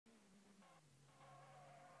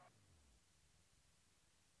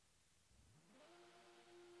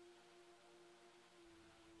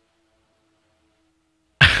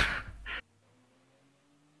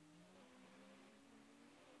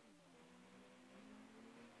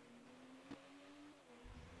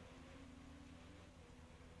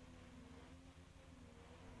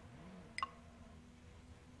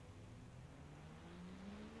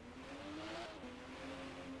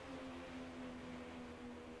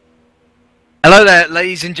Hello there,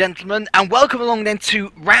 ladies and gentlemen, and welcome along then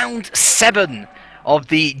to round 7 of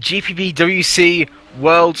the GPVWC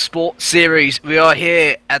World Sport Series. We are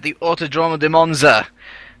here at the Autodromo di Monza,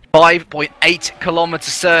 5.8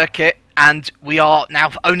 kilometre circuit, and we are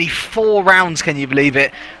now only 4 rounds, can you believe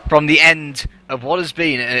it, from the end of what has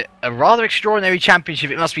been a rather extraordinary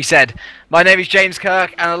championship, it must be said. My name is James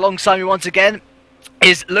Kirk, and alongside me once again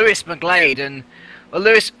is Lewis McGlade. And, well,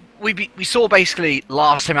 Lewis, we saw basically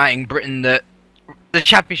last time out in Britain that the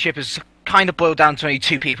championship has kind of boiled down to only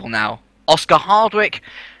 2 people now, Oscar Hardwick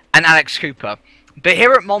and Alex Cooper. But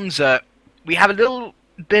here at Monza, we have a little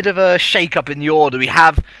bit of a shake-up in the order. We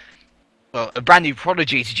have a brand new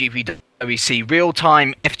prodigy to GPVWC,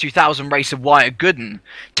 real-time F2000 racer Wyatt Gooden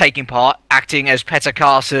taking part, acting as Petter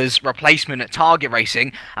Karsa's replacement at Target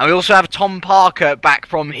Racing. And we also have Tom Parker back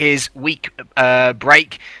from his week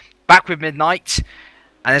break, back with Midnight.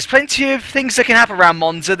 And there's plenty of things that can happen around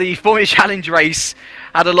Monza. The Formula Challenge race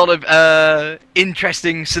had a lot of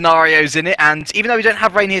interesting scenarios in it, and even though we don't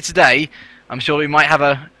have rain here today, I'm sure we might have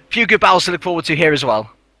a few good battles to look forward to here as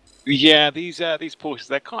well. Yeah, these Porsches,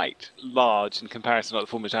 they're quite large in comparison to the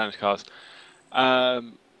Formula Challenge cars.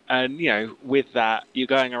 And, you know, with that, you're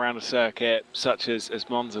going around a circuit such as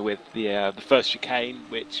Monza with the first chicane,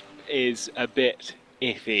 which is a bit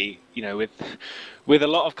iffy, you know, with a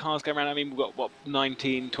lot of cars going around. I mean, we've got, what,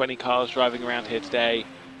 19, 20 cars driving around here today.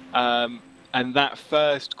 And that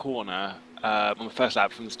first corner on the first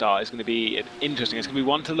lap from the start is going to be interesting. It's going to be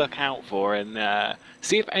one to look out for and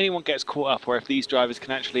see if anyone gets caught up, or if these drivers can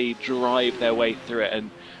actually drive their way through it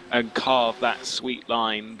and carve that sweet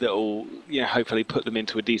line that will, you know, hopefully put them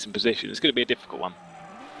into a decent position. It's going to be a difficult one.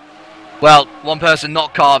 Well, one person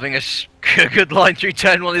not carving a good line through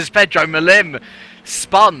turn 1 is Pedro Malim.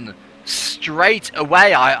 Spun straight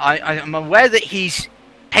away. I'm aware that he's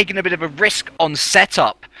taken a bit of a risk on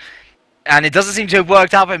setup, and it doesn't seem to have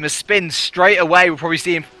worked out for him. A spin straight away. We'll probably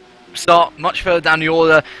see him start much further down the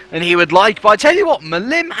order than he would like. But I tell you what,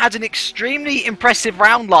 Malim had an extremely impressive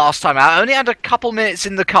round last time out. Only had a couple minutes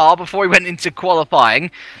in the car before he went into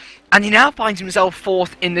qualifying, and he now finds himself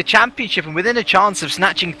 4th in the championship and within a chance of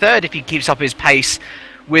snatching 3rd if he keeps up his pace,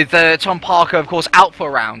 with Tom Parker, of course, out for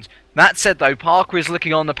a round. That said, though, Parker is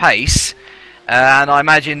looking on the pace, and I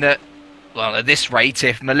imagine that, well, at this rate,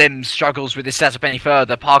 if Malim struggles with his setup any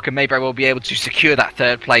further, Parker may very well be able to secure that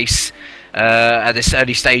 3rd place at this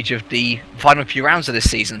early stage of the final few rounds of this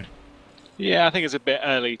season. Yeah, I think it's a bit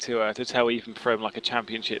early to tell, even from like a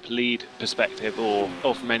championship lead perspective, or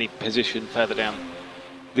from any position further down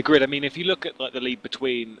the grid. I mean, if you look at like the lead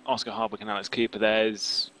between Oscar Hardwick and Alex Cooper,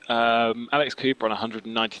 there's Alex Cooper on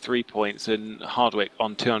 193 points and Hardwick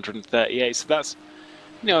on 238. So that's,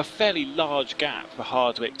 you know, a fairly large gap for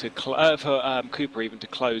Hardwick to for Cooper even to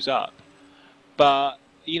close up. But,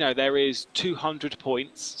 you know, there is 200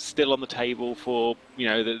 points still on the table for, you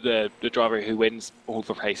know, the driver who wins all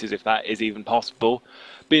the races, if that is even possible.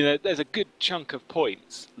 But, you know, there's a good chunk of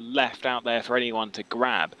points left out there for anyone to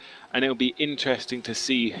grab, and it'll be interesting to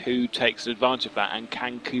see who takes advantage of that, and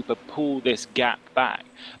can Cooper pull this gap back.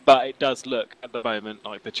 But it does look at the moment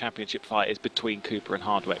like the championship fight is between Cooper and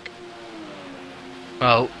Hardwick.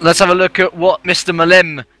 Well, let's have a look at what Mr.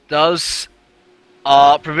 Malim does.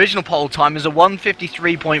 Our provisional pole time is a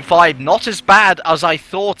 1:53.5, not as bad as I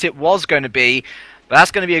thought it was going to be, but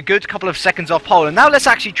that's going to be a good couple of seconds off pole. And now let's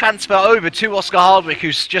actually transfer over to Oscar Hardwick,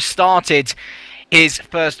 who's just started his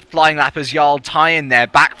first flying lap as Jarl Tyen there,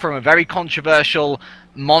 back from a very controversial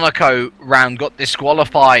Monaco round, got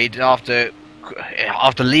disqualified after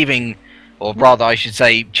leaving, or rather I should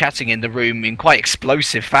say chatting in the room in quite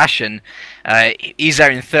explosive fashion. He's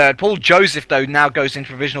there in 3rd. Paul Joseph, though, now goes into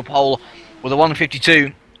provisional pole with a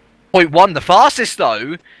 1:52.1. The fastest,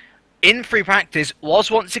 though, in free practice was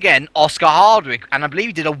once again Oscar Hardwick, and I believe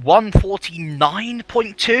he did a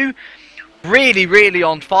 1:49.2. Really, really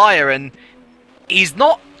on fire, and he's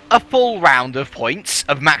not a full round of points,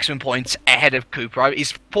 of maximum points, ahead of Cooper.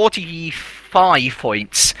 He's 45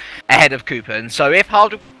 points ahead of Cooper, and so if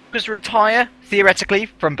Hardwick was to retire, theoretically,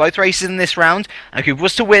 from both races in this round, and Cooper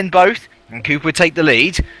was to win both, and Cooper would take the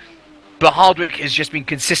lead, but Hardwick has just been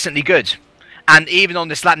consistently good. And even on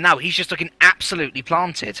this lap now, he's just looking absolutely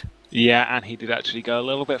planted. Yeah, and he did actually go a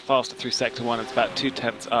little bit faster through Sector 1. It's about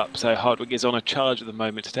 2/10 up, so Hardwick is on a charge at the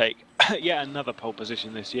moment to take yet another pole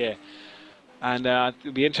position this year. And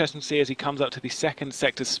it'll be interesting to see as he comes up to the 2nd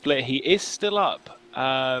sector split. He is still up,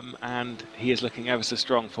 and he is looking ever so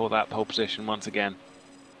strong for that pole position once again.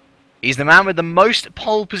 He's the man with the most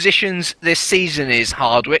pole positions this season, is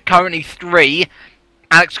Hardwick. Currently 3.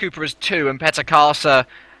 Alex Cooper has 2, and Petter Karsa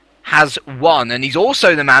has 1, and he's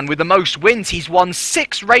also the man with the most wins. He's won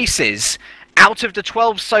 6 races out of the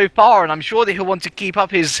 12 so far, and I'm sure that he'll want to keep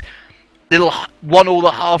up his little won all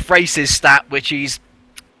the half races stat, which he's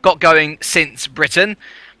got going since Britain.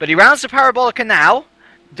 But he rounds the Parabolica now,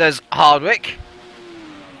 does Hardwick,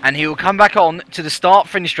 and he will come back on to the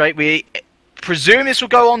start-finish straight. We presume this will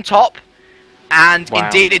go on top, and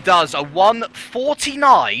indeed it does. A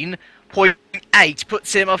 1:49.8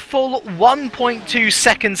 puts him a full 1.2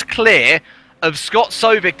 seconds clear of Scott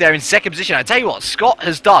Sovic there in second position. I tell you what, Scott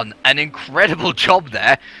has done an incredible job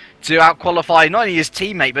there to out-qualify not only his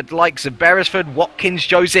teammate, but the likes of Beresford, Watkins,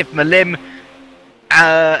 Joseph, Malim,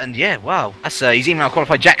 and yeah, wow. He's even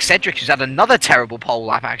out-qualified Jack Cedric, who's had another terrible pole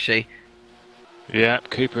lap, actually. Yeah,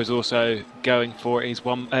 Cooper is also going for it. He's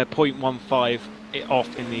 0.15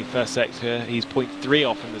 off in the first sector. He's 0.3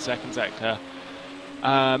 off in the second sector.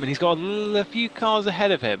 And he's got a few cars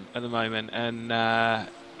ahead of him at the moment, and I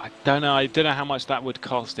don't know how much that would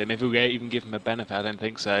cost him. If we even give him a benefit, I don't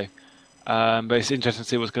think so. But it's interesting to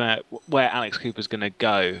see where Alex Cooper's going to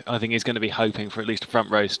go. I think he's going to be hoping for at least a front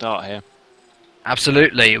row start here.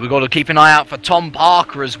 Absolutely. We've got to keep an eye out for Tom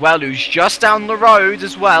Parker as well, who's just down the road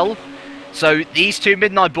as well. So these two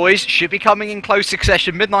Midnight boys should be coming in close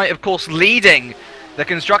succession. Midnight, of course, leading the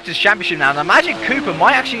Constructors' Championship now. And I imagine Cooper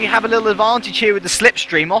might actually have a little advantage here with the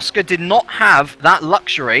slipstream. Oscar did not have that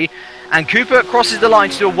luxury. And Cooper crosses the line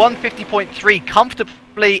to do a 150.3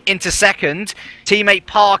 comfortably into second. Teammate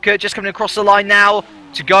Parker just coming across the line now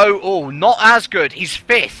to go, not as good. He's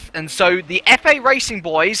fifth. And so the FA Racing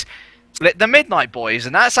boys split the Midnight boys.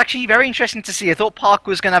 And that's actually very interesting to see. I thought Parker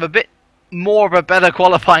was going to have a bit more of a better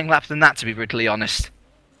qualifying lap than that, to be brutally honest.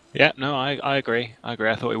 Yeah, no, I agree. I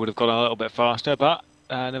thought he would have gone a little bit faster, but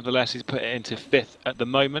nevertheless, he's put it into fifth at the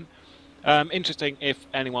moment. Interesting, if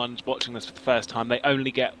anyone's watching this for the first time, they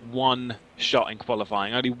only get one shot in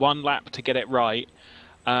qualifying, only one lap to get it right.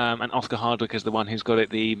 And Oscar Hardwick is the one who's got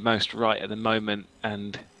it the most right at the moment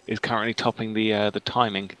and is currently topping the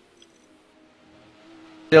timing.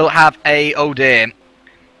 Still have oh dear.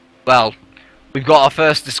 Well, we've got our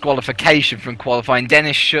first disqualification from qualifying.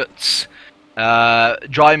 Dennis Schutz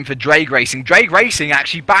driving for Drag Racing. Drag Racing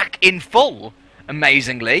actually back in full,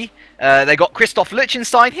 amazingly. They got Christoph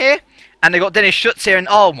Lichtenstein here, and they got Dennis Schutz here, and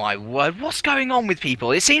oh my word, what's going on with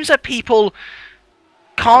people? It seems that people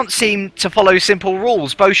can't seem to follow simple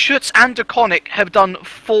rules. Both Schutz and DeConnick have done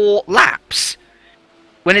 4 laps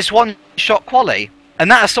when it's one-shot quali. And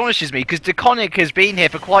that astonishes me, because DeConnick has been here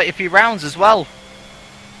for quite a few rounds as well.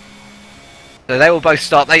 So they will both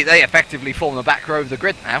start. They effectively form the back row of the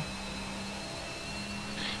grid now.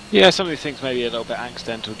 Yeah, some of these things may be a little bit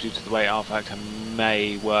accidental due to the way R factor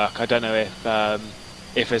may work. I don't know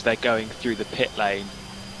if as they're going through the pit lane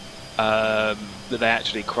that they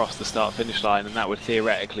actually cross the start-finish line, and that would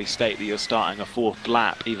theoretically state that you're starting a 4th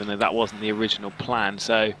lap, even though that wasn't the original plan.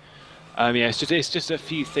 So yeah, it's just a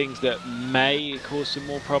few things that may cause some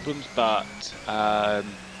more problems, but I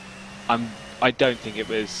don't think it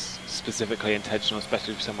was specifically intentional,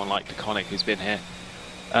 especially for someone like DeConnick, who's been here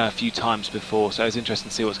a few times before. So it's interesting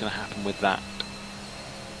to see what's going to happen with that.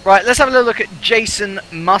 Right, let's have a little look at Jason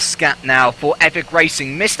Muscat now for Epic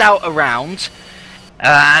Racing. Missed out a round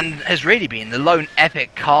and has really been the lone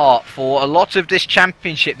Epic car for a lot of this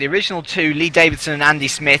championship. The original 2, Lee Davidson and Andy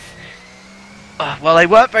Smith, well, they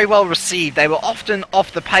weren't very well received. They were often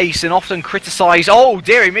off the pace and often criticised. Oh,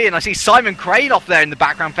 dearie me, and I see Simon Crane off there in the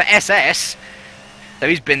background for SS. So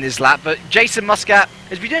he's been this lap, but Jason Muscat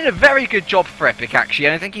has been doing a very good job for Epic, actually,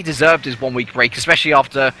 and I think he deserved his 1-week break, especially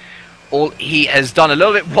after all he has done. A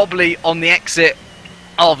little bit wobbly on the exit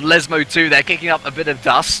of Lesmo 2 there, kicking up a bit of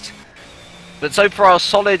dust. But so far,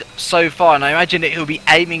 solid so far, and I imagine that he'll be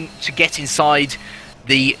aiming to get inside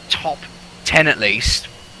the top 10 at least.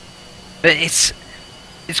 But it's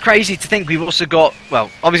crazy to think we've also got, well,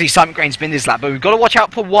 obviously Simon Crane's been this lap, but we've got to watch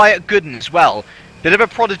out for Wyatt Gooden as well. Bit of a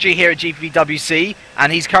prodigy here at GPVWC,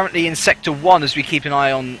 and he's currently in Sector 1 as we keep an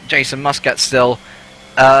eye on Jason Muscat still.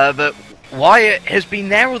 But Wyatt has been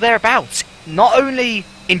there or thereabouts, not only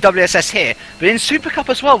in WSS here, but in Super Cup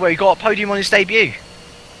as well, where he got a podium on his debut.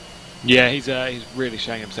 Yeah, he's really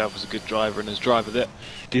showing himself as a good driver, and as a driver that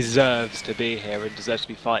deserves to be here and deserves to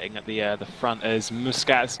be fighting at the front, as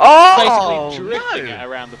Muscat's basically drifting it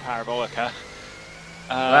around the Parabolica.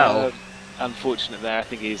 Well, unfortunate there. I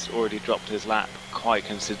think he's already dropped his lap quite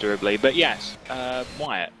considerably. But yes,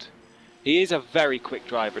 Wyatt, he is a very quick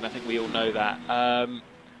driver, and I think we all know that.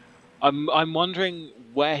 I'm wondering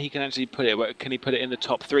where he can actually put it. Where, can he put it in the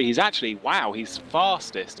top 3? He's actually, wow, he's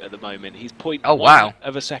fastest at the moment. He's 0.1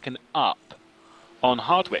 of a second up on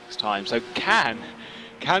Hardwick's time. So can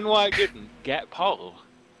Wyatt Gooden get pole?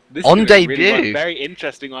 This on is debut. really a very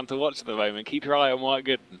interesting one to watch at the moment. Keep your eye on Wyatt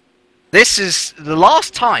Gooden. This is the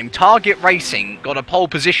last time Target Racing got a pole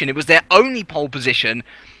position. It was their only pole position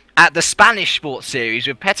at the Spanish Sports Series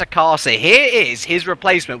with Peter Carse. Here is his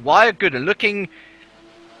replacement, Wyatt Gooden, looking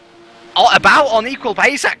about on equal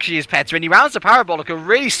pace actually as Petter, and he rounds the Parabolica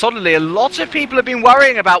really solidly. A lot of people have been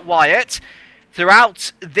worrying about Wyatt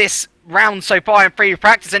throughout this round so far in free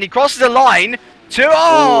practice, and he crosses the line to...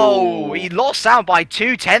 Oh! He lost out by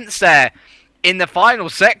 2/10 there in the final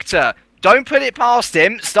sector. Don't put it past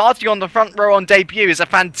him. Starting on the front row on debut is a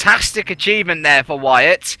fantastic achievement there for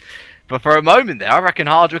Wyatt. But for a moment there, I reckon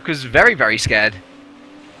Hardwick was very, very scared.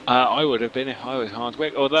 I would have been if I was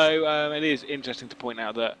Hardwick, although it is interesting to point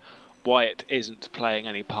out that Wyatt isn't playing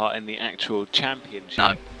any part in the actual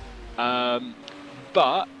championship. No.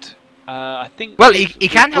 But I think... Well, he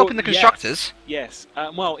can help in the constructors. Yes.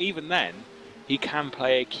 Well, even then, he can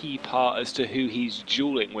play a key part as to who he's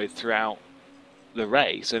duelling with throughout the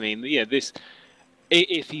race. I mean, yeah,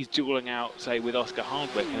 if he's dueling out, say, with Oscar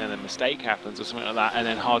Hardwick, and then a mistake happens or something like that, and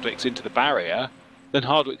then Hardwick's into the barrier, then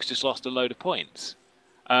Hardwick's just lost a load of points.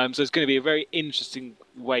 So it's going to be a very interesting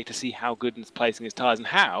way to see how Gooden's placing his tyres and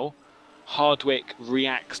how Hardwick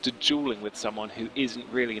reacts to dueling with someone who isn't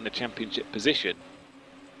really in the championship position.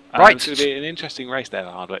 Right. It's going to be an interesting race there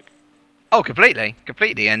for Hardwick. Oh, completely.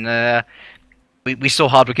 And we saw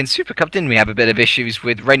Hardwick in Super Cup, didn't we? Have a bit of issues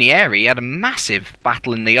with Ranieri. He had a massive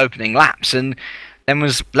battle in the opening laps and then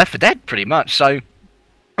was left for dead pretty much. So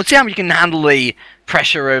let's see how we can handle the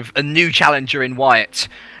pressure of a new challenger in Wyatt,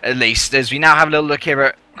 at least, as we now have a little look here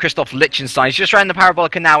at Christoph Lichtenstein. He's just around the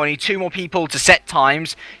Parabolica now, only two more people to set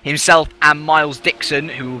times, himself and Miles Dixon,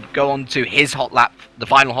 who will go on to his hot lap, the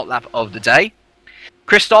final hot lap of the day.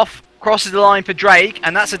 Christoph crosses the line for Drake,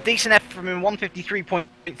 and that's a decent effort from him,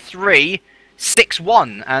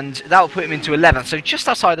 153.361, and that will put him into 11th, so just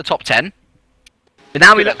outside the top 10. But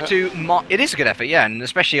now we look to... It is a good effort, yeah, and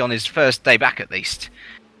especially on his first day back at least.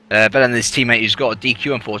 Better than his teammate who's got a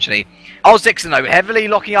DQ, unfortunately. Miles Dixon, though, heavily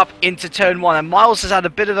locking up into turn 1, and Miles has had a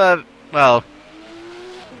bit of a... Well,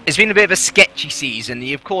 it's been a bit of a sketchy season.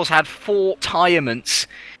 He, of course, had 4 retirements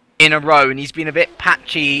in a row, and he's been a bit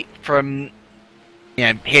patchy from, you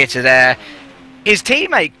know, here to there. His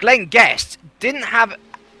teammate, Glenn Guest, didn't have...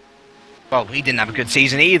 Well, he didn't have a good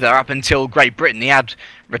season either up until Great Britain. He had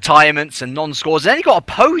retirements and non-scores, and then he got a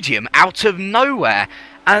podium out of nowhere.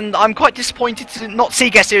 And I'm quite disappointed to not see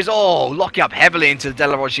Guest here. Locking up heavily into the De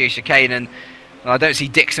La Rozier chicane, and I don't see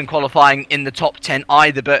Dixon qualifying in the top 10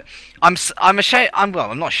 either. But I'm ashamed. I'm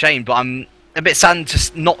not ashamed, but I'm a bit saddened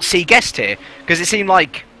to not see Guest here, because it seemed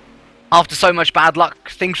like after so much bad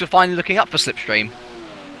luck, things were finally looking up for Slipstream.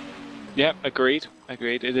 Yeah, agreed.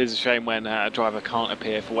 It is a shame when a driver can't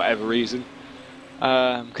appear for whatever reason,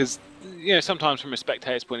 because you know, sometimes from a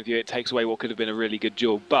spectator's point of view, it takes away what could have been a really good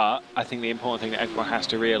duel. But I think the important thing that everyone has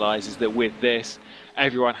to realise is that with this,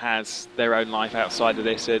 everyone has their own life outside of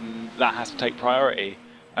this, and that has to take priority.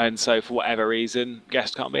 And so, for whatever reason,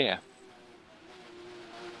 Guest can't be here.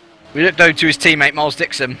 We looked over to his teammate Miles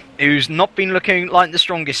Dixon, who's not been looking like the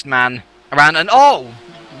strongest man around. And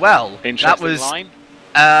well,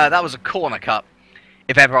 that was a corner cut,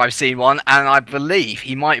 if ever I've seen one, and I believe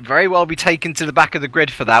he might very well be taken to the back of the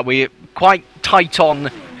grid for that. We're quite tight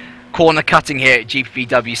on corner cutting here at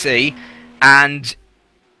GPVWC, and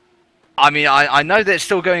I mean, I know that it's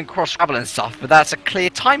still going cross travel and stuff, but that's a clear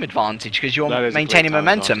time advantage because you're maintaining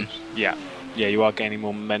momentum. Yeah, you are gaining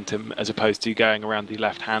more momentum as opposed to going around the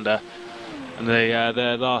left-hander and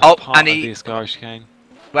the last part of the Ascari chicane.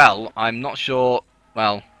 Well, I'm not sure.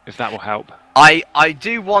 Well, if that will help. I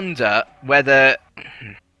do wonder whether...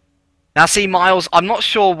 Now see, Miles, I'm not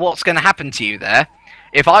sure what's going to happen to you there.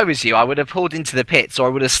 If I was you, I would have pulled into the pits, or I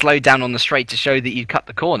would have slowed down on the straight to show that you cut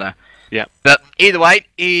the corner. Yeah. But either way,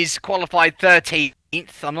 he's qualified 13th.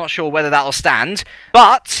 I'm not sure whether that'll stand.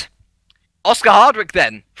 But Oscar Hardwick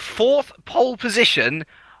then, 4th pole position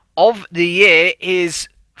of the year, his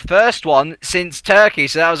first one since Turkey,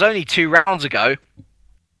 so that was only 2 rounds ago.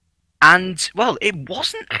 And, well, it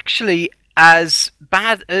wasn't actually as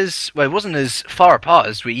bad as... Well, it wasn't as far apart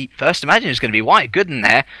as we first imagined it was going to be. Wyatt Gooden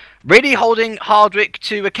there, really holding Hardwick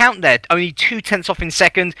to account there. Only 2/10 off in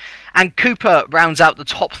second. And Cooper rounds out the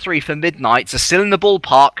top 3 for Midnight. So still in the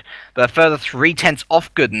ballpark, but a further 3/10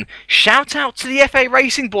 off Gooden. Shout out to the FA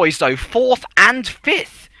Racing boys, though. 4th and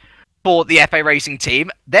 5th for the FA Racing team.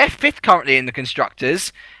 They're 5th currently in the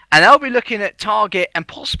Constructors. And they'll be looking at Target and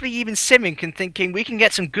possibly even Simic and thinking we can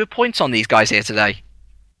get some good points on these guys here today.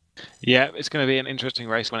 Yeah, it's going to be an interesting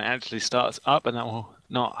race when it actually starts up, and that will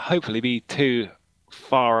not hopefully be too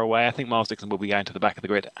far away. I think Miles Dixon will be going to the back of the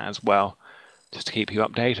grid as well, just to keep you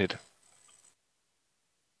updated.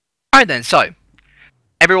 Alright then, so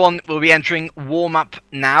everyone will be entering warm-up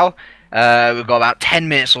now. We've got about 10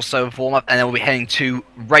 minutes or so of warm-up, and then we'll be heading to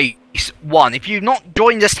race 1. If you've not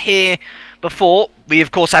joined us here before, we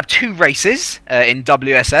of course have 2 races in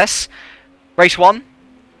WSS. Race 1,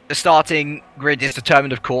 the starting grid is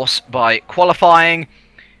determined, of course, by qualifying.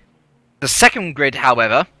 The second grid,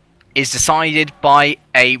 however, is decided by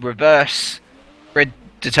a reverse grid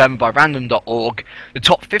determined by random.org. The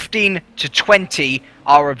top 15 to 20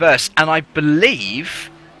 are reversed, and I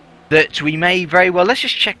believe that we may very well... Let's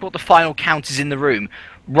just check what the final count is in the room.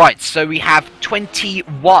 Right, so we have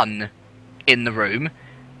 21 in the room.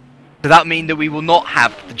 So that would mean that we will not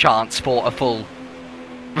have the chance for a full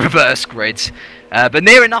reverse grid. But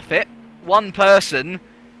near enough it, one person,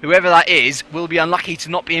 whoever that is, will be unlucky to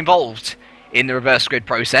not be involved in the reverse grid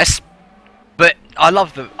process. But I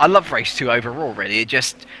love race 2 overall, really. It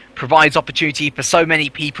just provides opportunity for so many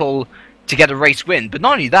people to get a race win. But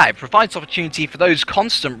not only that, it provides opportunity for those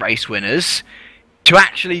constant race winners to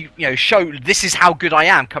actually, show this is how good I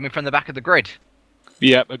am coming from the back of the grid.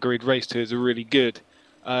 Yep, agreed. Race 2 is a really good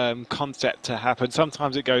concept to happen.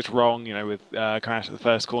 Sometimes it goes wrong, with coming out of the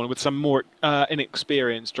first corner. With some more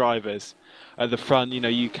inexperienced drivers at the front,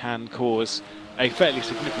 you can cause a fairly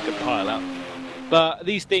significant pile-up. But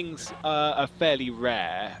these things are fairly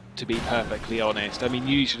rare, to be perfectly honest. I mean,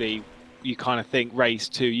 usually you kind of think race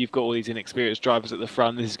 2, you've got all these inexperienced drivers at the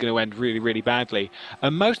front, this is going to end really, really badly.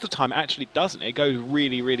 And most of the time it actually doesn't. It goes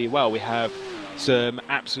really, really well. We have some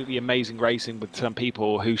absolutely amazing racing with some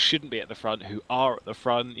people who shouldn't be at the front, who are at the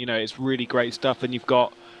front. It's really great stuff. And you've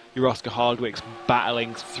got your Oscar Hardwicks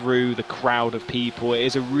battling through the crowd of people. It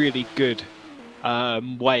is a really good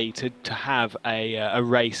way to have a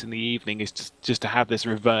race in the evening, is just to have this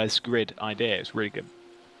reverse grid idea. It's really good.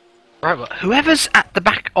 Right, well, whoever's at the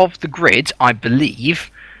back of the grid, I believe,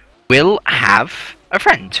 will have a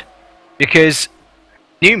friend. Because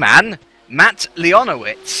new man, Matt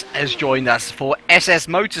Leonowitz, has joined us for SS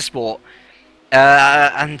Motorsport.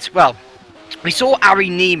 And, well, we saw Ari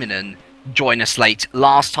Nieminen join us late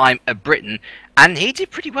last time at Britain, and he did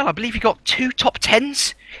pretty well. I believe he got 2 top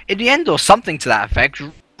 10s in the end, or something to that effect.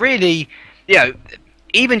 Really,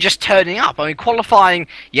 even just turning up. I mean, qualifying,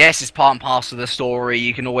 yes, is part and parcel of the story.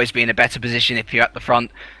 You can always be in a better position if you're at the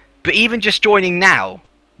front. But even just joining now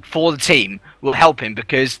for the team will help him,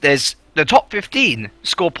 because there's the top 15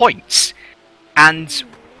 score points. And,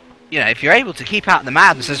 if you're able to keep out the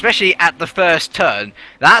madness, especially at the first turn,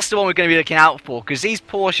 that's the one we're going to be looking out for, because these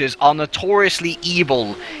Porsches are notoriously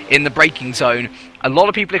evil in the braking zone. A lot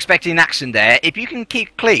of people expecting an accident there. If you can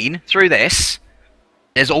keep clean through this,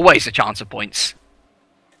 there's always a chance of points.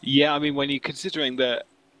 Yeah, I mean, when you're considering that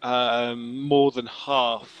more than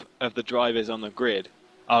half of the drivers on the grid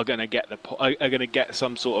are going to get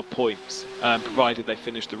some sort of points, provided they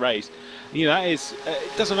finish the race. That is,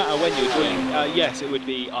 it doesn't matter when you're joining. Yes, it would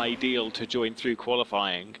be ideal to join through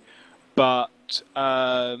qualifying, but it's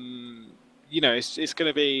going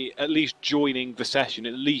to be at least joining the session.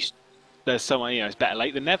 At least there's someone. It's better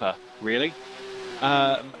late than never, really.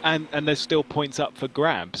 And there's still points up for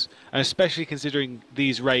grabs, and especially considering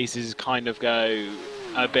these races kind of go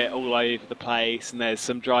a bit all over the place, and there's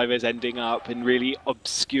some drivers ending up in really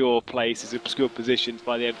obscure places, obscure positions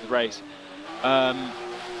by the end of the race.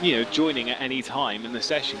 Joining at any time in the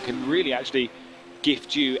session can really actually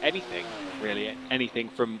gift you anything, really, anything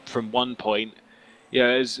from 1 point,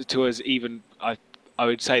 as even I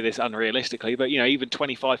would say this unrealistically, but even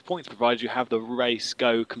 25 points, provided you have the race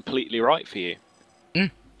go completely right for you.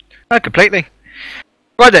 No, completely.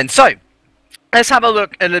 Right then, so let's have a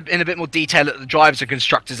look in a bit more detail at the drivers and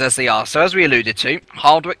constructors as they are. So as we alluded to,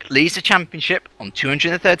 Hardwick leads the championship on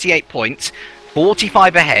 238 points,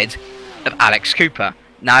 45 ahead of Alex Cooper.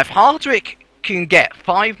 Now, if Hardwick can get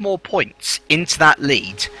 5 more points into that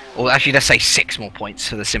lead, or actually let's say 6 more points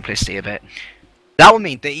for the simplicity of it, that will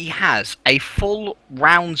mean that he has a full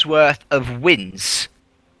round's worth of wins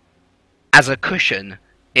as a cushion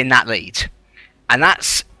in that lead. And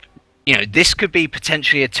that's, this could be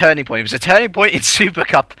potentially a turning point. It was a turning point in Super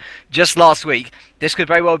Cup just last week. This could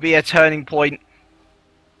very well be a turning point,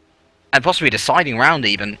 and possibly a deciding round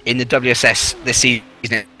even, in the WSS this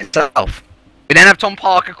season itself. We then have Tom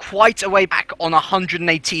Parker quite a way back on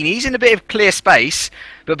 118. He's in a bit of clear space,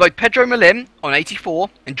 but both Pedro Malim on 84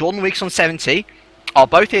 and Jordan Weeks on 70 are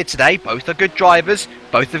both here today. Both are good drivers.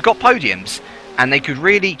 Both have got podiums. And they could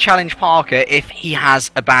really challenge Parker if he has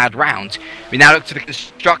a bad round. We now look to the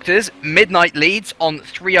constructors. Midnight leads on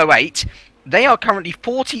 308. They are currently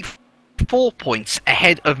 44 points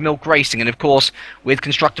ahead of Milk Racing. And of course, with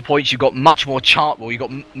constructor points, you've got much more you've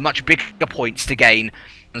got much bigger points to gain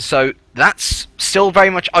And so that's still very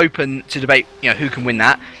much open to debate, who can win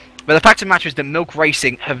that. But the fact of the matter is that Milk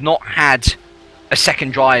Racing have not had a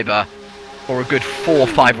second driver for a good 4 or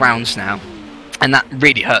 5 rounds now, and that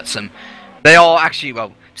really hurts them. They are actually,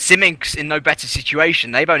 well, Simink's in no better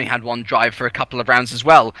situation. They've only had one drive for a couple of rounds as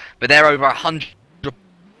well, but they're over 100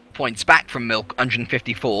 points back from Milk,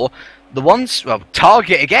 154. The ones, well,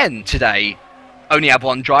 Target again today only have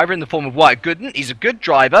one driver in the form of Wyatt Gooden. He's a good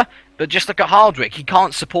driver, but just look at Hardwick. He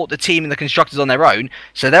can't support the team and the constructors on their own,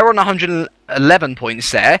 so they're on 111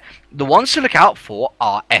 points there. The ones to look out for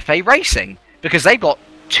are FA Racing, because they've got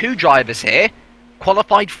 2 drivers here,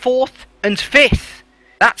 qualified 4th and 5th.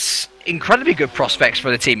 That's incredibly good prospects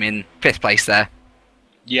for the team in 5th place there.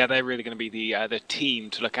 Yeah, they're really going to be the team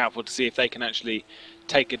to look out for, to see if they can actually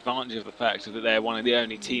take advantage of the fact that they're one of the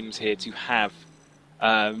only teams here to have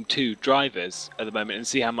 2 drivers at the moment, and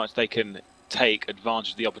see how much they can take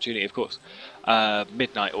advantage of the opportunity. Of course,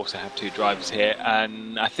 Midnight also have 2 drivers here,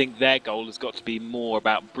 and I think their goal has got to be more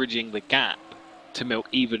about bridging the gap to Milk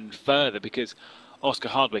even further, because Oscar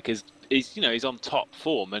Hardwick is he's on top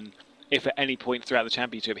form, and if at any point throughout the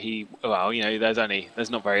championship there's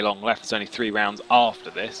not very long left. There's only 3 rounds after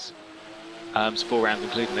this, so 4 rounds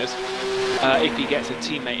including this. If he gets a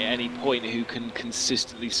teammate at any point who can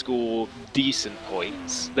consistently score decent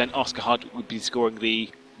points, then Oscar Hardwick would be scoring the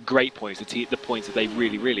great points, the points that they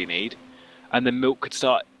really, really need, and then Milk could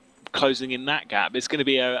start closing in that gap. It's going to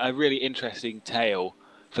be a really interesting tale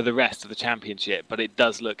for the rest of the championship, but it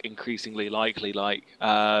does look increasingly likely like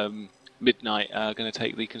Midnight are going to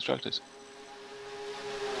take the constructors.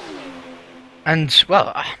 And,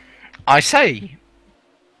 well, I say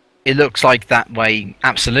it looks like that way,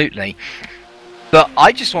 absolutely. But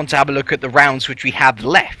I just want to have a look at the rounds which we have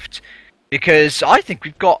left, because I think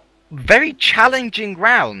we've got very challenging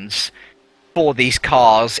rounds for these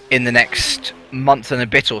cars in the next month and a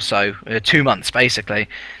bit or so, 2 months basically.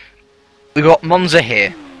 We've got Monza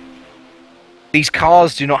here. These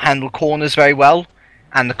cars do not handle corners very well,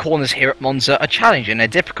 and the corners here at Monza are challenging, they're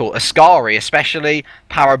difficult. Ascari especially,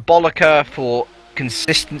 Parabolica for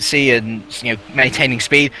consistency and maintaining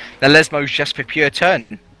speed. The Lesmo's just for pure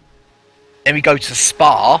turn. Then we go to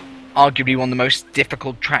Spa, arguably one of the most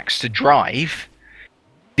difficult tracks to drive.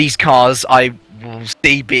 These cars I will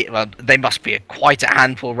see they must be quite a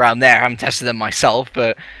handful around there. I haven't tested them myself,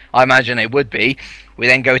 but I imagine they would be. We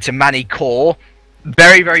then go to Manicourt,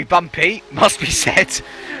 very, very bumpy, must be said,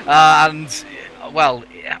 and well,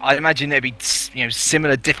 I imagine there'd be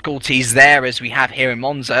similar difficulties there as we have here in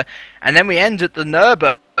Monza. And then we end at the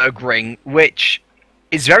Nürburgring, which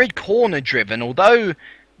is very corner driven. Although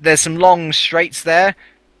there's some long straights there,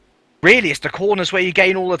 really it's the corners where you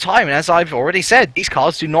gain all the time. And as I've already said, these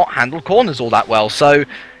cars do not handle corners all that well. So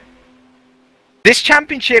this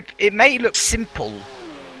championship, it may look simple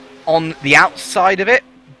on the outside of it,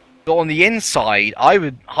 but on the inside, I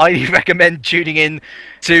would highly recommend tuning in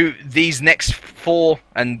to these next 4,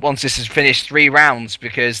 and once this is finished, 3 rounds,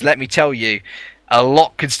 because let me tell you, a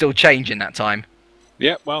lot could still change in that time.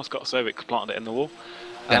 Yeah, well, Scott Sovic planted it in the wall.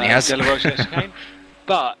 Then he has.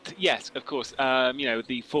 But yes, of course,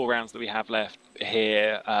 the 4 rounds that we have left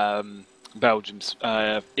here, Belgium's,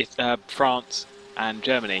 France, and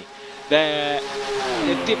Germany, they're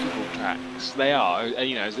difficult tracks. They are,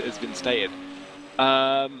 as has been stated.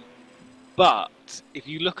 But if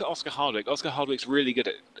you look at Oscar Hardwick's really good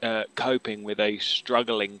at coping with a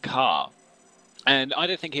struggling car, and I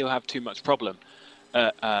don't think he'll have too much problem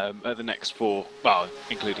at the next 4, well,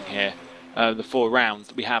 including here, the 4 rounds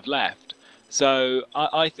that we have left. So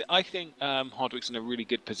I think Hardwick's in a really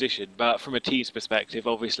good position. But from a team's perspective,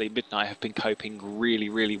 obviously Midnight have been coping really,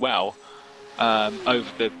 really well over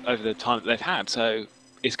the time that they've had. So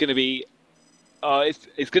it's going to be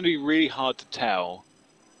it's going to be really hard to tell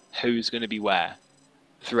who's going to be where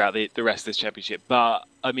throughout the rest of this championship. But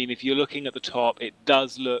I mean, if you're looking at the top, it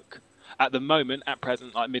does look at the moment, at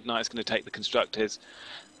present, like Midnight's going to take the constructors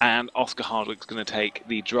and Oscar Hardwick's going to take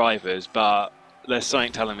the drivers. But there's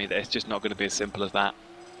something telling me that it's just not going to be as simple as that,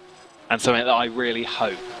 and something that I really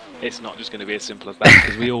hope it's not just going to be as simple as that,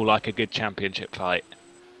 because we all like a good championship fight.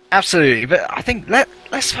 Absolutely, but I think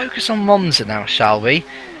let's focus on Monza now, shall we?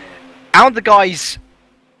 Out of the guys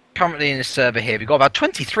currently in the server here, we've got about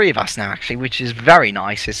 23 of us now, actually, which is very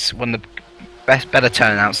nice. It's one of the better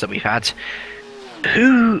turnouts that we've had.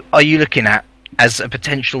 Who are you looking at as a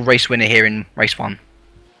potential race winner here in race 1?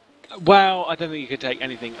 Well, I don't think you could take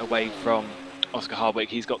anything away from Oscar Hardwick.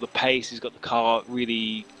 He's got the pace, he's got the car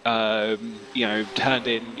really, turned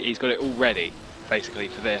in. He's got it all ready, basically,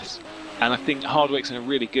 for this. And I think Hardwick's in a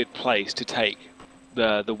really good place to take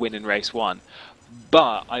the win in race 1.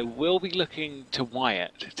 But I will be looking to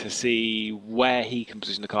Wyatt to see where he can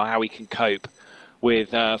position the car, how he can cope with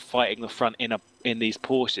fighting the front in these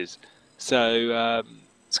Porsches. So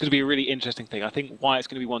it's going to be a really interesting thing. I think Wyatt's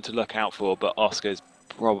going to be one to look out for, but Oscar's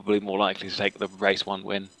probably more likely to take the race 1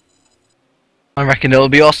 win. I reckon it'll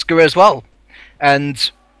be Oscar as well.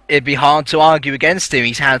 And it'd be hard to argue against him.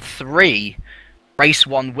 He's had 3 race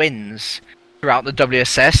 1 wins throughout the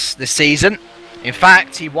WSS this season. In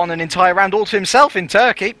fact, he won an entire round all to himself in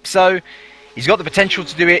Turkey, so he's got the potential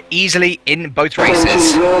to do it easily in both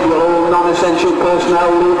races. Non-essential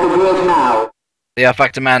personnel leave the grid now. The R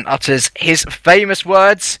Factor man utters his famous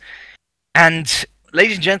words, and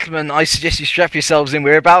ladies and gentlemen, I suggest you strap yourselves in.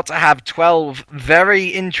 We're about to have 12 very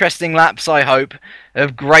interesting laps, I hope,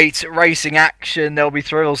 of great racing action. There'll be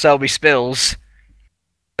thrills, there'll be spills.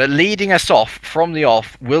 But leading us off from the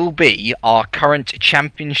off will be our current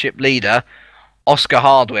championship leader, Oscar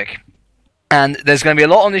Hardwick. And there's going to be a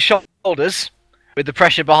lot on his shoulders with the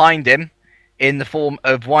pressure behind him in the form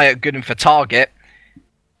of Wyatt Gooden for target.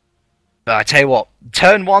 But I tell you what,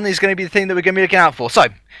 turn 1 is going to be the thing that we're going to be looking out for. So,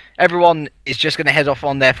 everyone is just going to head off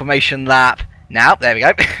on their formation lap now. There we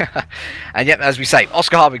go. And yep, as we say,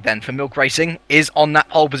 Oscar Hardwick then for Milk Racing is on that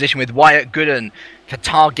pole position with Wyatt Gooden for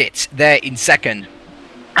target there in second.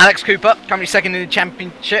 Alex Cooper, currently second in the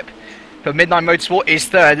championship for Midnight Motorsport, is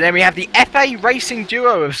third. And then we have the FA Racing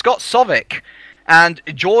duo of Scott Sovic and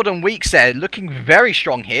Jordan Weeks there, looking very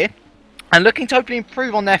strong here. And looking to hopefully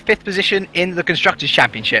improve on their 5th position in the Constructors'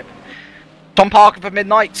 Championship. Tom Parker for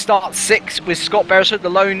Midnight starts 6th with Scott Beresford, the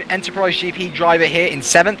lone Enterprise GP driver here in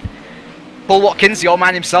 7th. Paul Watkins, the old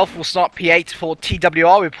man himself, will start P8 for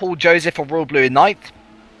TWR with Paul Joseph for Royal Blue in 9th.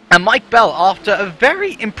 And Mike Bell, after a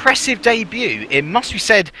very impressive debut, it must be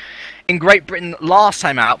said, in Great Britain last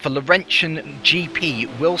time out for Laurentian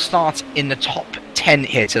GP, will start in the top 10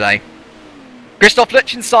 here today. Christoph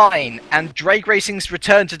Lichtenstein and Drake Racing's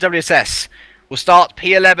return to WSS will start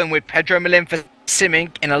P11 with Pedro Molin for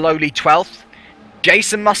Simic in a lowly 12th.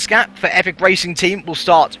 Jason Muscat for Epic Racing Team will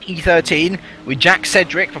start P13 with Jack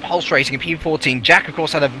Cedric for Pulse Racing in P14. Jack, of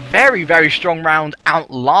course, had a very, very strong round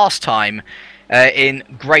out last time in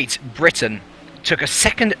Great Britain. Took a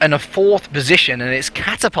 2nd and a 4th position, and it's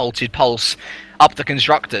catapulted Pulse up the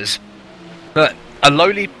Constructors. But a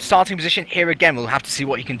lowly starting position here again, we'll have to see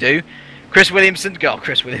what he can do. Chris Williamson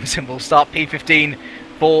will start P15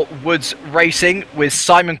 for Woods Racing with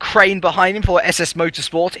Simon Crane behind him for SS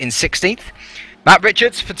Motorsport in 16th. Matt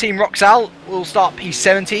Richards for Team Roxal will start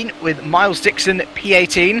P17 with Miles Dixon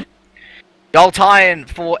P18. Jarl Tyan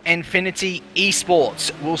for Infinity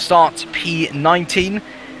Esports will start P19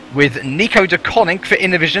 with Nico de Koning for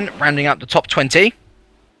Innovision rounding out the top 20.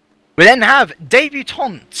 We then have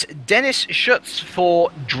debutant Dennis Schutz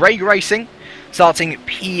for Drake Racing starting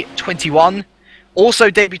P21. Also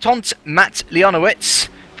debutant Matt Leonowitz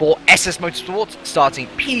for SS Motorsport starting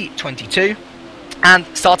P22. And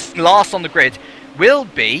starting last on the grid will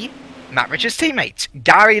be Matt Richards' teammate,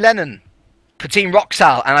 Gary Lennon for Team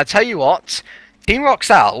Roxal. And I tell you what, Team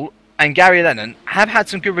Roxal and Gary Lennon have had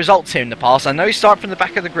some good results here in the past. I know he started from the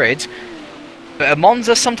back of the grid, but at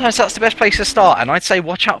Monza, sometimes that's the best place to start. And I'd say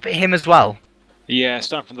watch out for him as well. Yeah,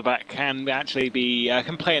 starting from the back can actually be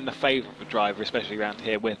can play in the favour of a driver, especially around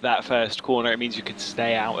here with that first corner. It means you can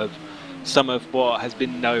stay out of some of what has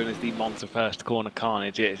been known as the Monza first corner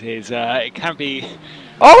carnage. It is. It can be.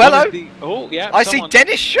 Oh, hello. Oh, yeah. I see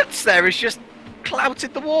Dennis Schutz there has just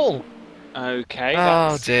clouted the wall. Okay.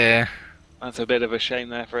 Oh dear. That's a bit of a shame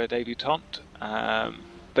there for a debutante.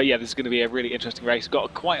 But yeah, this is going to be a really interesting race.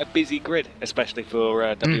 Got quite a busy grid, especially for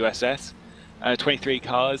WSS. 23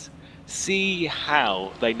 cars. See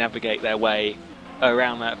how they navigate their way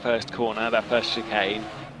around that first corner, that first chicane.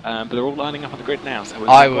 But they're all lining up on the grid now, so we've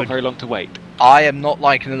not got very long to wait. I am not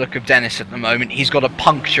liking the look of Dennis at the moment. He's got a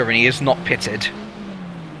puncture and he is not pitted.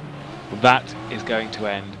 That is going to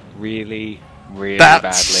end really, really badly.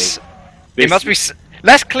 It must be.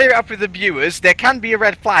 Let's clear it up with the viewers. There can be a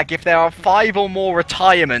red flag if there are 5 or more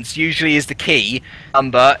retirements, usually is the key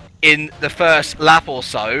number, in the first lap or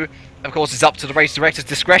so. Of course, it's up to the race director's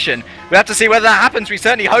discretion. We'll have to see whether that happens. We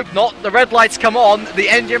certainly hope not. The red lights come on. The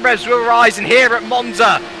engine revs will rise. And here at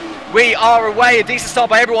Monza, we are away. A decent start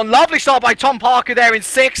by everyone. Lovely start by Tom Parker there in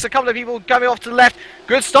 6th. A couple of people coming off to the left.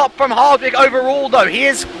 Good stop from Hardwick overall, though. He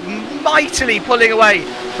is mightily pulling away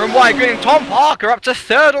from Wyatt Gooden. Tom Parker up to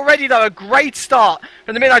 3rd already, though. A great start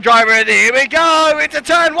from the Midnight driver. And here we go into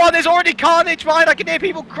turn 1. There's already carnage behind. I can hear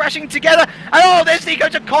people crashing together. And oh, there's Nico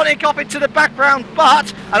de Koning up into the background.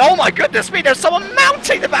 But, and oh my goodness me, there's someone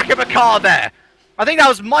mounting the back of a car there. I think that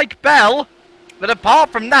was Mike Bell. But apart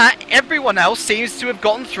from that, everyone else seems to have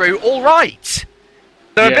gotten through all right.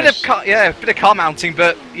 So a bit of car mounting,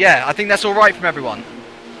 but yeah, I think that's all right from everyone.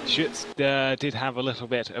 Schutz did have a little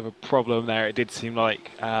bit of a problem there. It did seem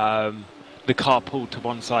like the car pulled to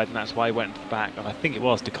one side, and that's why he went to the back. And I think it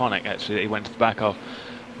was DeConnick actually that he went to the back of.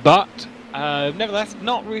 But nevertheless,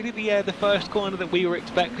 not really the first corner that we were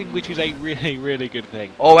expecting, which is a really, really good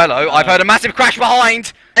thing. Oh, hello. I've heard a massive crash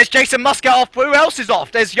behind. There's Jason Muscat off. Who else is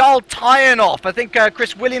off? There's Jarl Tyen off. I think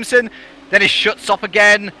Chris Williamson. Then is Schutz off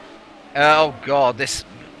again. Oh, God. This...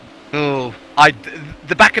 Oh,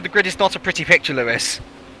 the back of the grid is not a pretty picture, Lewis.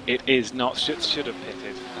 It is not. Schutz should have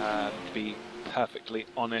pitted, to be perfectly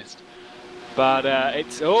honest. But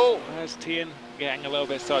it's... Oh, there's Tyen getting a little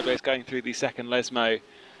bit sideways going through the second Lesmo.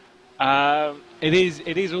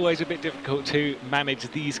 It is always a bit difficult to manage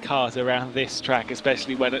these cars around this track,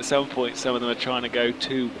 especially when at some point some of them are trying to go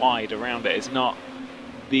too wide around it. It's not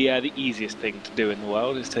the easiest thing to do in the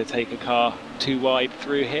world, is to take a car too wide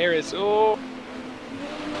through here. It's oh.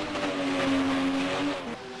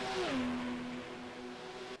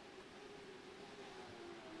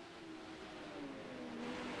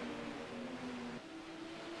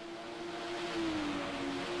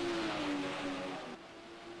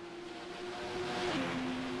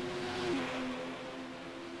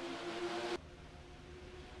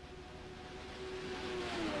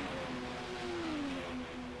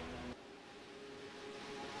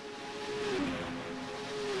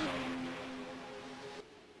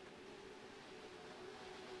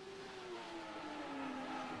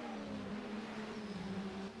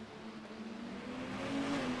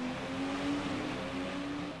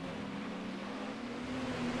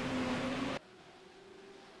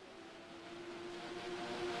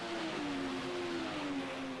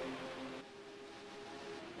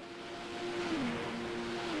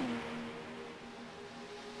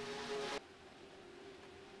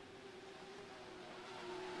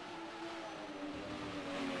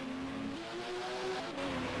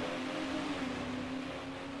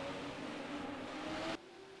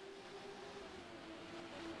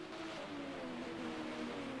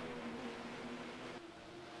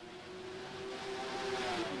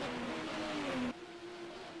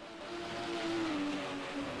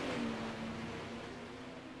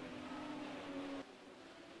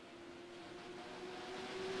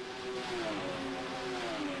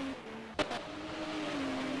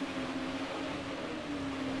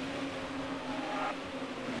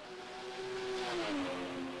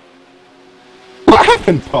 What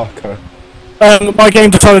happened, Parker? My game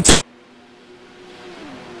decided to...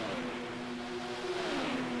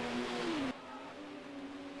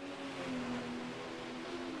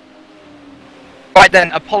 Right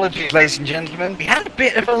then, apologies ladies and gentlemen. We had a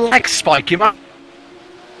bit of a lag spike. You might...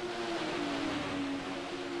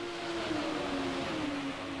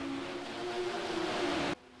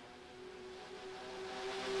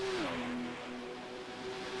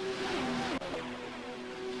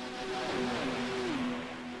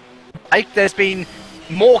 There's been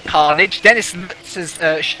more carnage. Dennis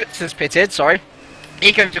Schutz has pitted, sorry.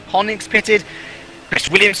 Eco DeConnick's pitted. Chris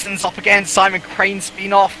Williamson's off again. Simon Crane's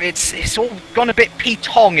been off. It's all gone a bit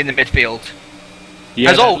P-tong in the midfield.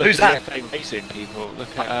 Yeah, who's that? FA Racing people.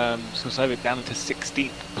 Look at Skosovic down into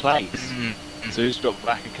 16th place. So he's dropped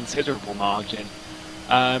back a considerable margin.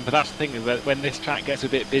 But that's the thing, is that when this track gets a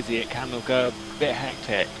bit busy, it can go a bit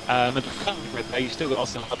hectic. And the front grid there, you've still got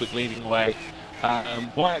Austin Hardwick leading away.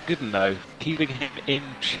 Wyatt Gooden though, keeping him in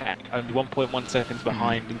check, only 1.1 seconds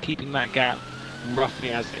behind, and keeping that gap roughly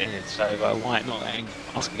as it is. So Wyatt not letting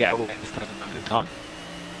Oscar get away this time.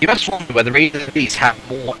 You must wonder whether either of these have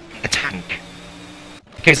more in the tank.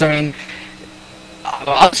 Because, I mean,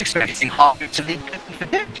 I was expecting Hardwick to lead Gooden for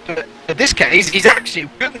him, but in this case, he's actually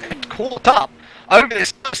caught up over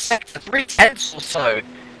this first sector, 3/10 or so.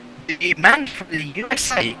 The man from the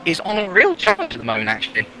USA is on a real challenge at the moment,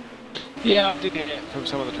 actually. Yeah, I did hear from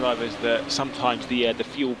some of the drivers that sometimes the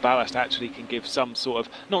fuel ballast actually can give some sort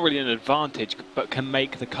of, not really an advantage, but can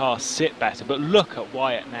make the car sit better. But look at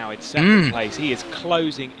Wyatt now in second place. He is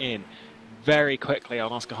closing in very quickly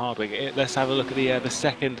on Oscar Hardwick. Let's have a look at the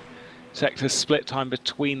second sector split time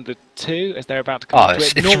between the two as they're about to come to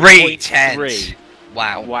it. It's 3:10.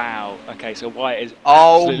 Wow. Wow. Okay, so Wyatt is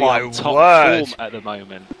absolutely on top form at the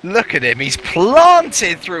moment. Look at him. He's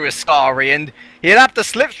planted through Ascari, and he'll have the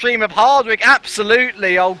slipstream of Hardwick.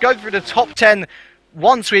 Absolutely. I'll go through the top 10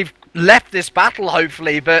 once we've left this battle,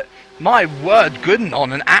 hopefully. But my word, Gooden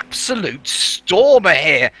on an absolute stormer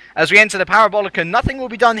here as we enter the Parabolica. Nothing will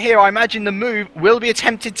be done here. I imagine the move will be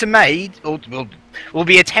attempted to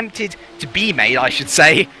be made, I should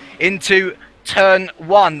say, into turn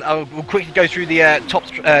 1. We'll quickly go through the top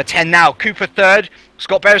 10 now. Cooper 3rd,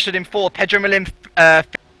 Scott Beresford in 4th, Pedro Millen 5th.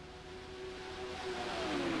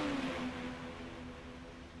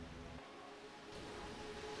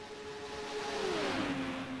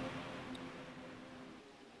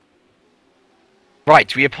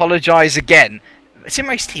 Right, we apologise again.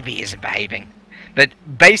 Simrace TV isn't behaving. But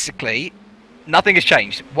basically, nothing has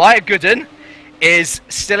changed. Wyatt Gooden is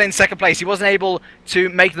still in 2nd place. He wasn't able to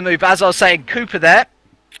make the move. As I was saying, Cooper there,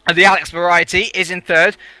 and the Alex variety, is in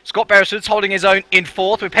 3rd. Scott Beresford's holding his own in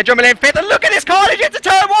 4th, with Pedro Millen 5th. And look at this carnage into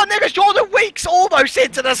turn 1. There is Jordan Weeks almost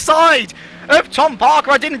into the side of Tom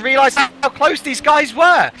Parker. I didn't realise how close these guys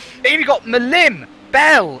were. Then you've got Millen,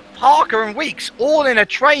 Bell, Parker and Weeks all in a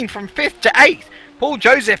train from 5th to 8th. Paul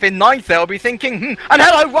Joseph in 9th, they'll be thinking, and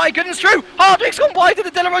hello, Ryan Gooden's through. Hardwick's gone wide to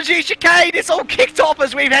the De La Rogie chicane. It's all kicked off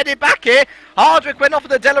as we've headed back here. Hardwick went off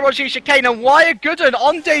of the De La Rogie chicane, and Wyatt Gooden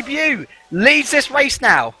on debut leads this race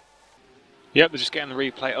now. Yep, they're just getting the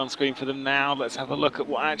replay on screen for them now. Let's have a look at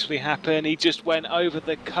what actually happened. He just went over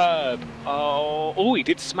the curb. Oh, he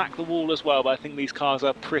did smack the wall as well, but I think these cars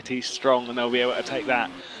are pretty strong and they'll be able to take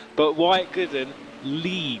that. But Wyatt Gooden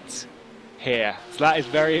leads here, so that is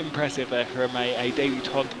very impressive there from a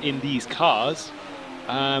debutant in these cars,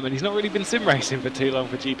 and he's not really been sim racing for too long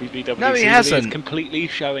for GPVWC. No, he hasn't. He's completely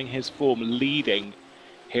showing his form, leading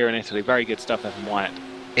here in Italy. Very good stuff there from Wyatt.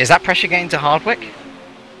 Is that pressure getting to Hardwick?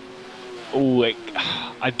 Oh,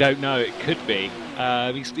 I don't know. It could be.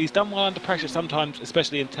 He's done well under pressure sometimes,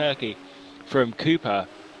 especially in Turkey, from Cooper.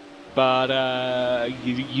 But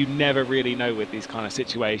you never really know with these kind of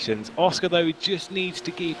situations. Oscar, though, just needs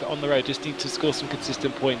to keep it on the road, just needs to score some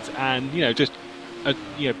consistent points and, just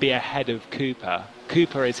be ahead of Cooper.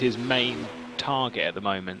 Cooper is his main target at the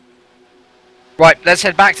moment. Right, let's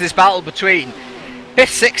head back to this battle between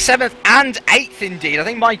 5th, 6th, 7th and 8th indeed. I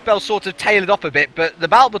think Mike Bell sort of tailed off a bit, but the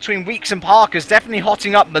battle between Weeks and Parker is definitely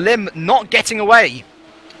hotting up. Malim not getting away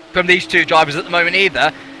from these two drivers at the moment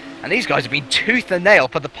either. And these guys have been tooth and nail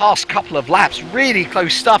for the past couple of laps. Really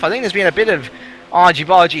close stuff. I think there's been a bit of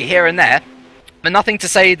argy-bargy here and there, but nothing to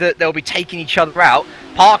say that they'll be taking each other out.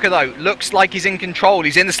 Parker, though, looks like he's in control.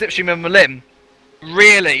 He's in the slipstream of Malim.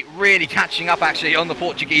 Really, really catching up, actually, on the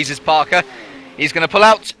Portuguese is Parker. He's going to pull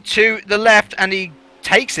out to the left, and he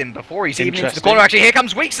takes him before he's even into the corner. Actually, here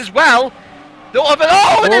comes Weeks as well.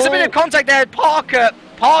 Oh, and there's a bit of contact there. Parker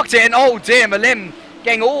parked it, and oh dear, Malim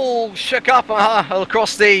getting all shook up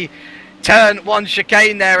across the turn 1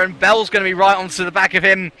 chicane there, and Bell's going to be right onto the back of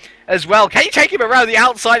him as well. Can he take him around the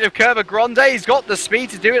outside of Curva Grande? He's got the speed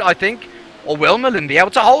to do it, I think. Or will Millen be able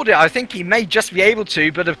to hold it? I think he may just be able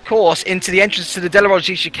to, but of course, into the entrance to the De La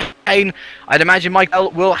Rogie chicane, I'd imagine Mike Bell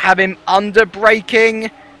will have him under braking.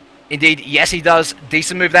 Indeed, yes he does.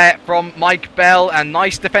 Decent move there from Mike Bell, and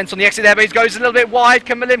nice defence on the exit there, but he goes a little bit wide.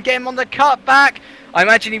 Can Millen get him on the cut back? I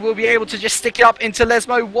imagine he will be able to just stick it up into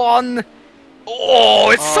Lesmo 1.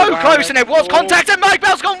 Oh, it's so close, and it was contact, and Mike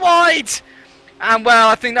Bell's gone wide! And, well,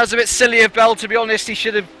 I think that was a bit silly of Bell, to be honest. He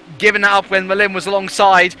should have given that up when Millen was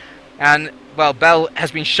alongside. And, well, Bell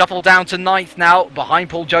has been shuffled down to 9th now, behind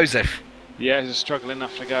Paul Joseph. Yeah, he's struggling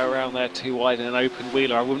enough to go around there too wide in an open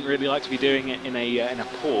wheeler. I wouldn't really like to be doing it in a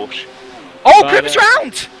Porsche. Oh, but, Cooper's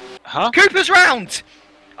round! Huh? Cooper's round!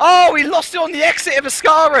 Oh, he lost it on the exit of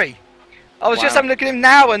Ascari. I was just having a look at him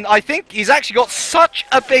now, and I think he's actually got such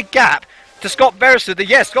a big gap to Scott Beresford that,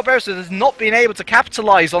 yes, Scott Beresford has not been able to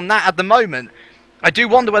capitalise on that at the moment. I do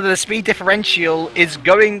wonder whether the speed differential is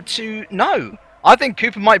going to... No. I think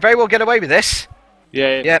Cooper might very well get away with this.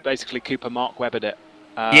 Yeah, basically Cooper Mark Webbered it.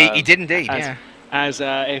 Yeah, he did indeed, As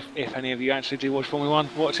if any of you actually do watch Formula 1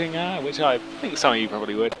 watching, which I think some of you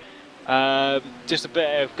probably would. Just a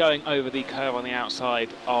bit of going over the curve on the outside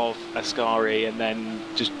of Ascari and then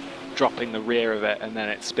just dropping the rear of it, and then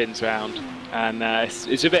it spins round, and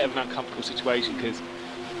it's a bit of an uncomfortable situation because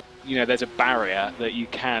there's a barrier that you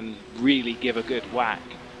can really give a good whack.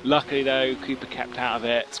 Luckily though, Cooper kept out of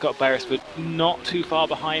it. Scott Beresford not too far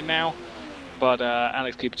behind now, but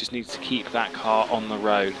Alex Cooper just needs to keep that car on the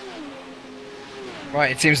road. Right,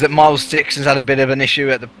 it seems that Miles Dixon's had a bit of an issue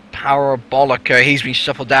at the Parabolica. He's been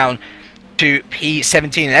shuffled down to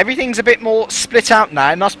P17, and everything's a bit more split out now.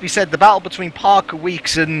 It must be said, the battle between Parker,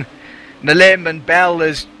 Weeks and Malim and Bell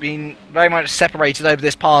has been very much separated over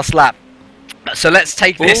this past lap. So let's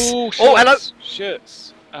take this. Oh, hello.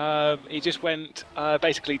 Shoots. He just went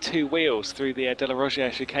basically 2 wheels through the De La Rogie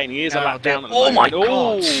chicane. He is a lap down at the moment. My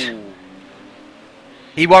God.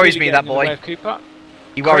 He worries me, that boy.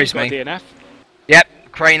 He worries me. DNF. Yep,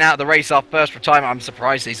 Crane out of the race, our first retirement. I'm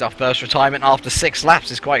surprised he's our first retirement after 6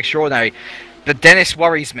 laps. It's quite extraordinary. But Dennis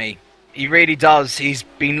worries me. He really does. He's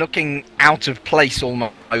been looking out of place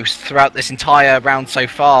almost throughout this entire round so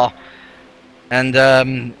far. And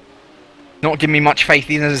not giving me much faith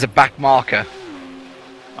even as a back marker.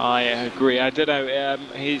 I agree. I don't know.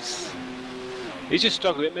 He's just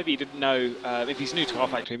struggled a bit. Maybe he didn't know. If he's new to our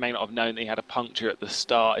factory, he may not have known that he had a puncture at the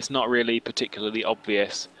start. It's not really particularly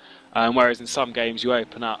obvious. Whereas in some games, you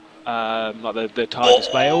open up like the tyre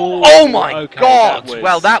display. Oh my God!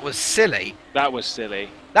 That was silly. That was silly.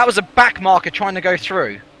 That was a back marker trying to go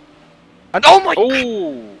through. And oh my!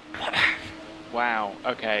 Oh! Wow.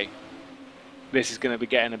 Okay. This is going to be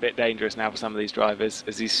getting a bit dangerous now for some of these drivers,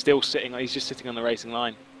 as he's still sitting. He's just sitting on the racing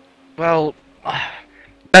line. Well,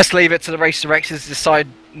 let's leave it to the race directors to decide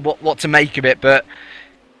what to make of it. But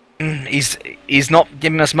he's not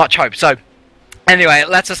giving us much hope. So anyway,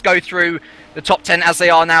 let's just go through the top 10 as they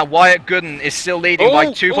are now. Wyatt Gooden is still leading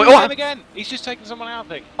by 2 points. Oh, him again! He's just taken someone out, I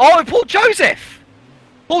think. Oh, and Paul Joseph!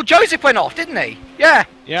 Paul Joseph went off, didn't he? Yeah.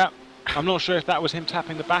 Yeah. I'm not sure if that was him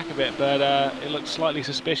tapping the back of it, but it looked slightly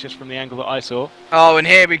suspicious from the angle that I saw. Oh, and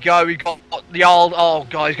here we go. We got Jarl. Oh,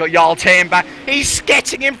 God, he's got Jarl tearing back. He's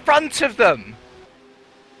getting in front of them.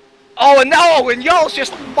 Oh, and no, and Jarl's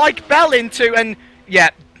just Mike Bell into, and yeah,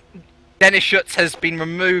 Dennis Schutz has been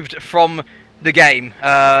removed from the game,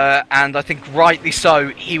 and I think rightly so.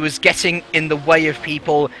 He was getting in the way of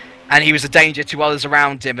people, and he was a danger to others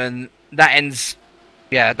around him, and that ends.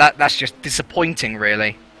 Yeah, that's just disappointing,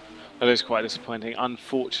 really. That is quite disappointing,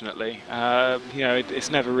 unfortunately. You know, it's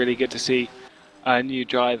never really good to see a new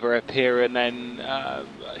driver appear and then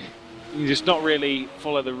you just not really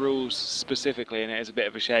follow the rules specifically, and it is a bit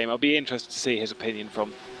of a shame. I'll be interested to see his opinion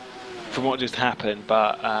from what just happened,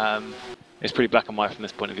 but it's pretty black and white from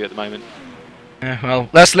this point of view at the moment. Well,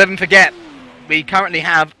 let's live and forget. We currently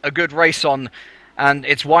have a good race on, and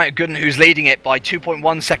it's Wyatt Gooden who's leading it by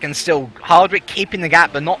 2.1 seconds still. Hardwick keeping the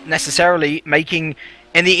gap, but not necessarily making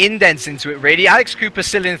any indents into it, really. Alex Cooper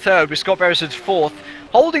still in third, with Scott Beresford fourth.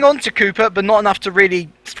 Holding on to Cooper, but not enough to really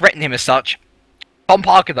threaten him as such. Tom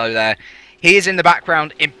Parker, though, there. He is in the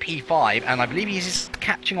background in P5, and I believe he's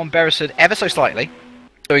catching on Beresford ever so slightly.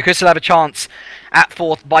 So he could still have a chance at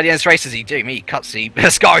fourth by the end of the race, as he cuts the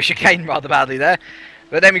Ascari chicane rather badly there.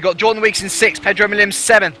 But then we've got Jordan Weeks in 6th, Pedro Williams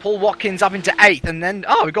 7th, Paul Watkins up into 8th, and then,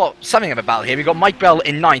 we've got something of a battle here. We've got Mike Bell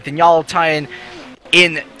in 9th, and Jarl Tyen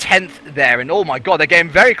in 10th there, and oh my God, they're getting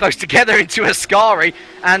very close together into Ascari,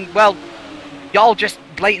 and well, Jarl just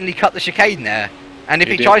blatantly cut the chicane there, and if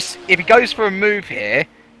he goes for a move here,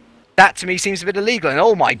 that to me seems a bit illegal, and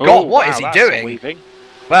oh my God, what is he doing? Weaving.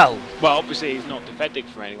 Well, obviously he's not defending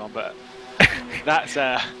from anyone, but that's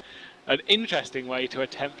an interesting way to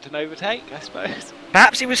attempt an overtake, I suppose.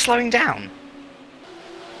 Perhaps he was slowing down.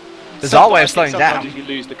 Bizarre way of slowing down. Sometimes if you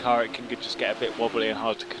lose the car, it can just get a bit wobbly and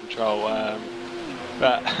hard to control.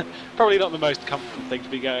 But probably not the most comfortable thing to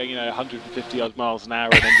be going, 150 odd miles an hour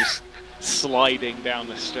and then just sliding down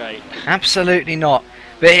the straight. Absolutely not.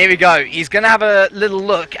 But here we go. He's going to have a little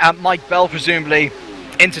look at Mike Bell, presumably.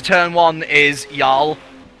 Into turn 1 is Jarl.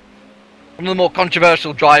 One of the more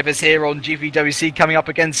controversial drivers here on GPVWC, coming up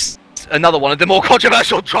against another one of the more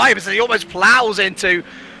controversial drivers, and he almost plows into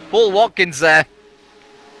Paul Watkins there.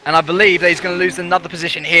 And I believe that he's going to lose another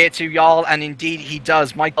position here to Jarl, and indeed he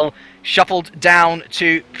does. Michael shuffled down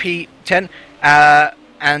to P10.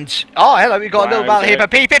 And, oh, hello, we've got a little battle here for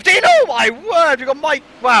P15. Oh, my word, we've got Mike,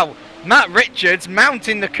 wow. Matt Richards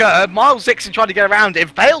mounting the curb. Miles Dixon trying to get around it.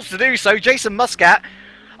 Fails to do so. Jason Muscat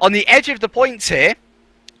on the edge of the points here.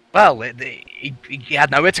 Well, he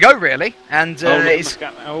had nowhere to go, really. And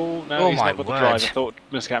Muscat. Oh, no, he's my not got the word. drive. I thought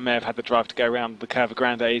Muscat may have had the drive to go around the Curva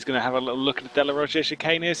Grande. He's going to have a little look at the Della Roger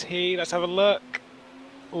chicane, is he? Let's have a look.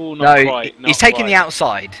 Oh, not quite. He's taking the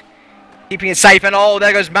outside. Keeping it safe. And, oh,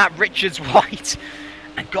 there goes Matt Richards white.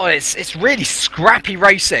 And, God, it's really scrappy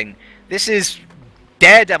racing. This is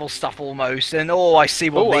Daredevil stuff almost. And, oh, I see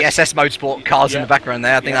one of the SS Motorsport cars in the background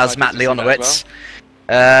there. I think that was Matt Leonowitz.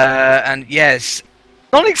 And, yes,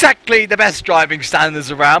 not exactly the best driving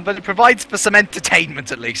standards around, but it provides for some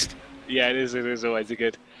entertainment at least. Yeah, it is. It is always a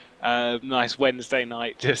good, nice Wednesday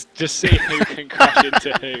night. Just seeing who can crash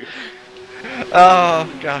into who.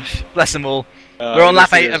 Oh gosh, bless them all. We're on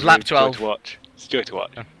lap 8 of lap 12. It's a joy to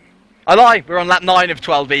watch. I lie. We're on lap 9 of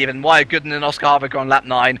 12 even. Wyatt Gooden and Oscar Harvick are on lap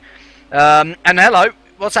 9. And hello,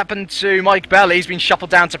 what's happened to Mike Bell? He's been shuffled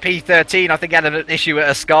down to P13. I think he had an issue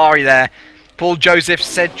at Ascari there. Paul Joseph,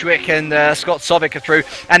 Sedgwick and Scott Sovic are through.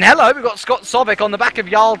 And hello, we've got Scott Sovic on the back of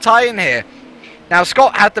Jarl Tyen here. Now,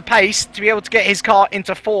 Scott had the pace to be able to get his car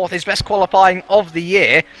into 4th, his best qualifying of the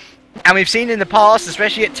year. And we've seen in the past,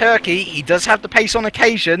 especially at Turkey, he does have the pace on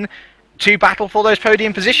occasion to battle for those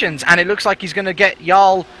podium positions. And it looks like he's going to get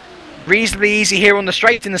Jarl reasonably easy here on the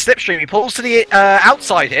straight in the slipstream. He pulls to the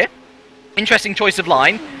outside here. Interesting choice of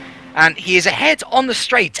line. And he is ahead on the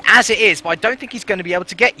straight as it is, but I don't think he's going to be able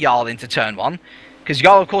to get Jarl into turn 1. Because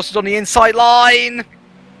Jarl, of course, is on the inside line.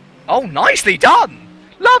 Oh, nicely done.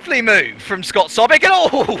 Lovely move from Scott Sobek. And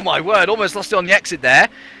oh, my word, almost lost it on the exit there.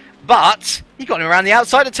 But he got him around the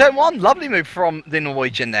outside of turn 1. Lovely move from the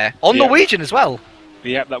Norwegian there. On Norwegian as well.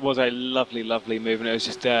 Yep, that was a lovely, lovely move. And it was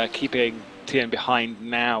just keeping Tien behind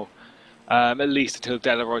now. At least until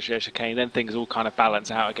De La Roche chicane, then things all kind of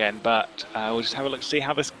balance out again. But we'll just have a look, see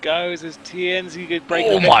how this goes. As Tien's he could break.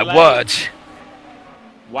 Oh my word!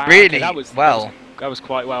 Wow, really? Okay, that was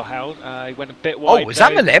quite well held. He went a bit wide. Oh, is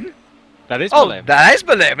that Malim? That is Malim. Oh, that is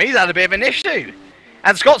Malim. He's had a bit of an issue.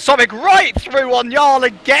 And Scott Sobek right through on Jarl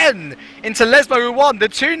again into Lesmo 1. The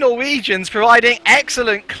two Norwegians providing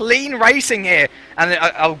excellent, clean racing here. And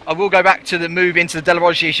I will go back to the move into the De La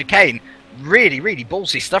Roche chicane. Really, really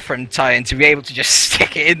ballsy stuff from Tien to be able to just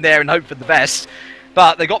stick it in there and hope for the best.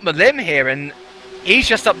 But they got Malim here, and he's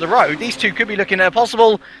just up the road. These two could be looking at a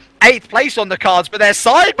possible 8th place on the cards, but they're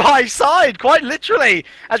side by side, quite literally.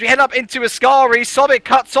 As we head up into Ascari, Sobek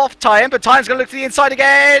cuts off Tien, but Tien's going to look to the inside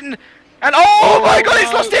again. And oh my god,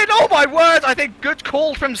 he's lost it! Oh my word! I think good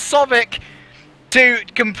call from Sobek to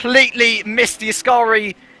completely miss the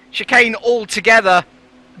Ascari chicane altogether.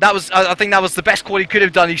 That was, I think that was the best call he could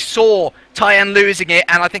have done. He saw Tien losing it,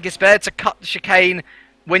 and I think it's better to cut the chicane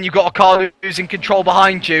when you've got a car losing control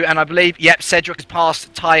behind you. And I believe, yep, Cedric has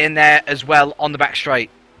passed Tien there as well on the back straight.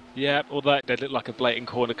 Yeah, although it looked like a blatant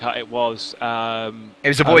corner cut, it was. It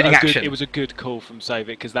was avoiding action. It was a good call from Sobek,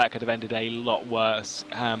 because that could have ended a lot worse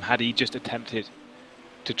had he just attempted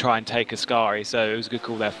to try and take Ascari. So it was a good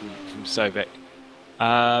call there from Sobek.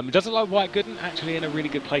 It doesn't look like White Gooden actually in a really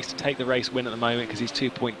good place to take the race win at the moment, because he's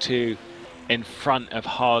 2.2 in front of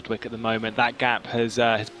Hardwick at the moment. That gap has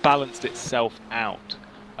balanced itself out.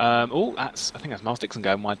 Oh, I think that's Miles Dixon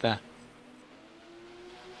going wide there.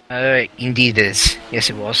 Indeed it is. Yes,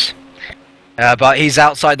 it was. But he's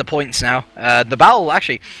outside the points now. The battle,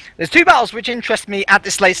 actually, there's two battles which interest me at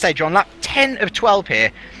this late stage. We're on lap 10 of 12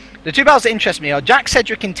 here. The two battles that interest me are Jack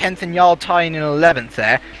Cedric in 10th and Jarl Tien in 11th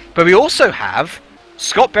there. But we also have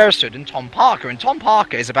Scott Beresford and Tom Parker, and Tom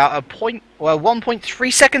Parker is about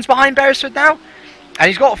 1.3 seconds behind Beresford now, and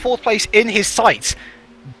he's got a 4th place in his sights.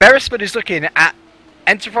 Beresford is looking at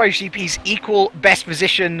Enterprise GP's equal best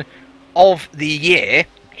position of the year,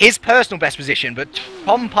 his personal best position, but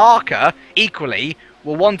Tom Parker equally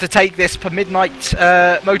will want to take this for Midnight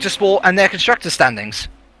Motorsport and their constructor standings.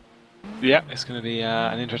 Yeah, it's going to be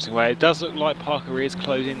an interesting way. It does look like Parker is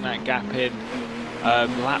closing that gap in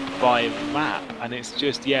lap by lap, and it's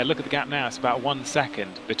just, yeah, look at the gap now, it's about 1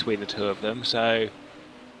 second between the two of them. So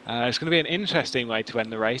it's going to be an interesting way to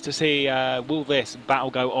end the race, to see will this battle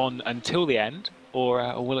go on until the end,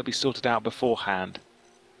 or will it be sorted out beforehand?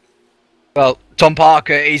 Well, Tom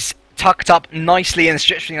Parker is tucked up nicely in the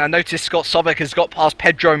stretching. I noticed Scott Sobek has got past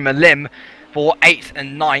Pedro Malim for 8th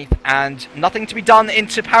and 9th, and nothing to be done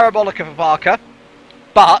into Parabolica for Parker.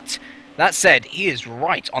 But that said, he is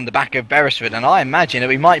right on the back of Beresford, and I imagine that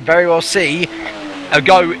we might very well see a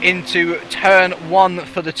go into turn 1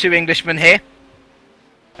 for the two Englishmen here.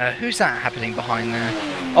 Who's that happening behind there?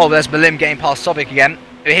 Oh, there's Malim getting past Sobek again.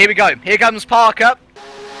 Here we go. Here comes Parker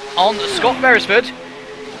on Scott Beresford.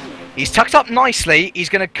 He's tucked up nicely. He's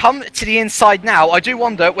going to come to the inside now. I do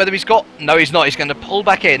wonder whether he's got... No, he's not. He's going to pull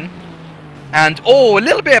back in. And, oh, a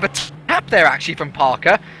little bit of a tap there, actually, from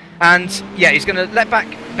Parker. And, yeah, he's going to let back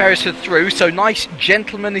Beresford through. So, nice,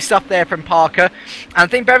 gentlemanly stuff there from Parker. And I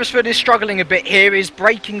think Beresford is struggling a bit here. His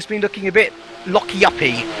braking's been looking a bit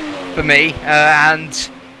locky-uppy for me. And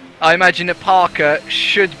I imagine that Parker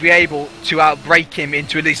should be able to outbrake him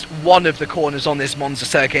into at least one of the corners on this Monza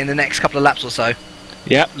circuit in the next couple of laps or so.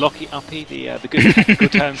 Yeah, Locky Uppy, the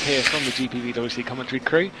good terms here from the GPVWC commentary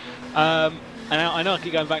crew. And I know I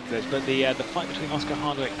keep going back to this, but the fight between Oscar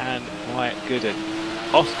Hardwick and Wyatt Gooden.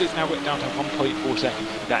 Oscar's now whipped down to 1.4 seconds,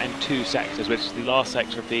 that in 2 sectors, which is the last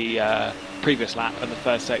sector of the previous lap, and the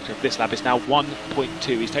first sector of this lap is now 1.2.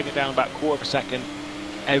 He's taken it down about 1/4 of a second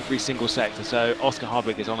every single sector, so Oscar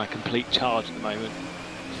Hardwick is on a complete charge at the moment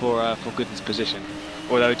for Gooden's position.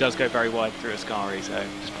 Although it does go very wide through Ascari, so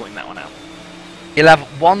just pointing that one out. He'll have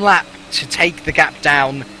 1 lap to take the gap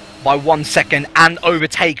down by 1 second and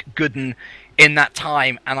overtake Gooden in that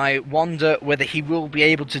time, and I wonder whether he will be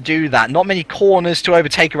able to do that. Not many corners to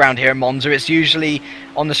overtake around here in Monza. It's usually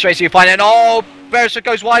on the straight, so you find it. Oh, Beresford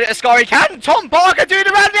goes wide at Ascari. Can Tom Parker do it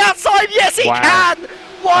around the outside? Yes, he can!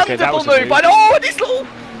 Wonderful move. And oh, this little...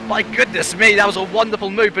 My goodness me, that was a wonderful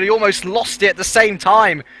move, but he almost lost it at the same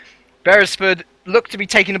time. Beresford look to be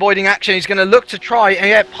taking avoiding action. He's going to look to try and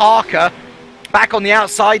get Parker back on the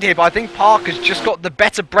outside here, but I think Parker's just got the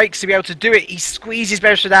better brakes to be able to do it. He squeezes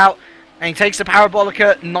Beresford out, and he takes the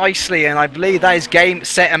Parabolica nicely, and I believe that is game,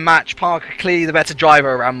 set, and match. Parker clearly the better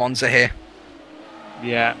driver around Monza here.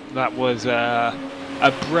 Yeah, that was a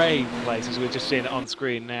brave place, as we're just seeing it on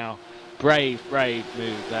screen now. Brave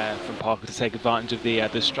move there from Parker to take advantage of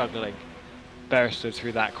the struggling Beresford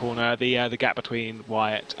through that corner. The gap between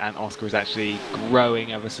Wyatt and Oscar is actually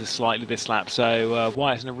growing ever so slightly this lap, so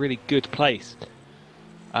Wyatt's in a really good place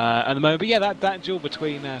at the moment. But yeah, that duel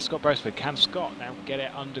between Scott Beresford, can Scott now get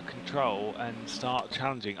it under control and start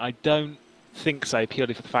challenging? I don't think so,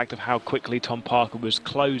 purely for the fact of how quickly Tom Parker was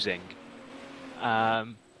closing.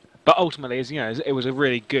 But ultimately, as you know, it was a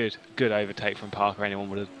really good overtake from Parker, anyone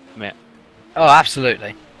would admit. Oh,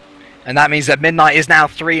 absolutely. And that means that Midnight is now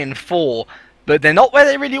 3 and 4. But they're not where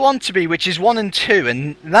they really want to be, which is 1 and 2,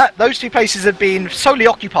 and those 2 places have been solely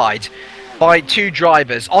occupied by 2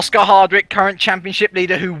 drivers. Oscar Hardwick, current championship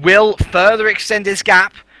leader, who will further extend his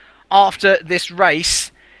gap after this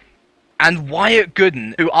race, and Wyatt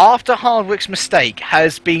Gooden, who after Hardwick's mistake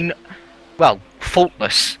has been, well,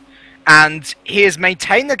 faultless, and he has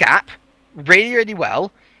maintained the gap really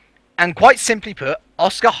well, and quite simply put,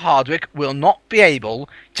 Oscar Hardwick will not be able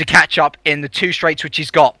to catch up in the 2 straights which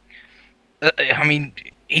he's got. I mean,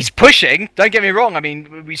 he's pushing, don't get me wrong. I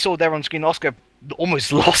mean, we saw there on screen Oscar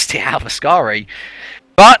almost lost it out of Ascari.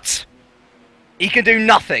 But he can do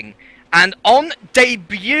nothing. And on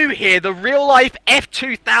debut here, the real-life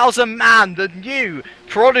F2000 man, the new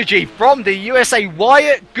prodigy from the USA,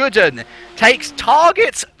 Wyatt Gooden, takes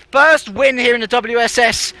Target's first win here in the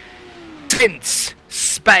WSS since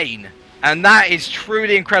Spain. And that is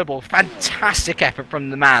truly incredible. Fantastic effort from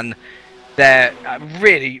the man. They're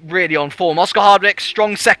really on form. Oscar Hardwick,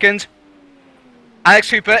 strong second. Alex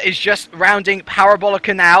Hooper is just rounding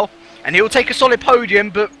Parabolica now, and he'll take a solid podium,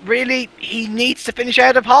 but really, he needs to finish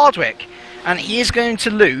ahead of Hardwick. And he is going to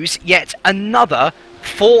lose yet another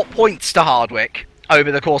 4 points to Hardwick over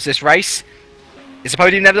the course of this race. It's a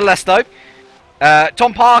podium nevertheless, though.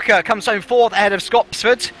 Tom Parker comes home 4th ahead of Scott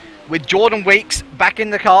Beresford, with Jordan Weeks back in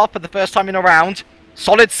the car for the first time in a round.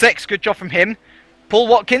 Solid 6th, good job from him. Paul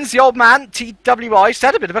Watkins, the old man, TWI, he's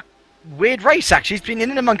had a bit of a weird race, actually. He's been in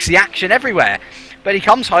and amongst the action everywhere. But he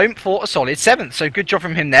comes home for a solid 7th, so good job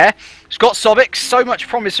from him there. Scott Sovic, so much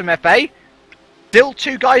promise from FA. Still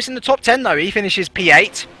 2 guys in the top 10, though. He finishes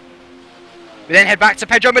P8. We then head back to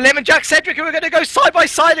Pedro Malim and Jack Cedric, who are going to go side by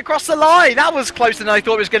side across the line. That was closer than I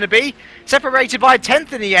thought it was going to be. Separated by a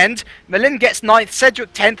 10th in the end. Malim gets 9th,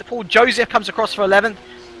 Cedric 10th. Paul Joseph comes across for 11th.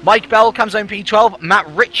 Mike Bell comes home P12. Matt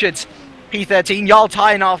Richards P13, Jarl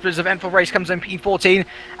Tyne afterwards of Enfield Race comes in P14,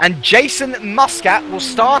 and Jason Muscat will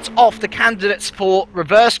start off the candidates for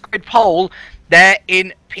reverse grid pole there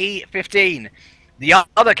in P15. The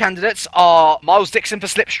other candidates are Miles Dixon for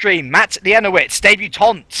Slipstream, Matt Lienowitz,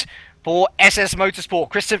 debutant for SS Motorsport,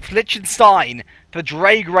 Christoph Lichtenstein for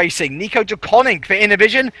Drag Racing, Nico de Koning for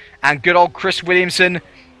Innovision, and good old Chris Williamson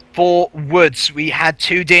for Woods. We had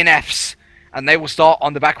 2 DNFs, and they will start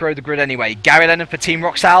on the back row of the grid anyway. Gary Lennon for Team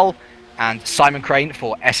Roxal, and Simon Crane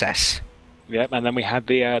for SS. Yep, and then we had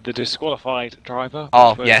the disqualified driver, which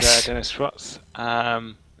was, yes, Dennis Schwartz.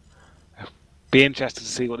 Be interested to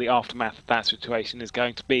see what the aftermath of that situation is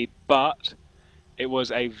going to be, but it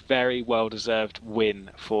was a very well-deserved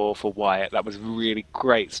win for Wyatt. That was really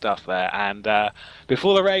great stuff there. And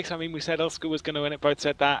before the race, I mean, we said Oscar was going to win it, both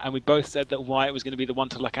said that, and we both said that Wyatt was going to be the one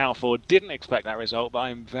to look out for. Didn't expect that result, but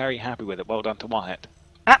I'm very happy with it. Well done to Wyatt.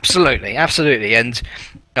 Absolutely, absolutely. And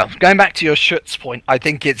going back to your Schutz point, I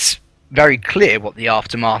think it's very clear what the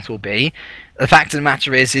aftermath will be. The fact of the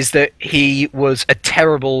matter is that he was a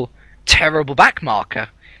terrible back marker,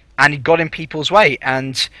 and he got in people's way.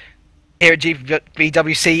 And here at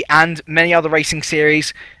GPVWC and many other racing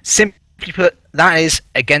series, simply put, that is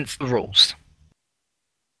against the rules.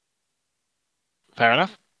 Fair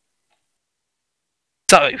enough.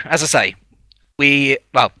 So, as I say, we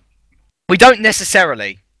don't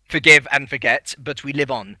necessarily forgive and forget, but we live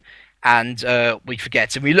on, and we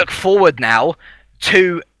forget. And we look forward now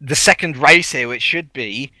to the second race here, which should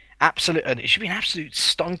be it should be an absolute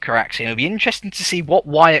stonker, actually. It'll be interesting to see what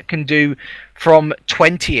Wyatt can do from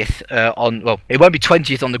 20th on. Well, it won't be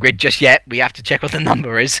 20th on the grid just yet. We have to check what the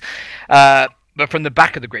number is. But from the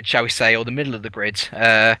back of the grid, shall we say, or the middle of the grid,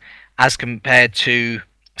 as compared to,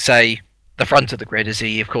 say, the front of the grid, as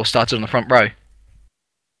he, of course, started on the front row.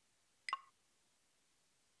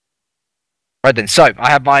 Right then, so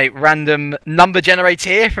I have my random number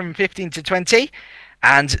generator here from 15 to 20,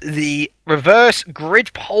 and the reverse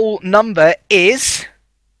grid pole number is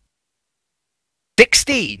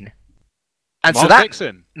 16. And Miles so that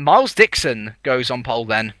Dixon. Miles Dixon goes on pole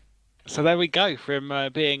then. So there we go, from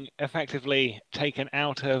being effectively taken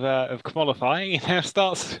out of qualifying, he now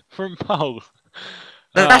starts from pole.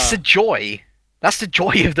 That's the joy. That's the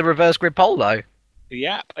joy of the reverse grid pole, though.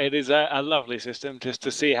 Yep, it is a lovely system just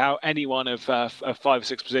to see how any one of 5 or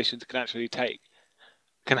 6 positions can actually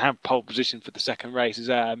can have pole position for the second race. It's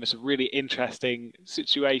a really interesting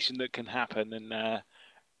situation that can happen, and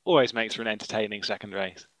always makes for an entertaining second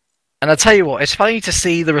race. And I tell you what, it's funny to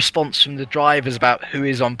see the response from the drivers about who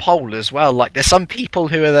is on pole as well. Like, there's some people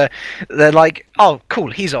who are they're like, oh, cool,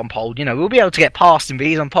 he's on pole. You know, we'll be able to get past him, but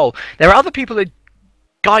he's on pole. There are other people that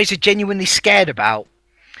guys are genuinely scared about.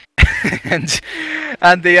 and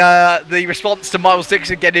the response to Miles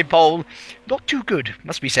Dixon getting pole, not too good,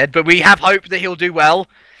 must be said. But we have hope that he'll do well,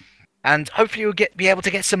 and hopefully we'll be able to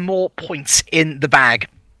get some more points in the bag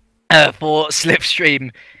for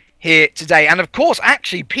Slipstream here today. And of course,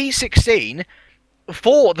 actually, P16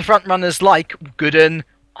 for the front runners like Gooden,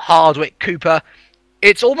 Hardwick, Cooper,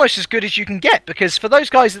 it's almost as good as you can get, because for those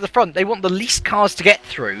guys at the front, they want the least cars to get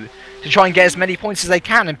through to try and get as many points as they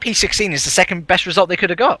can, and P16 is the second best result they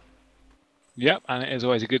could have got. Yep, and it is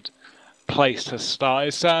always a good place to start.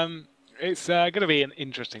 It's going to be an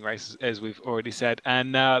interesting race, as we've already said,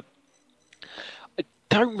 and I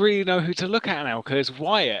don't really know who to look at now, because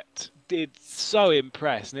Wyatt did so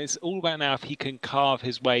impress, and it's all about now if he can carve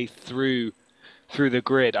his way through the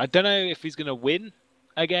grid. I don't know if he's going to win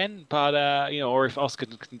again, but or if Oscar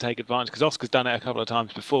can take advantage, because Oscar's done it a couple of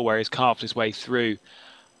times before where he's carved his way through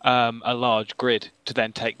a large grid to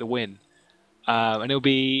then take the win. And it'll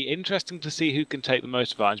be interesting to see who can take the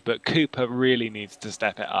most advantage, but Cooper really needs to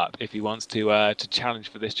step it up if he wants to challenge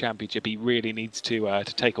for this championship. He really needs to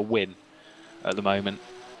take a win at the moment.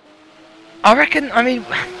 I reckon, I mean,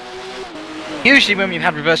 usually when we've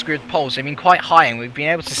had reverse grid poles, they've been quite high, and we've been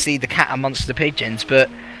able to see the cat amongst the pigeons, but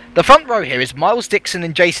the front row here is Miles Dixon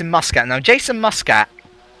and Jason Muscat. Now, Jason Muscat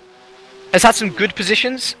has had some good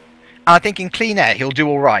positions, and I think in clean air he'll do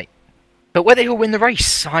alright. But whether he'll win the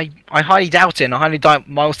race, I highly doubt it, and I highly doubt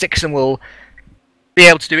Miles Dixon will be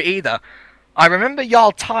able to do it either. I remember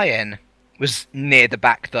Jarl Tyen was near the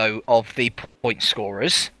back, though, of the point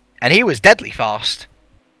scorers, and he was deadly fast.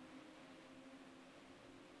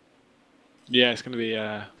 Yeah, it's going to be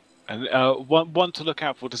one to look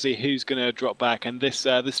out for to see who's going to drop back, and this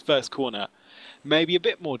first corner may be a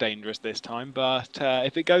bit more dangerous this time, but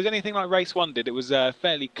if it goes anything like race 1 did, it was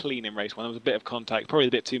fairly clean in race 1. There was a bit of contact, probably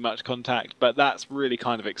a bit too much contact, but that's really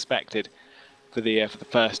kind of expected for the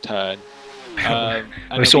first turn.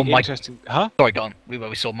 We saw Mike. Sorry, go on.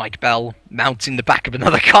 We saw Mike Bell mounting the back of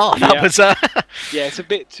another car. That was. Yeah, it's a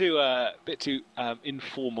bit too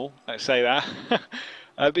informal. Let's say that.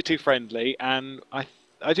 A bit too friendly, and I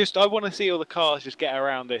want to see all the cars just get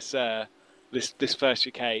around this first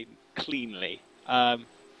chicane cleanly.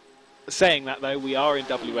 Saying that though, we are in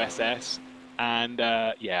WSS, and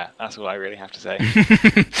yeah, that's all I really have to say.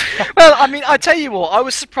 Well, I mean, I tell you what, I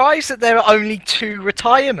was surprised that there are only 2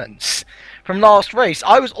 retirements from last race.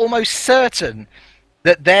 I was almost certain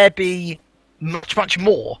that there'd be much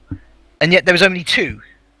more, and yet there was only 2.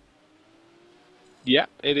 Yeah,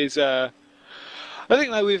 it is. I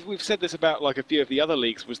think though we've said this about like a few of the other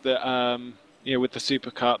leagues, was that with the Super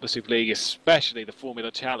Cup, the Super League, especially the Formula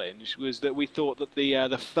Challenge, was that we thought that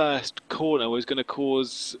the first corner was going to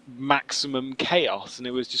cause maximum chaos, and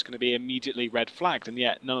it was just going to be immediately red flagged, and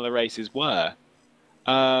yet none of the races were.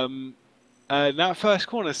 That first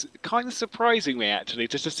corner is kind of surprising me, actually,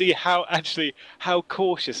 just to see how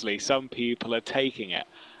cautiously some people are taking it.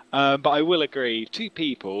 But I will agree, 2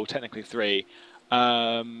 people, technically 3,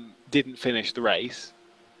 didn't finish the race.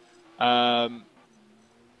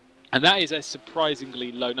 And that is a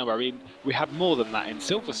surprisingly low number. I mean, we have more than that in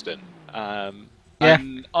Silverstone.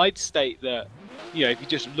 And I'd state that, if you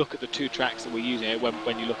just look at the 2 tracks that we're using here,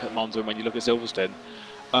 when you look at Monza and when you look at Silverstone,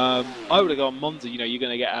 I would have gone Monza. You're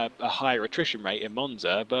going to get a higher attrition rate in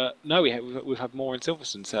Monza, but no, we've had more in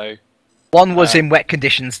Silverstone. So one was in wet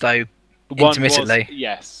conditions, though, intermittently.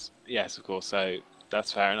 Yes, of course. So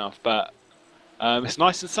that's fair enough. But it's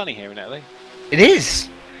nice and sunny here in Italy. It is,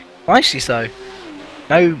 nicely so.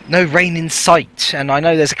 No rain in sight, and I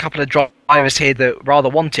know there's a couple of drivers here that rather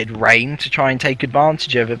wanted rain to try and take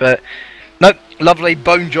advantage of it, but no, lovely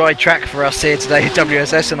bone dry track for us here today at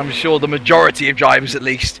WSS, and I'm sure the majority of drivers at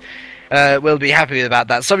least will be happy about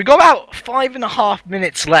that. So we've got about 5.5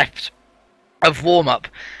 minutes left of warm-up,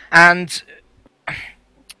 and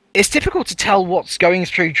it's difficult to tell what's going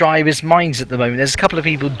through drivers' minds at the moment. There's a couple of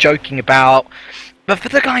people joking about, but for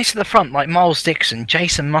the guys at the front, like Miles Dixon,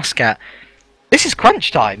 Jason Muscat, this is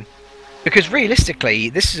crunch time. Because realistically,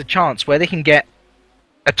 this is a chance where they can get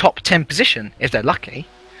a top 10 position, if they're lucky,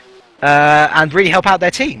 and really help out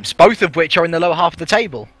their teams, both of which are in the lower half of the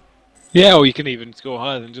table. Yeah, or you can even score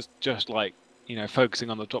higher than just like, focusing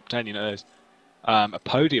on the top 10. There's a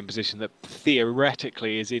podium position that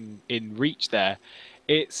theoretically is in reach there.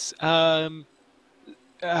 It's both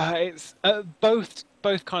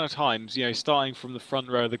kind of times, starting from the front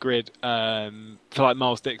row of the grid, for like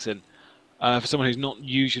Miles Dixon, for someone who's not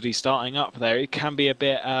usually starting up there, it can be a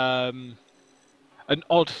bit an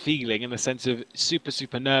odd feeling in the sense of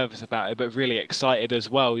super nervous about it, but really excited as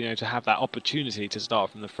well, to have that opportunity to start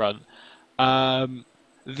from the front.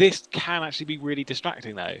 This can actually be really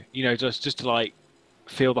distracting though, just to like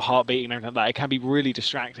feel the heartbeat and everything like that. It can be really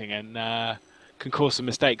distracting and can cause some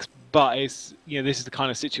mistakes, but it's, this is the kind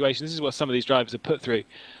of situation, this is what some of these drivers are put through,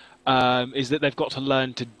 is that they've got to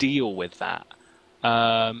learn to deal with that.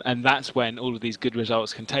 And that's when all of these good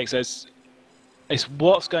results can take. So it's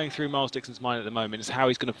what's going through Miles Dixon's mind at the moment is how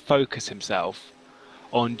he's going to focus himself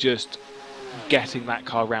on just getting that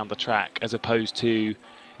car around the track, as opposed to,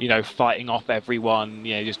 fighting off everyone,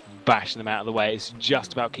 just bashing them out of the way. It's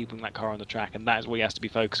just about keeping that car on the track, and that is what he has to be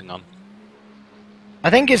focusing on. I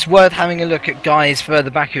think it's worth having a look at guys further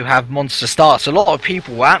back who have monster starts. A lot of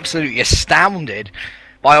people were absolutely astounded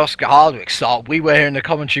by Oscar Hardwick's start. We were here in the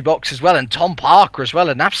commentary box as well, and Tom Parker as well,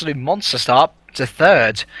 an absolute monster start to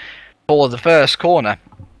third for the first corner.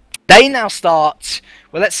 They now start,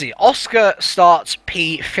 well, let's see, Oscar starts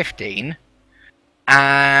P15,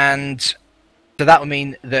 and so that would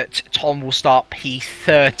mean that Tom will start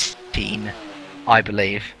P13, I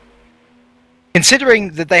believe.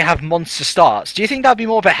 Considering that they have monster starts, do you think that would be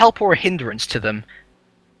more of a help or a hindrance to them?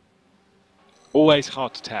 Always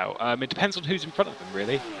hard to tell. It depends on who's in front of them,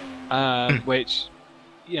 really. Which,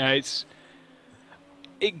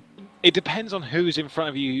 it depends on who's in front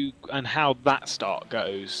of you and how that start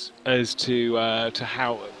goes, as to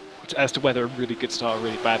whether a really good start or a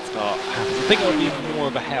really bad start happens. I think it would be more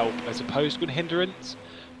of a help as opposed to a hindrance,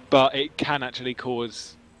 but it can actually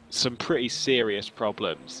cause some pretty serious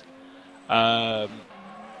problems.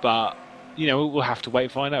 But we'll have to wait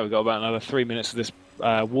and find out. We've got about another 3 minutes of this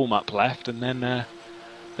warm-up left, and then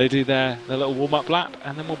they do their little warm-up lap,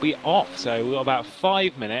 and then we'll be off. So we've got about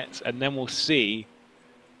 5 minutes, and then we'll see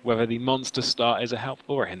whether the monster start is a help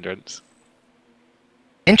or a hindrance.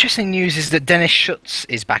 Interesting news is that Dennis Schutz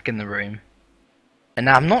is back in the room. And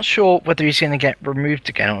now I'm not sure whether he's going to get removed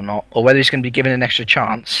again or not, or whether he's going to be given an extra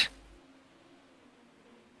chance.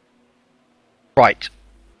 Right.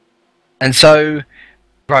 And so,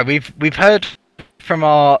 right, we've heard from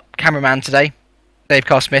our cameraman today, Dave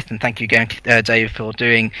Carr-Smith, and thank you again, Dave, for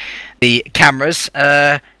doing the cameras,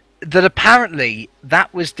 that apparently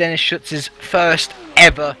that was Dennis Schutz's first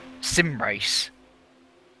ever sim race.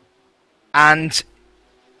 And,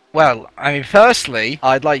 well, I mean, firstly,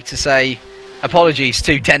 I'd like to say apologies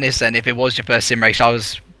to Dennis then if it was your first sim race. I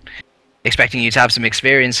was expecting you to have some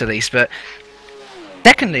experience at least, but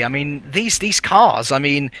secondly, I mean, these cars, I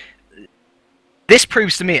mean, this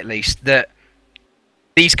proves to me at least that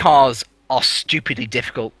these cars are stupidly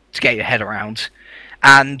difficult to get your head around,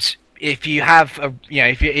 and if you have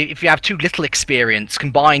if you have too little experience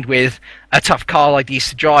combined with a tough car like these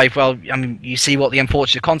to drive, well, I mean, you see what the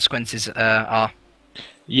unfortunate consequences are.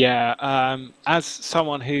 Yeah, as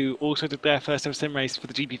someone who also did their first ever sim race for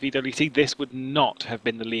the GPVWC, this would not have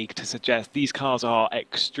been the league to suggest. These cars are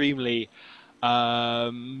extremely they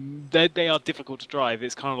are difficult to drive.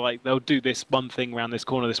 It's kind of like they'll do this one thing around this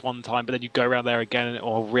corner this one time, but then you go around there again and it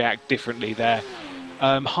will react differently. They're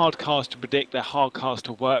hard cars to predict, they're hard cars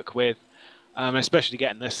to work with, especially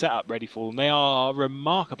getting their setup ready for them. They are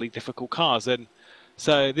remarkably difficult cars, and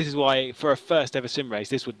so this is why for a first ever sim race,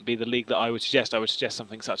 this wouldn't be the league that I would suggest. I would suggest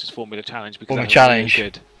something such as Formula Challenge, because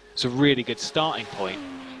it's a really good starting point.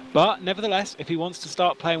 But nevertheless, if he wants to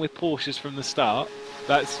start playing with Porsches from the start,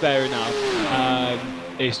 that's fair enough.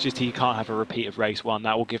 It's just he can't have a repeat of race one.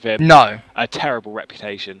 That will give him a terrible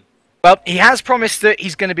reputation. Well, he has promised that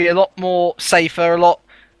he's going to be a lot more safer, a lot,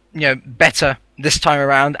 better this time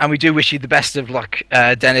around, and we do wish you the best of luck,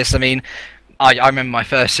 Dennis. I mean, I remember my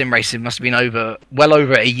first sim race. It must have been well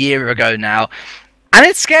over a year ago now, and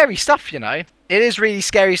it's scary stuff. It is really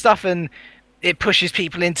scary stuff, and it pushes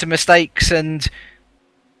people into mistakes. And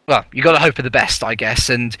well, you got to hope for the best, I guess.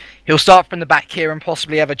 And he'll start from the back here and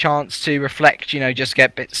possibly have a chance to reflect. Just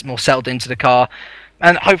get bits more settled into the car.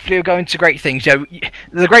 And hopefully we'll go into great things.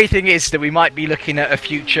 The great thing is that we might be looking at a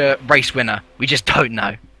future race winner. We just don't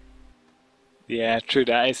know. Yeah, true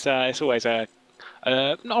that. It's always I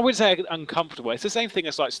wouldn't say uncomfortable. It's the same thing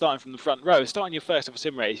as like starting from the front row. Starting your first ever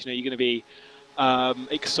sim race, you're going to be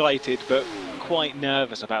excited but quite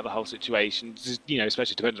nervous about the whole situation,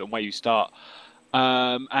 especially depending on where you start.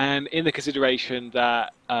 And in the consideration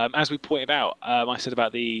that, as we pointed out, I said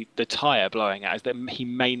about the tyre blowing out, is that he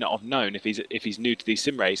may not have known if he's new to these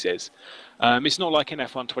sim races. It's not like in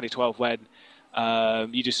F1 2012 when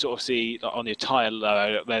you just sort of see on your tyre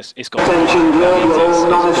low, it's got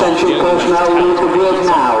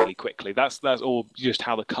really quickly. That's all just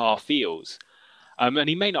how the car feels. And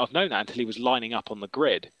he may not have known that until he was lining up on the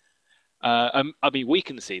grid. I mean, we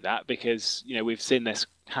can see that because we've seen this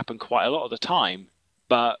happen quite a lot of the time,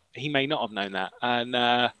 but he may not have known that, and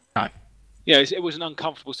No. It was an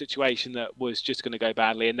uncomfortable situation that was just going to go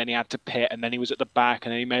badly, and then he had to pit, and then he was at the back,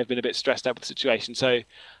 and then he may have been a bit stressed out with the situation. So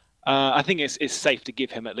I think it's safe to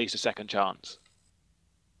give him at least a second chance.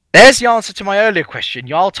 There's the answer to my earlier question.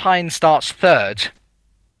 Jarl Tyne starts third.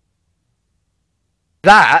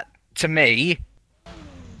 That, to me,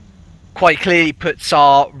 quite clearly puts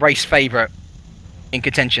our race favourite in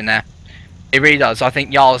contention there. It really does. I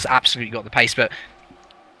think Jarl's absolutely got the pace, but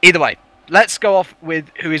either way, let's go off with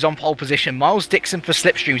who is on pole position. Miles Dixon for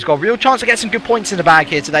Slipstream. He's got a real chance to get some good points in the bag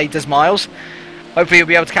here today, does Miles. Hopefully he'll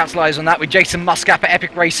be able to capitalise on that with Jason Muscat for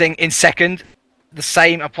Epic Racing in second. The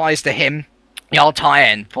same applies to him. Jarl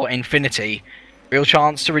Tyne for Infinity. Real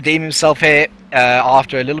chance to redeem himself here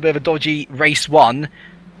after a little bit of a dodgy race one.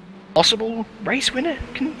 Possible race winner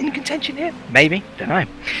in contention here? Maybe. Don't know.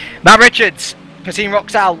 Matt Richards for Team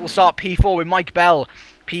Roxal will start P4 with Mike Bell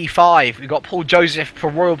P5. We've got Paul Joseph for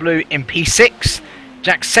Royal Blue in P6.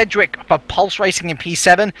 Jack Sedgwick for Pulse Racing in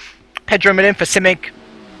P7. Pedro Millen for Simic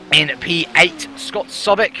in P8. Scott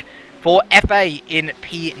Sobick for FA in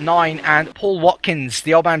P9. And Paul Watkins,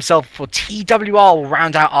 the old man himself, for TWR will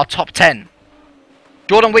round out our top 10.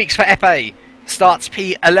 Jordan Weeks for FA starts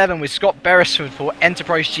P11 with Scott Beresford for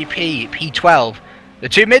Enterprise GP P12. The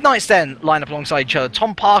two Midnights then line up alongside each other.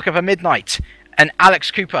 Tom Parker for Midnight and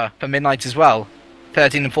Alex Cooper for Midnight as well.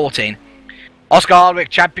 13 and 14. Oscar Hardwick,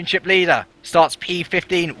 Championship leader, starts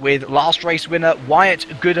P15 with last race winner Wyatt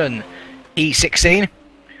Gooden, P16.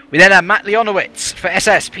 We then have Matt Leonowitz for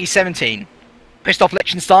SS, P17. Christoph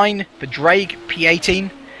Lichtenstein for Drake,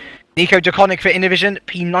 P18. Nico Draconic for Innovision,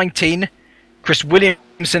 P19. Chris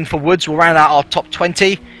Williamson for Woods will round out our top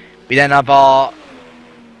 20. We then have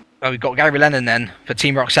we've got Gary Lennon then for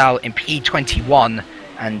Team Roxal in P21.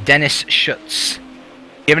 And Dennis Schutz,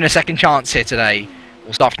 given a second chance here today,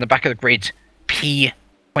 will start from the back of the grid,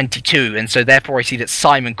 P22. And so therefore I see that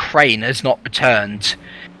Simon Crane has not returned.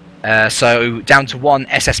 So down to one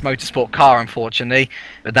SS Motorsport car, unfortunately.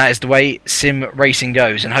 But that is the way sim racing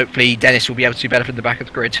goes. And hopefully Dennis will be able to do better from the back of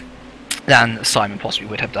the grid than Simon possibly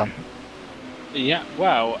would have done. Yeah,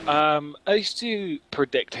 well, I used to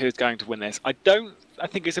predict who's going to win this. I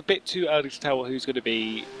think it's a bit too early to tell who's got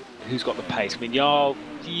the pace. I mean, Jarl,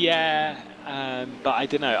 yeah, but I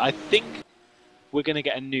don't know. I think we're going to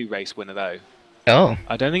get a new race winner, though. Oh.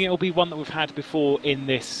 I don't think it'll be one that we've had before in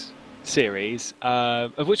this series,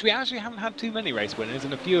 of which we actually haven't had too many race winners,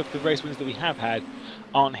 and a few of the race winners that we have had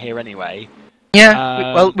aren't here anyway.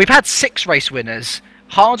 Yeah, well, we've had 6 race winners.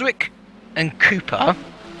 Hardwick and Cooper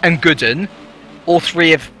and Gooden, all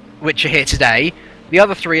 3 of which are here today. The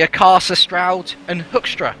other 3 are Carser, Stroud and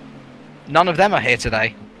Hoekstra. None of them are here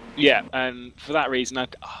today. Yeah, and for that reason,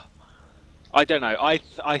 I don't know. I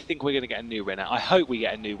think we're going to get a new winner. I hope we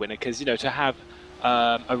get a new winner because, to have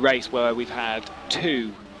a race where we've had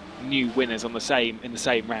 2 new winners in the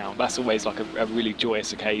same round, that's always like a really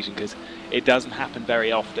joyous occasion because it doesn't happen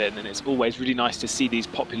very often, and it's always really nice to see these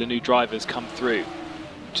popular new drivers come through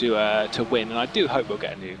to win. And I do hope we'll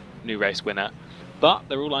get a new race winner. But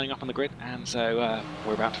they're all lining up on the grid, and so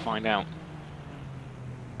we're about to find out.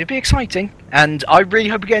 It'd be exciting, and I really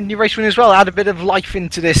hope we get a new race winner as well. Add a bit of life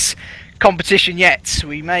into this competition yet.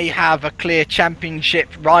 We may have a clear championship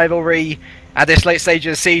rivalry at this late stage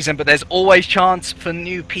of the season, but there's always chance for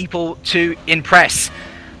new people to impress.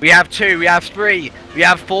 We have 2, we have 3, we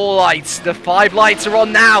have 4 lights. The 5 lights are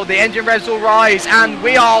on now. The engine revs will rise, and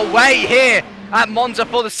we are away here at Monza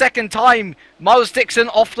for the second time. Miles Dixon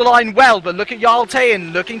off the line well, but look at Jarl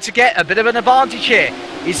Tyne looking to get a bit of an advantage here.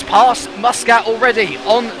 He's past Muscat already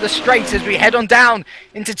on the straight as we head on down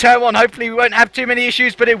into turn 1. Hopefully we won't have too many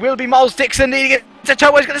issues, but it will be Miles Dixon leading it to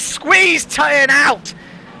turn 1. He's going to squeeze Tyne out.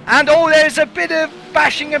 And there's a bit of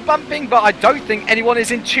bashing and bumping, but I don't think anyone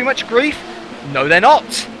is in too much grief. No, they're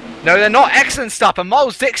not. No, they're not. Excellent stuff. And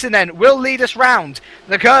Miles Dixon then will lead us round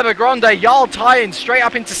the Curva Grande. Jarl Tyne straight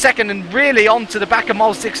up into second and really onto the back of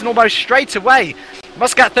Miles Dixon almost straight away.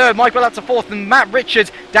 Muscat third, Mike Bell out to fourth, and Matt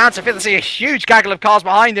Richards down to fifth. I see a huge gaggle of cars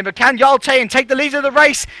behind him, but can Yaltayan take the lead of the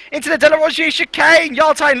race into the De La Rozier chicane?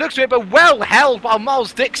 Yaltayan looks to it, but well held by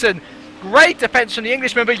Miles Dixon. Great defence from the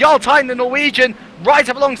Englishman, but Yaltayan, the Norwegian, right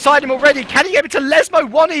up alongside him already. Can he get it to Lesmo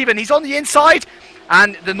 1 even? He's on the inside.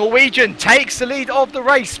 And the Norwegian takes the lead of the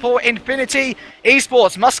race for Infinity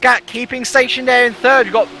Esports. Muscat keeping station there in third.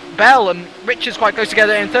 We've got Bell and Richards quite close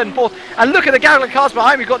together in third and fourth. And look at the gaggle of cars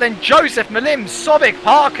behind me. We've got then Joseph, Malim, Sobek,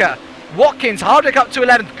 Parker, Watkins, Hardwick up to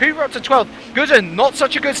 11th, Cooper up to 12th. Gooden, not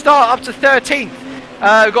such a good start, up to 13th.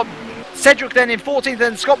 We've got Cedric then in 14th,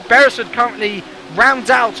 and Scott Beresford currently rounds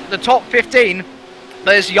out the top 15.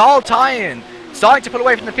 There's Yaltayan starting to pull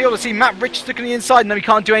away from the field. I see Matt Richards looking on the inside. No, he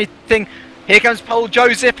can't do anything. Here comes Paul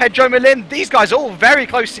Joseph, Pedro Malim. These guys are all very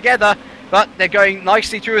close together, but they're going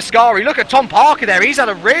nicely through Ascari. Look at Tom Parker there. He's had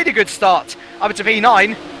a really good start up into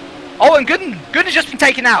P9. Oh, and Gooden's just been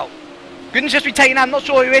taken out. Gooden's just been taken out. I'm not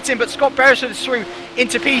sure who hit him, but Scott Beresford is through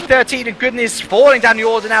into P13, and Gooden is falling down the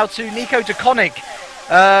order now to Nico DeConnick.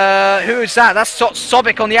 Who is that? That's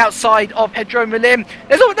Sobek on the outside of Pedro Malim.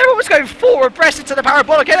 They're almost going forward abreast into the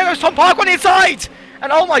parabolic. Here goes Tom Parker on the inside.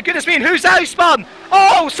 And oh my goodness me, and who's that who spun?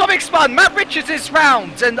 Oh, Sobek spun. Matt Richards is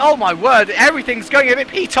round. And oh my word, everything's going a bit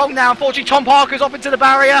P-tong now. Unfortunately, Tom Parker's off into the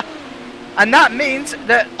barrier. And that means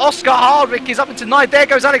that Oscar Hardwick is up into 9th. There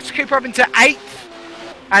goes Alex Cooper up into 8th.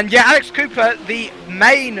 And yeah, Alex Cooper, the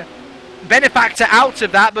main benefactor out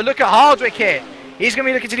of that. But look at Hardwick here. He's going to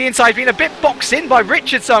be looking to the inside, being a bit boxed in by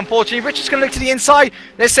Richards, so unfortunately. Richards going to look to the inside.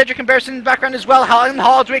 There's Cedric and Beresford in the background as well. And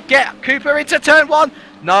Hardwick get Cooper into turn 1.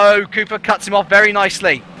 No, Cooper cuts him off very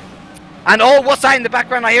nicely. And oh, what's that in the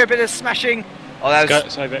background? I hear a bit of smashing. Oh, that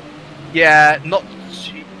was... Save it. Yeah,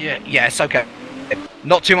 yeah, it's okay.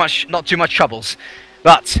 Not too much troubles.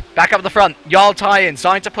 But back up at the front, Yaltayan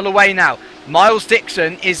starting to pull away now. Miles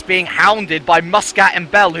Dixon is being hounded by Muscat and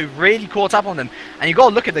Bell, who really caught up on them. And you've got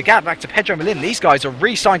to look at the gap back to Pedro Malim. These guys are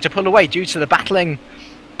really starting to pull away due to the battling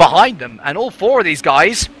behind them. And all 4 of these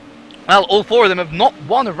guys, well, all 4 of them have not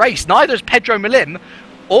won a race. Neither has Pedro Malim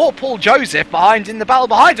or Paul Joseph behind in the battle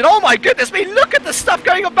behind. And oh my goodness me, look at the stuff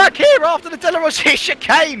going on back here after the De La Rozier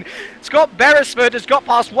chicane. Scott Beresford has got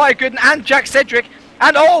past Wyatt Gooden and Jack Cedric.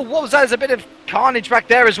 And oh, what was that? There's a bit of carnage back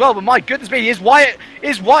there as well. But my goodness me, is Wyatt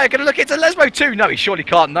going to look into Lesmo too? No, he surely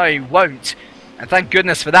can't. No, he won't. And thank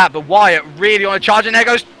goodness for that. But Wyatt really on a charge. And there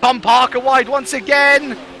goes Tom Parker wide once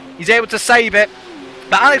again. He's able to save it.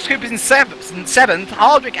 But Alex Cooper's in 7th.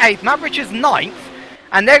 Hardwick 8th. Matt Richards 9th.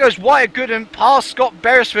 And there goes Wyatt Gooden past Scott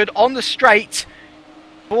Beresford on the straight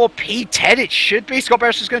for P10. It should be. Scott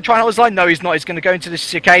Beresford's going to try and hold his line. No, he's not. He's going to go into the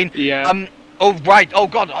chicane. Yeah. Oh, right. Oh,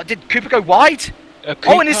 God. Did Cooper go wide? Cooper...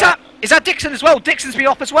 Oh, and is that Dixon as well? Dixon's been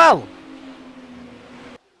off as well.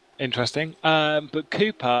 Interesting. But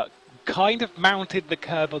Cooper kind of mounted the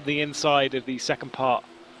curve on the inside of the second part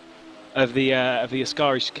of the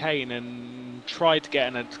Ascari chicane and tried to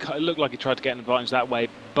get it looked like he tried to get an advantage that way,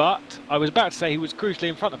 but I was about to say he was crucially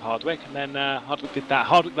in front of Hardwick, and then Hardwick did that.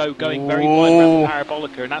 Hardwick though going very wide around the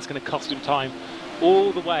parabolica, and that's going to cost him time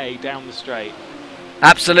all the way down the straight.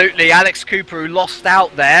 Absolutely, Alex Cooper, who lost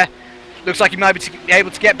out there, looks like he might be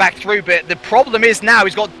able to get back through, but the problem is now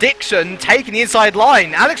he's got Dixon taking the inside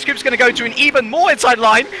line. Alex Cooper's going to go to an even more inside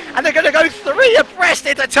line, and they're going to go 3 abreast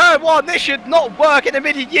into turn 1. This should not work in a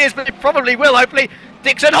million years, but it probably will, hopefully.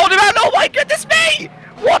 Dixon, hold him out. Oh my goodness me!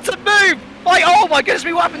 What a move! Oh my goodness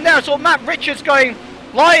me, what happened there? I saw Matt Richards going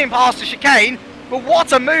flying past the chicane, but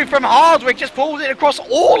what a move from Hardwick. Just pulled it across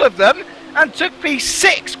all of them and took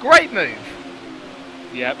P6. Great move.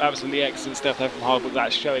 Yeah, absolutely excellent stuff there from Hardwick.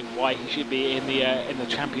 That's showing why he should be in the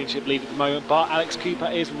championship lead at the moment. But Alex Cooper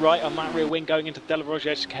is right on that rear wing going into De La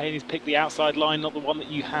Rozier chicane. He's picked the outside line, not the one that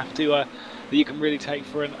you have to that you can really take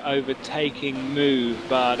for an overtaking move.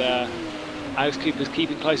 But Alex Cooper's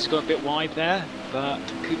keeping close. He's gone a bit wide there, but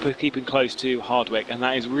Cooper keeping close to Hardwick, and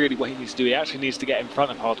that is really what he needs to do. He actually needs to get in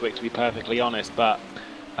front of Hardwick, to be perfectly honest. But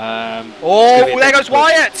oh, there goes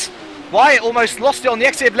Wyatt. Wyatt almost lost it on the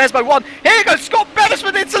exit of Lesmo 1. Here goes Scott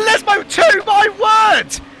Beresford into Lesmo 2. My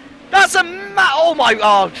word! That's a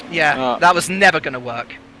that was never going to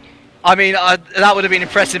work. I mean, that would have been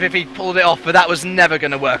impressive if he pulled it off, but that was never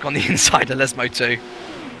going to work on the inside of Lesmo 2.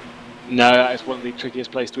 No, that is one of the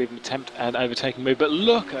trickiest places to even attempt an overtaking move. But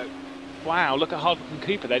look at Hardwick and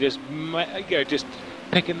Cooper. They're just just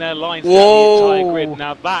picking their lines down the entire grid.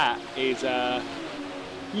 Now that is not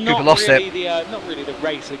really the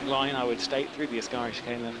racing line, I would state, through the Ascari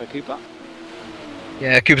chicane there for Cooper.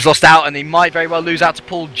 Yeah, Cooper's lost out, and he might very well lose out to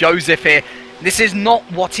Paul Joseph here. This is not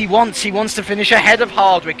what he wants. He wants to finish ahead of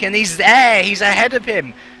Hardwick, and he's there. He's ahead of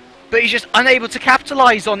him. But he's just unable to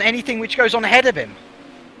capitalise on anything which goes on ahead of him.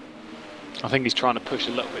 I think he's trying to push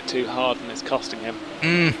a little bit too hard and it's costing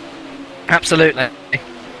him. Absolutely.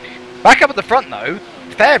 Back up at the front though,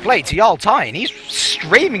 fair play to Jarl Tyne. He's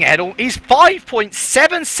streaming ahead. He's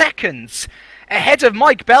 5.7 seconds ahead of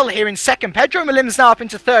Mike Bell here in second. Pedro Malim's now up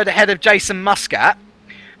into third ahead of Jason Muscat.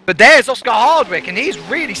 But there's Oscar Hardwick, and he's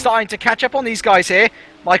really starting to catch up on these guys here.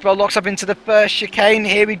 Mike Bell locks up into the first chicane.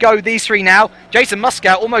 Here we go, these three now. Jason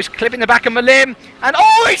Muscat almost clipping the back of Malim. And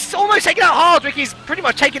oh, he's almost taking out Hardwick. He's pretty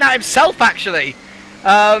much taking out himself, actually.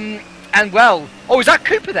 And well, oh, is that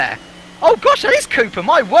Cooper there? Oh gosh, that is Cooper.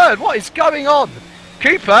 My word, what is going on?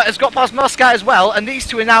 Cooper has got past Muscat as well, and these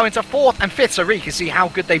two are now into 4th and 5th, so you can see how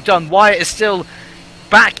good they've done. Wyatt is still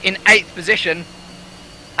back in 8th position.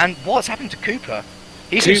 And what's happened to Cooper?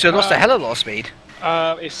 He seems to have lost a hell of a lot of speed.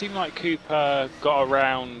 It seemed like Cooper got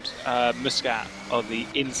around Muscat on the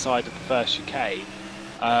inside of the first chicane.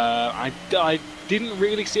 I didn't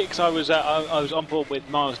really see it because I was on board with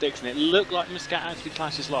Miles Dixon. It looked like Muscat actually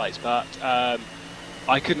flashed his lights, but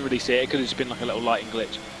I couldn't really see it. It could have just been like a little lighting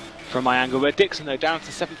glitch from my angle. But Dixon, though, down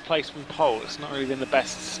to 7th place from pole. It's not really been the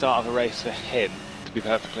best start of a race for him, to be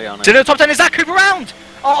perfectly honest. To the top 10, is that Cooper round?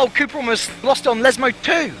 Oh, Cooper almost lost it on Lesmo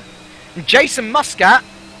too. And Jason Muscat.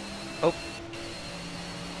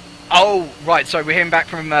 Oh, right. So we're hearing back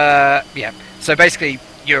from. Yeah. So basically,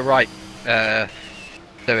 you're right,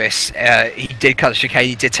 Lewis. He did cut the chicane.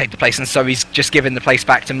 He did take the place, and so he's just given the place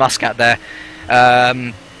back to Muscat there.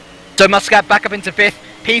 So Muscat back up into 5th.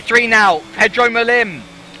 P3 now. Pedro Malim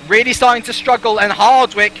really starting to struggle, and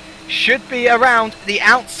Hardwick should be around the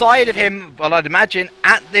outside of him. Well, I'd imagine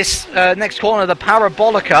at this next corner, the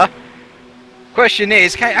Parabolica. Question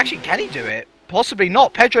is, can he do it? Possibly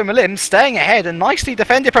not. Pedro Malim staying ahead and nicely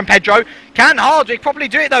defended from Pedro. Can Hardwick probably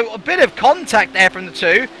do it though? A bit of contact there from the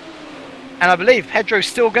two. And I believe Pedro's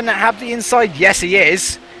still going to have the inside. Yes, he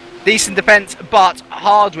is. Decent defence, but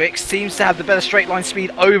Hardwick seems to have the better straight line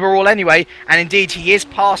speed overall anyway. And indeed, he is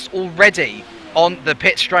passed already on the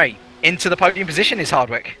pit straight. Into the podium position is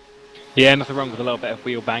Hardwick. Yeah, nothing wrong with a little bit of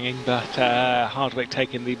wheel banging, but Hardwick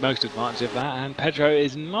taking the most advantage of that, and Pedro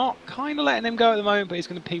is not kind of letting him go at the moment, but he's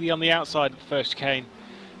going to PB on the outside of the first chicane,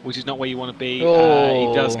 which is not where you want to be.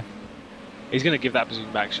 Oh. He's going to give that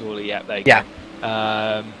position back, surely. Yeah, there you go.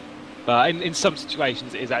 But in some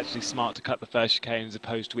situations, it is actually smart to cut the first chicane as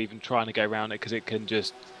opposed to even trying to go around it, because it can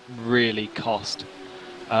just really cost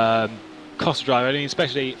a driver, I mean,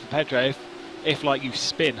 especially for Pedro. If like you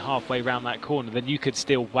spin halfway around that corner, then you could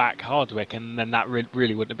still whack Hardwick, and then that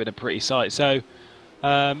really wouldn't have been a pretty sight. So, you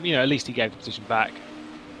know, at least he gave the position back.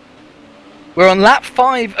 We're on lap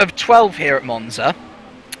 5 of 12 here at Monza,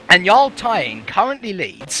 and Jarl Tyne currently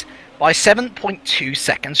leads by 7.2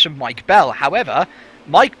 seconds from Mike Bell. However,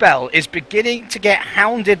 Mike Bell is beginning to get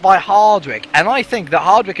hounded by Hardwick, and I think that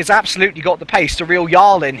Hardwick has absolutely got the pace to reel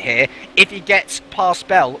Jarl in here if he gets past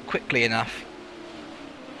Bell quickly enough.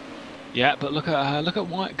 Yeah, but look at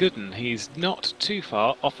Wyatt Gooden. He's not too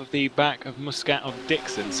far off of the back of Muscat of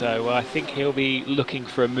Dixon, so I think he'll be looking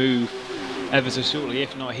for a move ever so shortly.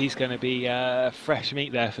 If not, he's going to be fresh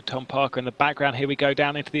meat there for Tom Parker. In the background, here we go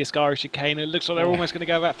down into the Ascari chicane. It looks like they're almost going to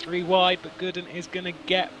go about 3 wide, but Gooden is going to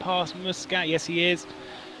get past Muscat. Yes, he is.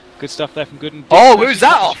 Good stuff there from Gooden. Oh, who's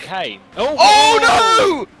that off? Chicane. Oh,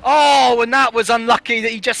 no! Oh, and that was unlucky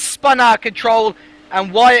that he just spun out of control.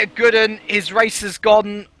 And Wyatt Gooden, his race has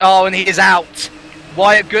gone. Oh, and he is out.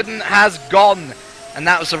 Wyatt Gooden has gone. And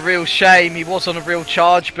that was a real shame. He was on a real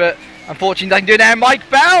charge, but unfortunately nothing to do there. Mike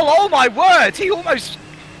Bell, oh my word. He almost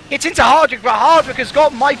hits into Hardwick, but Hardwick has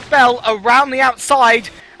got Mike Bell around the outside.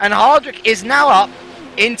 And Hardwick is now up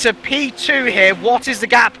into P2 here. What is the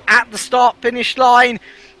gap at the start-finish line?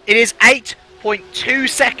 It is 8.2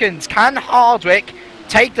 seconds. Can Hardwick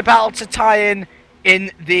take the battle to tie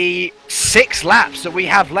in the 6 laps that we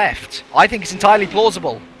have left? I think it's entirely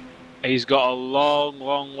plausible. He's got a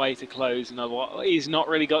long way to close, and he's not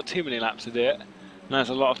really got too many laps to do it. And that's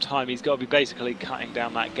a lot of time. He's got to be basically cutting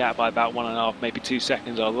down that gap by about 1.5, maybe 2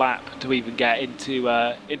 seconds a lap to even get into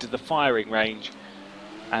the firing range.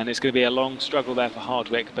 And it's going to be a long struggle there for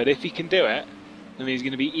Hardwick. But if he can do it, then he's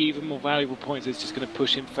going to be even more valuable points. It's just going to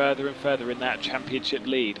push him further and further in that championship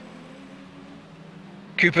lead.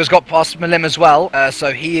 Cooper's got past Malim as well,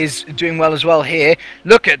 so he is doing well as well here.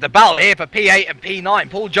 Look at the battle here for P8 and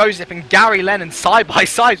P9. Paul Joseph and Gary Lennon side by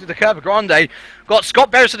side with the Curva Grande. Got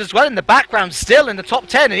Scott Beresford as well in the background, still in the top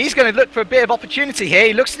 10, and he's going to look for a bit of opportunity here.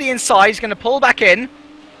 He looks to the inside, he's going to pull back in.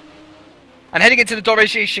 And heading into the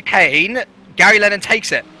Dorigi chicane, Gary Lennon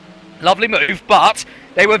takes it. Lovely move, but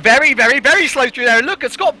they were very slow through there. And look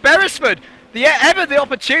at Scott Beresford, the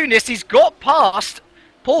opportunist. He's got past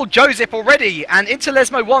Paul Joseph already, and into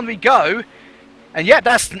Lesmo 1 we go. And yeah,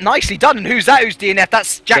 that's nicely done. And who's that? Who's DNF?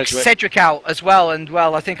 That's Jack Cedric out as well. And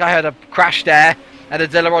well, I think I heard a crash there at the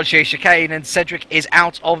De La Roche chicane, and Cedric is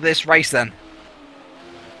out of this race then.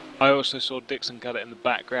 I also saw Dixon cut it in the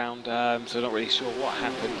background, so not really sure what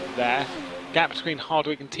happened there. Gap between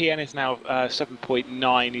Hardwick and TN is now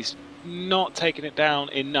 7.9. He's not taking it down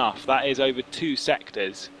enough. That is over 2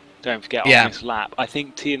 sectors, don't forget, on this lap. I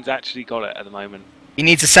think TN's actually got it at the moment. He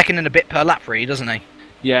needs a second and a bit per lap, really, doesn't he?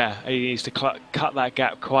 Yeah, he needs to cut that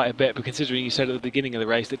gap quite a bit, but considering you said at the beginning of the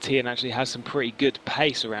race that TN actually has some pretty good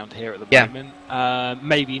pace around here at the moment.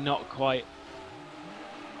 Maybe not quite.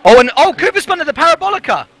 Oh, and Cooper spun at the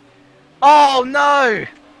Parabolica! Oh no!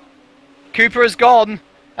 Cooper has gone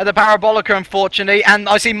at the Parabolica, unfortunately, and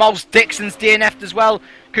I see Miles Dixon's DNF'd as well.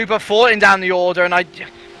 Cooper falling down the order, and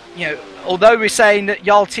although we're saying that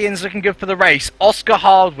Jarl TN's looking good for the race, Oscar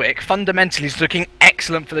Hardwick fundamentally is looking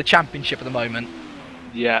excellent for the championship at the moment.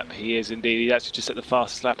 Yeah, he is indeed. He's actually just at the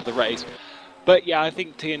fastest lap of the race. But yeah, I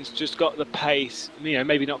think TN's just got the pace,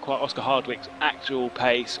 maybe not quite Oscar Hardwick's actual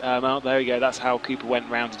pace. There we go, that's how Cooper went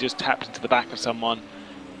round. He just tapped into the back of someone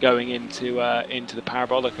going into the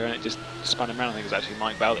Parabolica, and it just spun him round. I think it was actually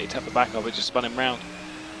Mike Bell that he tapped the back of it, just spun him round.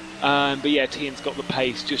 But yeah, TN's got the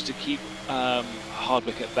pace just to keep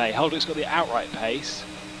Hardwick at bay. Hardwick's got the outright pace,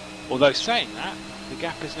 although saying that, the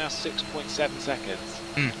gap is now 6.7 seconds.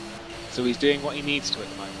 So he's doing what he needs to at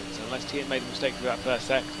the moment. So unless TN made a mistake through that first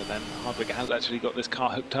sector, then Hardwick has actually got this car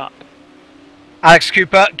hooked up. Alex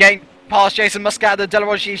Cooper getting past Jason Muscat at the De La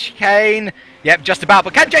Roche chicane. Yep, just about.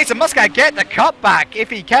 But can Jason Muscat get the cutback? If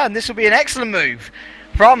he can, this will be an excellent move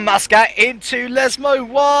from Muscat into Lesmo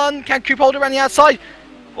 1. Can Cooper hold around the outside?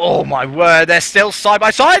 Oh my word, they're still side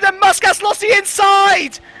by side, and Muscat's lost the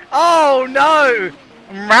inside! Oh no!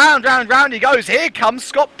 Round he goes. Here comes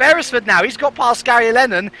Scott Beresford now. He's got past Gary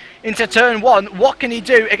Lennon into turn 1. What can he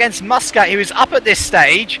do against Muscat? He was up at this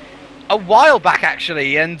stage a while back,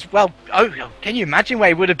 actually. And, well, can you imagine where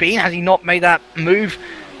he would have been had he not made that move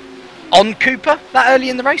on Cooper that early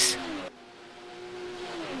in the race?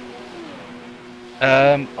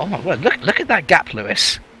 Oh, my word. Look at that gap,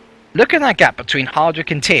 Lewis. Look at that gap between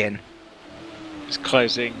Hardwick and TN. It's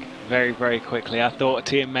closing very, very quickly. I thought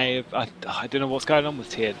TN may have... I don't know what's going on with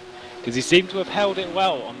TN, because he seemed to have held it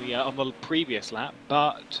well on the previous lap,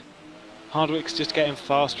 but Hardwick's just getting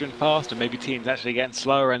faster and faster. Maybe TN's actually getting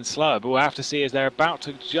slower and slower, but we'll have to see as they're about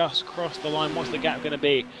to just cross the line. What's the gap going to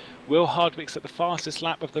be? Will Hardwick set the fastest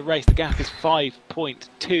lap of the race? The gap is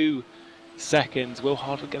 5.2 seconds. Will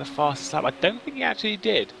Hardwick get the fastest lap? I don't think he actually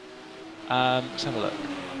did. Let's have a look.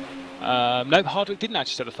 No, Hardwick didn't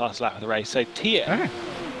actually set the fastest lap of the race, so TN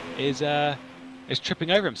is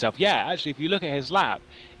tripping over himself. Yeah, actually, if you look at his lap,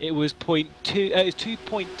 it was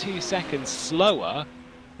 2.2 seconds slower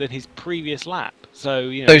than his previous lap. So,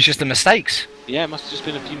 those just the mistakes. Yeah, it must have just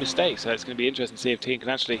been a few mistakes. So it's going to be interesting to see if TN can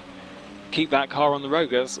actually keep that car on the road.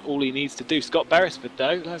 That's all he needs to do. Scott Beresford,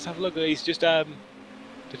 though, let's have a look. He's just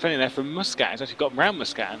defending there from Muscat. He's actually got around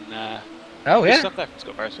Muscat and stuff there from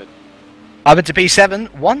Scott Beresford. Up into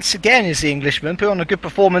P7 once again is the Englishman, put on a good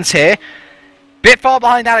performance here. Bit far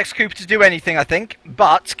behind Alex Cooper to do anything, I think,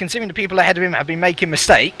 but considering the people ahead of him have been making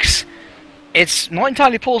mistakes, it's not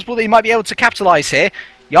entirely plausible that he might be able to capitalise here.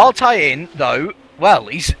 Jarl tie-in, though, well,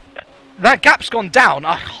 that gap's gone down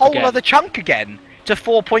a whole other chunk again to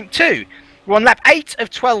 4.2. We're on lap 8 of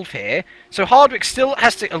 12 here, so Hardwick still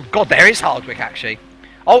has to... Oh, God, there is Hardwick, actually.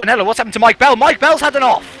 Oh, and hello, what's happened to Mike Bell? Mike Bell's had an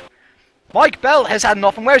off! Mike Bell has had an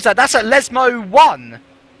off, and where is that? That's at Lesmo 1.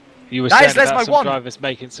 You were saying about some drivers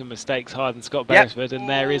making some mistakes higher than Scott Beresford, and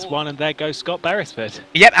there is one, and there goes Scott Beresford.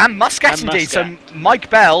 Yep, and Muscat indeed. So Mike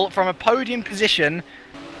Bell, from a podium position,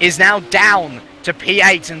 is now down to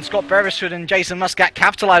P8, and Scott Beresford and Jason Muscat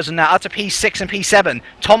capitalise on that up to P6 and P7.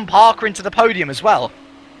 Tom Parker into the podium as well.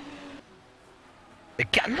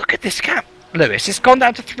 Look at this gap, Lewis. It's gone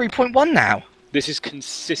down to 3.1 now. This is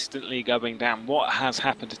consistently going down. What has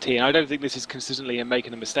happened to TN? I don't think this is consistently him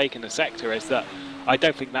making a mistake in the sector. Is that I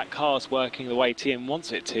don't think that car's working the way TN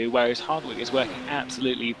wants it to, whereas Hardwick is working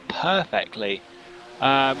absolutely perfectly.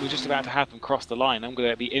 We're just about to have them cross the line. I'm going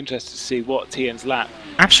to be interested to see what TN's lap.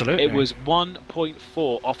 Absolutely. It was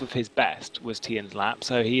 1.4 off of his best was TN's lap,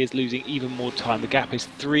 so he is losing even more time. The gap is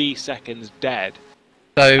 3 seconds dead.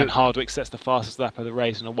 So, and Hardwick sets the fastest lap of the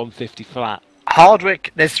race on a 150 flat.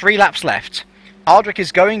 Hardwick, there's 3 laps left. Hardwick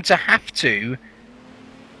is going to have to...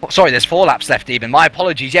 Sorry, there's 4 laps left even. My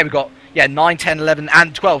apologies. Yeah, we've got 9, 10, 11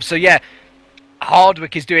 and 12. So yeah,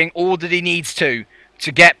 Hardwick is doing all that he needs to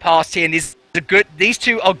get past here. And these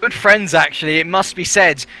two are good friends, actually, it must be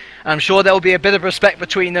said. I'm sure there will be a bit of respect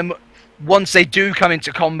between them once they do come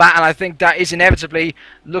into combat, and I think that is inevitably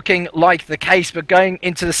looking like the case. But going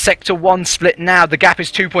into the Sector 1 split now, the gap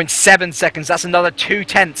is 2.7 seconds. That's another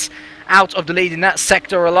 2/10 out of the lead in that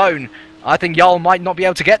sector alone. I think Jarl might not be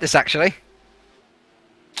able to get this, actually.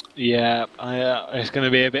 Yeah, it's going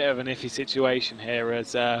to be a bit of an iffy situation here,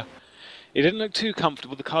 as it didn't look too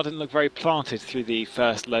comfortable. The car didn't look very planted through the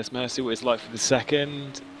first Les Mercy. What it's like for the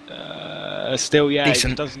second. Still, yeah,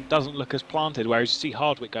 Decent. it doesn't look as planted. Whereas you see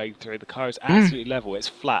Hardwick going through, the car is absolutely level. It's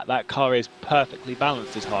flat. That car is perfectly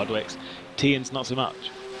balanced as Hardwick's. Tian's not so much.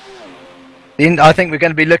 I think we're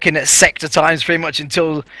going to be looking at sector times pretty much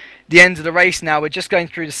until the end of the race now. We're just going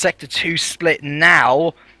through the Sector 2 split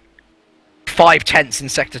now. 5/10 in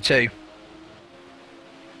Sector 2.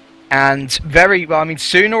 And very, well, I mean,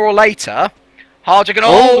 sooner or later, Hardwick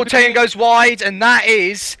and Tian goes wide, and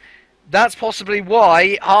that's possibly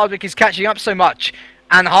why Hardwick is catching up so much.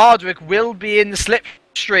 And Hardwick will be in the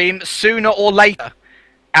slipstream sooner or later.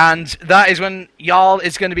 And that is when Jarl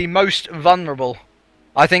is going to be most vulnerable.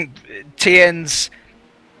 I think Tian's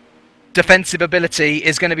defensive ability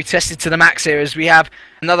is going to be tested to the max here, as we have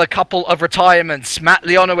another couple of retirements. Matt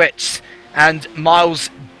Leonowitz and Miles...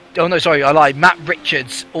 Oh no, sorry, I lied. Matt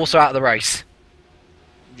Richards also out of the race.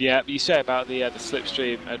 Yeah, you say about the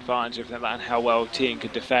slipstream advantage of that and how well Tian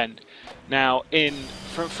could defend. Now,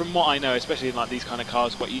 from what I know, especially in like these kind of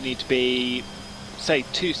cars, what you need to be, say,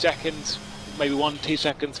 2 seconds, maybe 1-2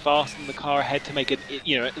 seconds faster than the car ahead to make it,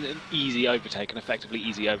 an easy overtake, an effectively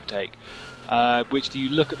easy overtake. Which, do you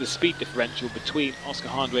look at the speed differential between Oscar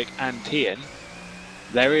Hardwick and Tian?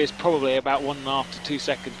 There is probably about 1.5 to 2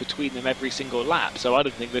 seconds between them every single lap. So I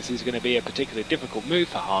don't think this is going to be a particularly difficult move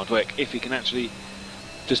for Hardwick if he can actually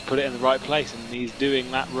just put it in the right place, and he's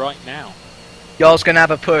doing that right now. Jarl's going to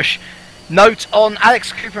have a push. Note on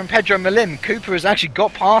Alex Cooper and Pedro Malim. Cooper has actually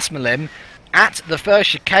got past Malim at the first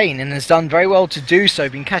chicane and has done very well to do so.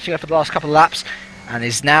 Been catching up for the last couple of laps and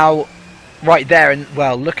is now right there. And,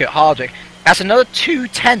 well, look at Hardwick. That's another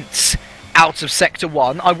 2/10 out of Sector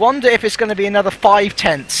 1. I wonder if it's going to be another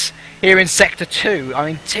 5/10 here in Sector 2. I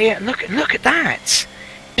mean, look at that.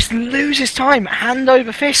 Just loses time, hand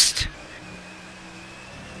over fist.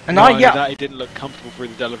 And he didn't look comfortable through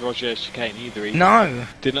the De La Roger chicane either. No.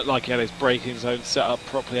 Didn't look like he had his braking zone set up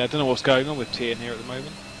properly. I don't know what's going on with Tian here at the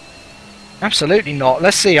moment. Absolutely not.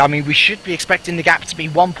 Let's see. I mean, we should be expecting the gap to be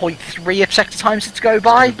 1.3 if sector times to go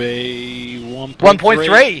by. It's going to be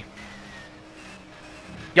 1.3.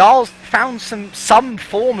 Jarl's found some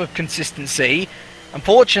form of consistency.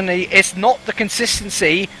 Unfortunately, it's not the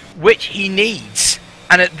consistency which he needs.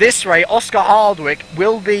 And at this rate, Oscar Hardwick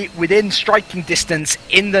will be within striking distance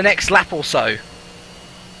in the next lap or so.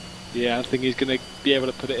 Yeah, I think he's going to be able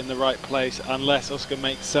to put it in the right place, unless Oscar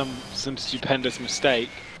makes some stupendous mistake,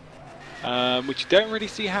 which you don't really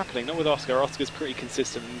see happening. Not with Oscar. Oscar's pretty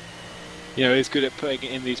consistent. He's good at putting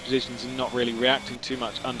it in these positions and not really reacting too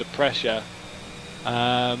much under pressure.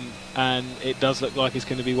 And it does look like it's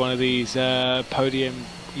going to be one of these podium,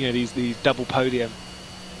 these double podium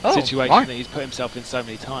situations that he's put himself in so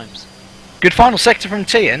many times. Good final sector from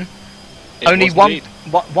Tian. Only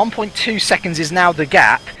 1.2 seconds is now the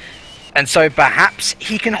gap, and so perhaps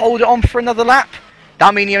he can hold it on for another lap.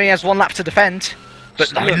 That means he only has one lap to defend.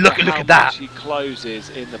 But I mean, look at that. He closes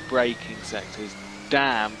in the braking sectors.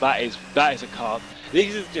 Damn, that is a car.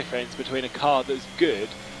 This is the difference between a car that's good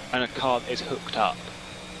and a car that is hooked up.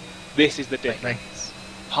 This is the difference.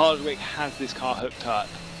 Hardwick has this car hooked up.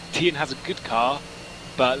 Tian has a good car,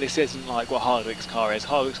 but this isn't like what Hardwick's car is.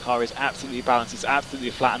 Hardwick's car is absolutely balanced, it's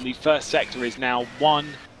absolutely flat, and the first sector is now 1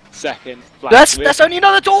 second flat. That's only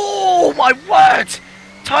another... Oh my word!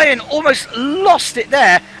 Tian almost lost it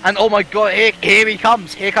there, and oh my god, here he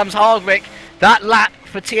comes. Here comes Hardwick. That lap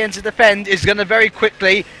for Tian to defend is going to very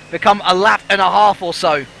quickly become a lap and a half or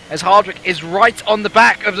so, as Hardwick is right on the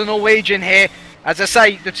back of the Norwegian here. As I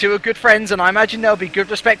say, the two are good friends, and I imagine there'll be good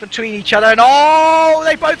respect between each other. And oh,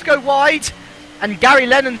 they both go wide. And Gary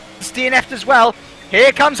Lennon's DNF'd as well.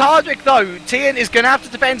 Here comes Hardwick, though. Tian is going to have to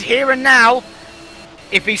defend here and now.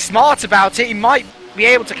 If he's smart about it, he might be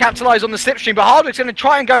able to capitalise on the slipstream. But Hardwick's going to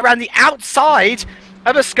try and go around the outside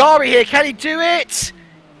of Ascari here. Can he do it?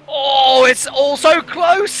 Oh, it's all so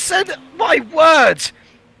close. And my word.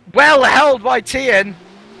 Well held by Tian.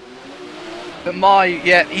 But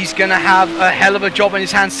he's going to have a hell of a job in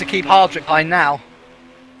his hands to keep Hardwick high now.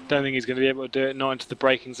 Don't think he's going to be able to do it, not into the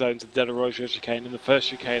braking zones of the De La Roger chicane. In the first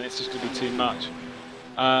chicane, it's just going to be too much.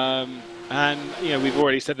 And, we've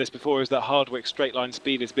already said this before, is that Hardwick's straight line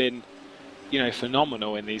speed has been,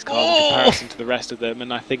 phenomenal in these cars in comparison to the rest of them,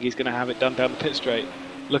 and I think he's going to have it done down the pit straight.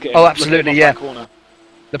 Look at him. Oh, absolutely, yeah. Corner.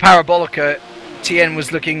 The Parabolica, Tian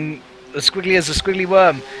was looking as squiggly as a squiggly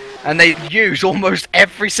worm, and they use almost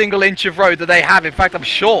every single inch of road that they have. In fact, I'm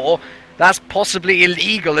sure that's possibly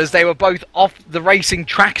illegal, as they were both off the racing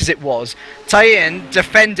track as it was. Tayin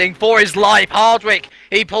defending for his life. Hardwick,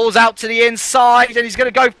 he pulls out to the inside, and he's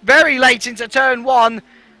going to go very late into turn 1.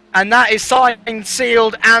 And that is signed,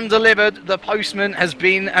 sealed and delivered. The postman has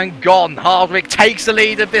been and gone. Hardwick takes the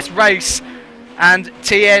lead of this race, and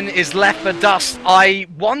TN is left for dust. I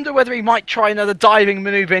wonder whether he might try another diving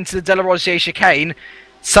manoeuvre into the De La Rosier chicane.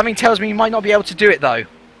 Something tells me he might not be able to do it though.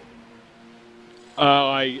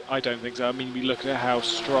 I don't think so. I mean, we look at how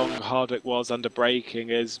strong Hardwick was under braking.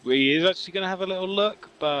 He is actually going to have a little look,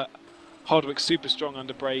 but Hardwick's super strong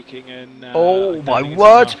under braking. And oh my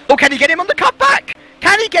word! Oh, can he get him on the cutback?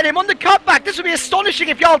 Can he get him on the cutback? This would be astonishing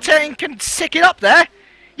if Jarl Tayin can stick it up there.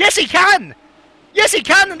 Yes, he can. Yes, he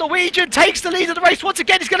can. The Norwegian takes the lead of the race once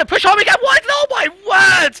again. He's going to push on again. What? Oh my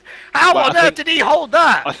word! How on earth did he hold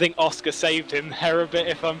that? I think Oscar saved him there a bit,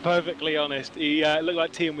 if I'm perfectly honest. He looked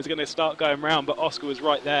like Tian was going to start going round, but Oscar was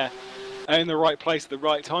right there, in the right place at the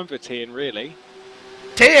right time for Tian, really.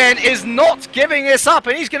 Tian is not giving this up,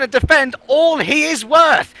 and he's going to defend all he is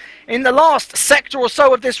worth. In the last sector or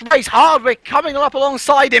so of this race, Hardwick coming up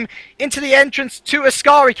alongside him into the entrance to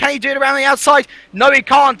Ascari. Can he do it around the outside? No, he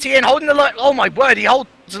can't. Tian holding the line. Oh my word, he holds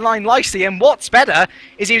the line nicely. And what's better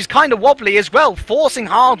is he was kind of wobbly as well, forcing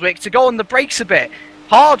Hardwick to go on the brakes a bit.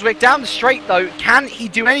 Hardwick down the straight though, can he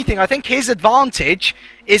do anything? I think his advantage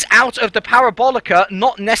is out of the Parabolica,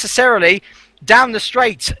 not necessarily down the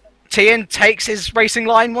straight. Tian takes his racing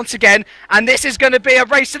line once again, and this is going to be a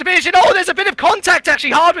race to the finish. And oh, there's a bit of contact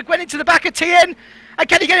actually. Hardwick went into the back of Tian, and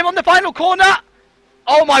can he get him on the final corner?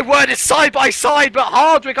 Oh my word, it's side by side, but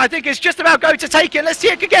Hardwick I think is just about going to take it. Let's see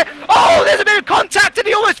if he can get... Oh, there's a bit of contact, and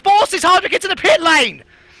he almost forces Hardwick into the pit lane.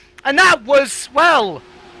 And that was, well...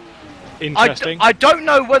 Interesting. I don't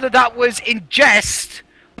know whether that was in jest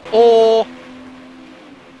or...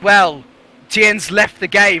 Well, Tian's left the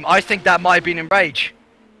game. I think that might have been in rage.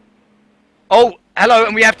 Oh, hello,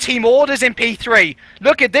 and we have team orders in P3.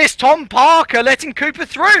 Look at this, Tom Parker letting Cooper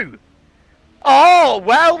through. Oh,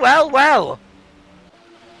 well, well, well.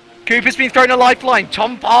 Cooper's been thrown a lifeline.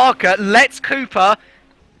 Tom Parker lets Cooper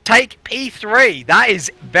take P3. That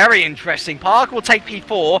is very interesting. Parker will take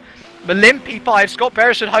P4. Malin P5. Scott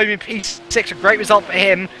Beresford home in P6. A great result for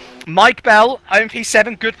him. Mike Bell home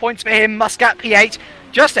P7. Good points for him. Muscat P8.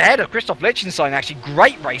 Just ahead of Christoph Lichtenstein, actually.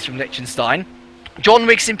 Great race from Lichtenstein. John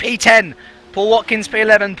Wicks in P10. Paul Watkins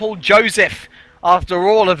P11, Paul Joseph, after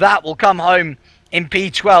all of that, will come home in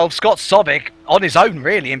P12. Scott Sobick, on his own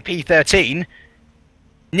really, in P13.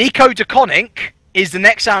 Nico DeConnick is the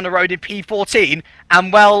next down the road in P14.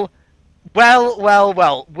 And well,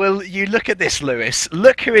 will you look at this, Lewis?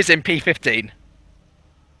 Look who is in P15.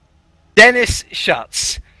 Dennis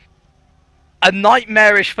Schutz. A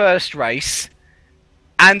nightmarish first race.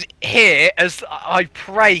 And here, as I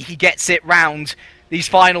pray he gets it round these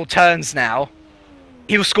final turns now,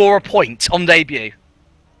 he'll score a point on debut.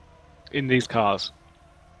 In these cars.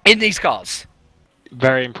 In these cars.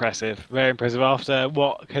 Very impressive. Very impressive after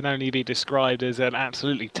what can only be described as an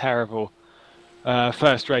absolutely terrible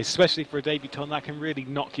first race, especially for a debutant. That can really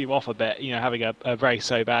knock you off a bit, you know, having a race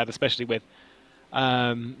so bad, especially with,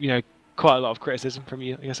 you know, quite a lot of criticism from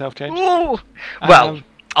yourself, James. Ooh. Well,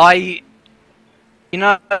 I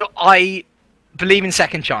believe in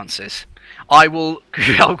second chances. I'll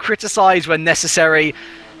criticise when necessary,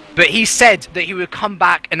 but he said that he would come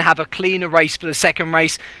back and have a cleaner race for the second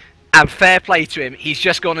race, and fair play to him. He's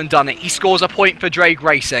just gone and done it. He scores a point for Drake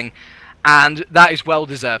Racing, and that is well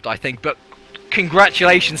deserved, I think. But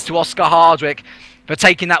congratulations to Oscar Hardwick for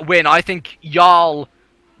taking that win. I think Jarl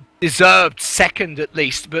deserved second at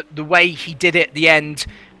least, but the way he did it at the end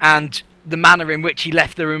and the manner in which he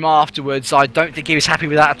left the room afterwards, I don't think he was happy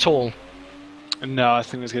with that at all. No, I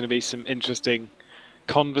think there's going to be some interesting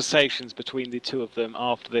conversations between the two of them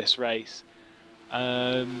after this race,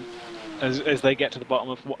 as they get to the bottom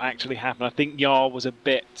of what actually happened. I think Jarl was a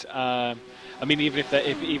bit. I mean, even if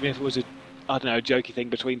it was a, I don't know, a jokey thing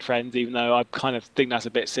between friends, even though I kind of think that's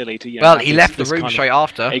a bit silly to. Well, he left the room straight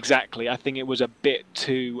after. Exactly, I think it was a bit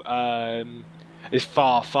too. It's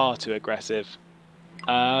far too aggressive.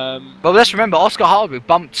 Well, let's remember Oscar Hardwick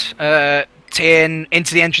bumped Tian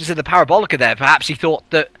into the entrance of the Parabolica there. Perhaps he thought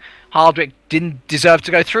that Hardwick didn't deserve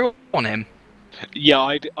to go through on him. Yeah,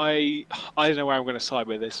 I don't know where I'm going to side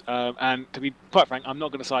with this. And to be quite frank, I'm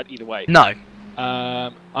not going to side either way. No.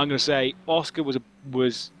 I'm going to say Oscar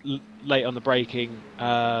was late on the braking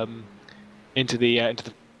into the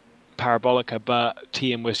Parabolica, but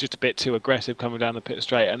TM was just a bit too aggressive coming down the pit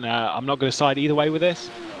straight, and I'm not going to side either way with this.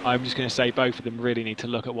 I'm just going to say both of them really need to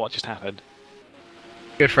look at what just happened.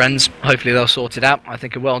 Good friends. Hopefully they'll sort it out. I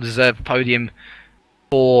think a well-deserved podium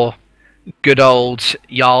for good old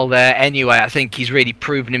Jarl there. Anyway, I think he's really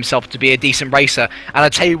proven himself to be a decent racer. And I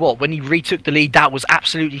tell you what, when he retook the lead, that was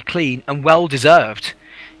absolutely clean and well-deserved.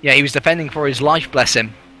 Yeah, he was defending for his life, bless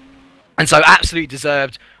him. And so absolutely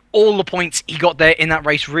deserved. All the points he got there in that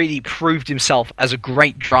race really proved himself as a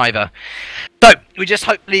great driver. So, we're just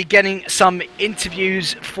hopefully getting some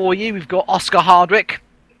interviews for you. We've got Oscar Hardwick,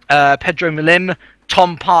 Pedro Milim,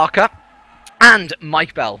 Tom Parker, and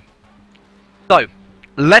Mike Bell. So,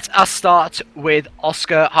 let us start with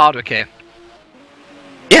Oscar Hardwick here.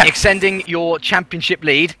 Yeah. Extending your championship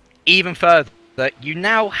lead even further, you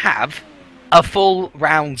now have a full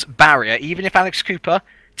rounds barrier. Even if Alex Cooper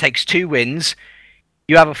takes 2 wins,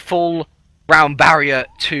 you have a full round barrier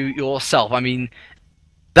to yourself. I mean,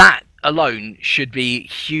 that alone should be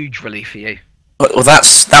huge relief for you. Well,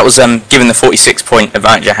 that was given the 46-point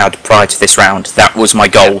advantage I had prior to this round. That was my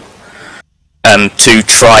goal, to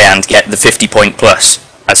try and get the 50-point plus,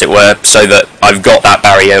 as it were, so that I've got that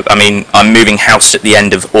barrier. I mean, I'm moving house at the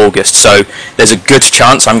end of August, so there's a good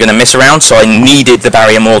chance I'm going to miss a round. So I needed the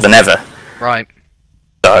barrier more than ever. Right.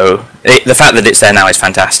 So the fact that it's there now is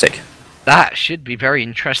fantastic. That should be very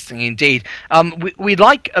interesting indeed. We'd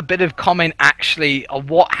like a bit of comment actually on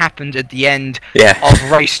what happened at the end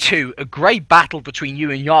of race 2. A great battle between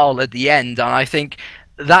you and Jarl at the end, and I think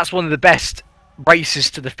that's one of the best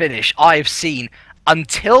races to the finish I have seen.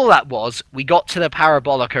 Until we got to the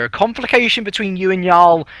Parabolica, a complication between you and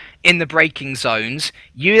Jarl in the braking zones.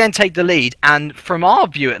 You then take the lead, and from our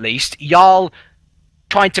view at least, Jarl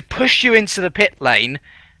tried to push you into the pit lane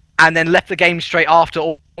and then left the game straight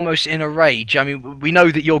after, almost in a rage. I mean, we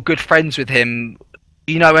know that you're good friends with him.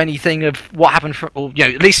 Do you know anything of what happened, or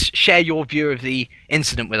at least share your view of the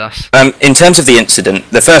incident with us? In terms of the incident,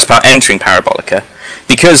 the first part, entering Parabolica,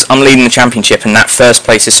 because I'm leading the championship and that first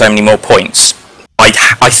place is so many more points,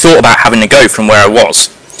 I thought about having to go from where I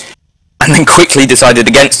was, and then quickly decided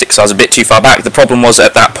against it because I was a bit too far back. The problem was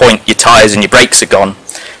at that point your tyres and your brakes are gone,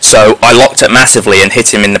 so I locked it massively and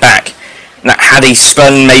hit him in the back. Now, had he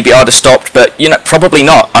spun, maybe I'd have stopped, but probably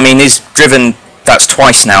not. I mean, he's driven, that's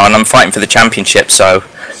twice now, and I'm fighting for the championship, so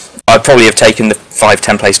I'd probably have taken the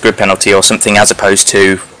 5-10 place grid penalty or something as opposed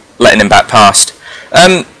to letting him back past.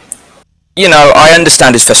 I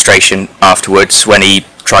understand his frustration afterwards when he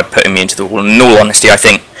tried putting me into the wall. In all honesty, I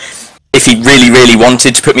think if he really, really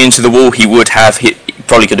wanted to put me into the wall, he would have. He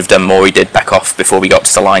probably could have done more. He did back off before we got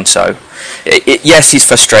to the line, so yes, he's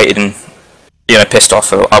frustrated and pissed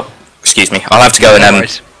off. Excuse me. I'll have to go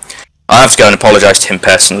and apologise to him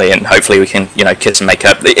personally, and hopefully we can kiss and make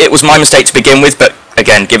up. It was my mistake to begin with, but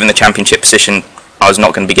again, given the championship position, I was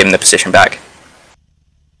not going to be given the position back.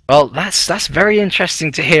 Well, that's very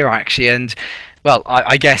interesting to hear, actually, and well,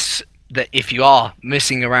 I guess that if you are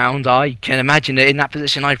missing around, I can imagine that in that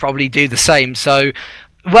position I'd probably do the same. So,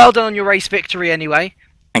 well done on your race victory anyway.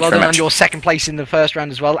 Well done on your second place in the first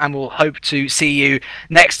round as well, and we'll hope to see you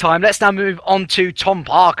next time. Let's now move on to Tom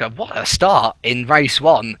Parker. What a start in race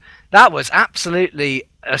 1. That was absolutely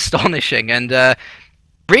astonishing, and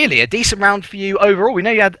really a decent round for you overall. We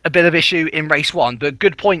know you had a bit of issue in race 1, but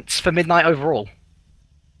good points for Midnight overall.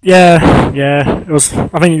 Yeah, it was.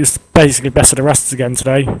 I think it was basically best of the rest again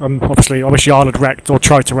today. Obviously, I wish Jarl had wrecked or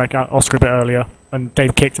tried to wreck out Oscar a bit earlier, and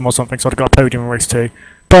Dave kicked him or something, so I'd have got a podium in race 2.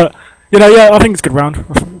 But I think it's a good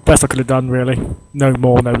round. Best I could have done, really. No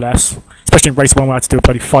more, no less. Especially in race 1 where I had to do a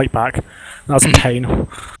bloody fight back. That was a pain.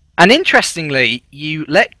 And interestingly, you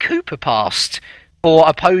let Cooper past for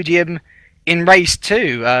a podium in race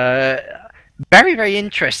 2. Very, very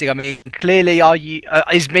interesting. I mean, clearly,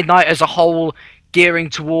 is Midnight as a whole gearing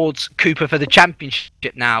towards Cooper for the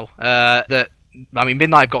championship now?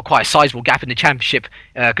 Midnight have got quite a sizable gap in the championship,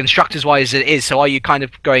 constructors-wise as it is. So are you kind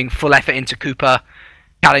of going full effort into Cooper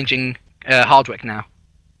challenging Hardwick now?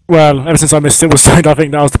 Well, ever since I missed Silverstone, I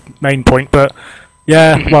think that was the main point. But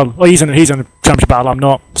yeah, well, he's in a championship battle. I'm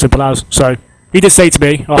not. Simple as. So he did say to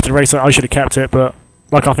me after the race that I should have kept it, but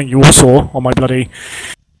like I think you all saw on my bloody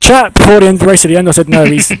chat before the end of the race at the end, I said no.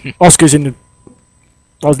 Oscar's in the.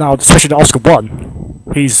 I was now, especially that Oscar won.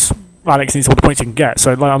 Alex needs all the points he can get.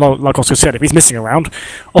 So like Oscar said, if he's missing around,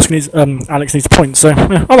 Alex needs the points. So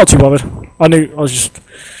yeah, I'm not too bothered. I knew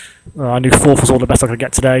 4th was all the best I could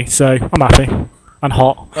get today, so I'm happy and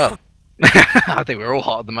hot. Well, I think we're all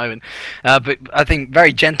hot at the moment, but I think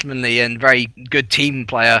very gentlemanly and very good team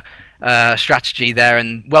player strategy there,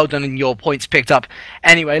 and well done in your points picked up.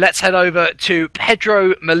 Anyway, let's head over to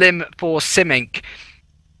Pedro Milim for Simink.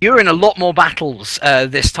 you're in a lot more battles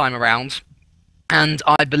this time around, and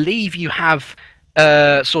I believe you have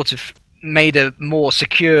sort of made a more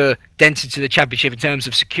secure dentity to the championship in terms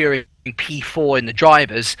of securing P4 in the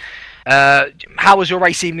drivers. How was your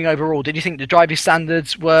race evening overall? Did you think the driving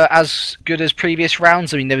standards were as good as previous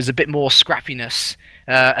rounds? I mean, there was a bit more scrappiness,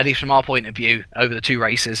 at least from our point of view, over the two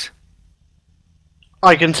races.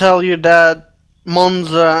 I can tell you that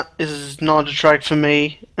Monza is not a track for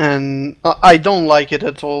me, and I don't like it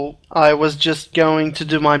at all. I was just going to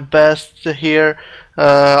do my best here.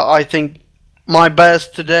 I think my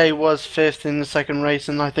best today was 5th in the second race,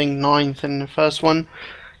 and I think 9th in the first one.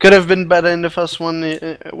 Could have been better in the first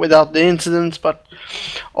one without the incidents, but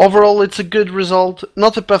overall it's a good result.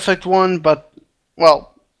 Not a perfect one, but,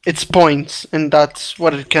 well, it's points, and that's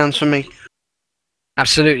what it counts for me.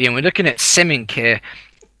 Absolutely, and we're looking at Simic here,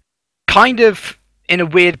 kind of in a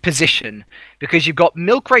weird position, because you've got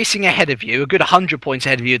Milk Racing ahead of you, a good 100 points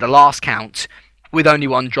ahead of you at the last count, with only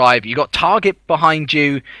one driver. You've got Target behind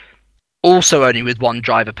you, also only with one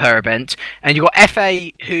driver per event, and you've got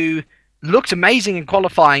FA, who looked amazing in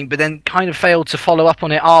qualifying, but then kind of failed to follow up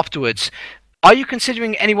on it afterwards. Are you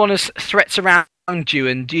considering anyone as threats around you,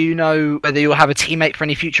 and do you know whether you'll have a teammate for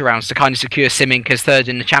any future rounds to kind of secure Simic as third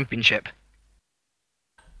in the championship?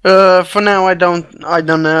 For now, I don't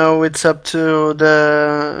know. It's up to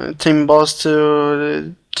the team boss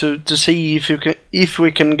to see if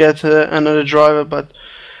we can get another driver. But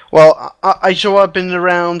well, I show up in the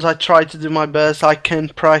rounds. I try to do my best. I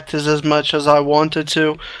can't practice as much as I wanted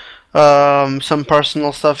to. Some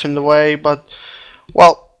personal stuff in the way, but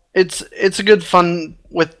well, it's a good fun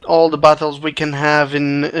with all the battles we can have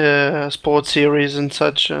in sports series and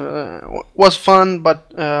such. Was fun,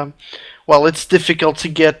 but well, it's difficult to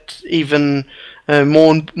get even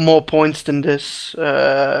more points than this,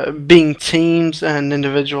 being teams and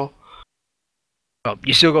individual. Well,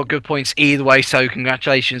 you still got good points either way, so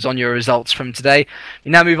congratulations on your results from today.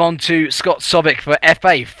 We now move on to Scott Sobick for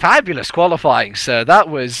FA. Fabulous qualifying, sir. That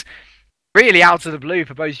was really out of the blue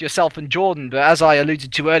for both yourself and Jordan, but as I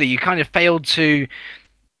alluded to earlier, you kind of failed to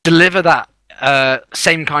deliver that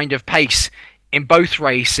same kind of pace in both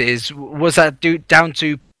races. Was that down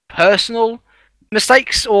to personal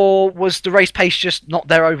mistakes, or was the race pace just not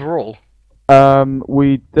there overall?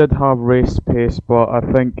 We did have race pace, but I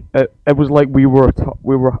think it was like we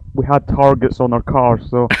had targets on our cars,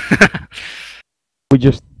 so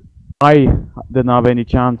I didn't have any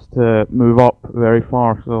chance to move up very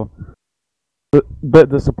far, so a bit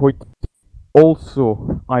disappointed.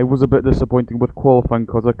 Also, I was a bit disappointed with qualifying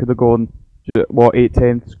because I could have gone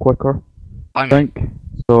 8/10 quicker, I think.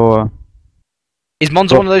 So. Is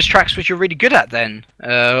Monza one of those tracks which you're really good at then?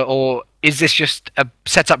 Or is this just a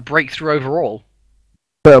setup breakthrough overall?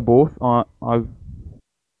 Bit of both. I've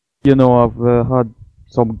had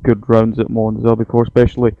some good rounds at Monza before,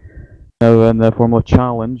 especially now in the Formula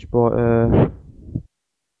Challenge, but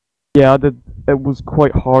yeah, it was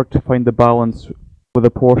quite hard to find the balance with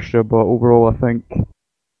the Porsche, but overall I think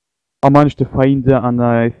I managed to find it, and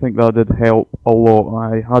I think that did help a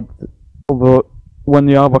lot. Although when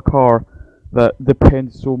you have a car that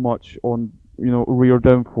depends so much on rear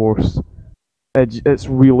downforce, it's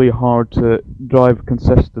really hard to drive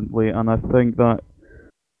consistently, and I think that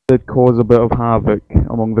did cause a bit of havoc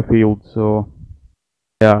among the field. So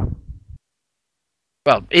yeah.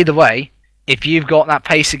 Well, either way, if you've got that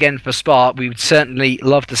pace again for Spa, we would certainly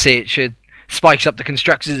love to see it. Should spikes up the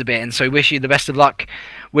constructors a bit, and so wish you the best of luck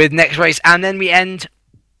with next race. And then we end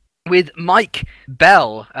with Mike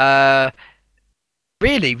Bell.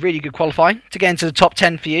 Really, really good qualifying to get into the top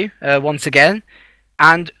 10 for you once again.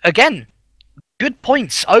 And again, good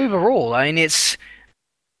points overall. I mean, it's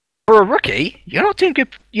for a rookie, you're not doing good.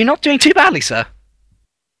 You're not doing too badly, sir.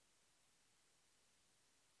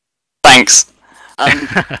 Thanks.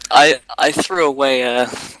 I threw away a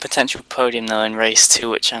potential podium though in race 2,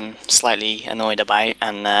 which I'm slightly annoyed about,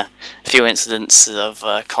 and a few incidents of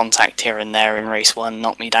contact here and there in race 1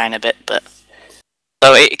 knocked me down a bit, but.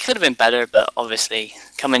 So it could have been better, but obviously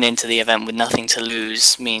coming into the event with nothing to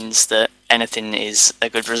lose means that anything is a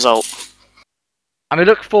good result. I mean,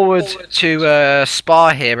 look forward to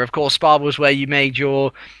Spa here. Of course, Spa was where you made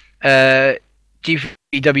your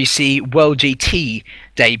GPVWC World GT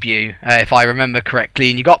debut, if I remember correctly,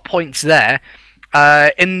 and you got points there.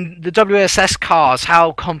 In the WSS cars,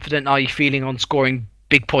 how confident are you feeling on scoring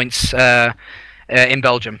big points in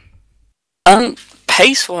Belgium?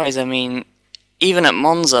 Pace-wise, I mean, even at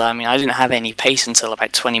Monza, I mean, I didn't have any pace until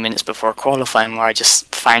about 20 minutes before qualifying, where I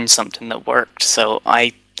just found something that worked. So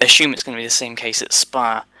I assume it's going to be the same case at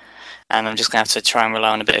Spa. and I'm just going to have to try and rely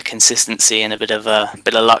on a bit of consistency and a bit of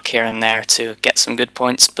luck here and there to get some good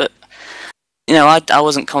points. But you know, I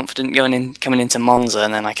wasn't confident coming into Monza,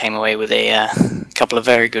 and then I came away with a couple of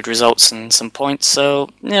very good results and some points. So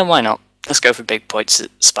yeah, why not? Let's go for big points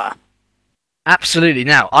at Spa. Absolutely.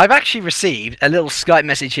 Now, I've actually received a little Skype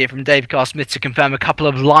message here from Dave Carr-Smith to confirm a couple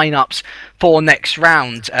of lineups for next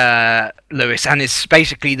round, Lewis, and it's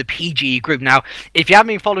basically the PGE group. Now, if you haven't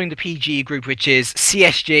been following the PGE group, which is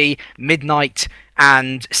CSG, Midnight,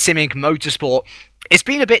 and Simic Motorsport, it's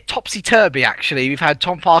been a bit topsy-turvy, actually. We've had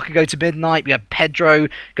Tom Parker go to Midnight, we had Pedro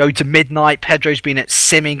go to Midnight, Pedro's been at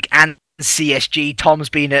Simic and CSG, Tom's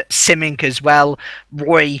been at Simic as well,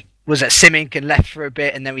 Roy was at Simic and left for a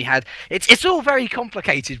bit, and then we had... It's all very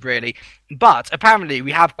complicated, really. But apparently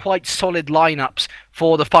we have quite solid lineups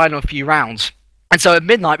for the final few rounds. And so at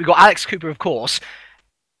Midnight, we've got Alex Cooper, of course.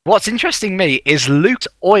 What's interesting me is Luke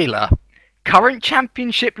Euler, current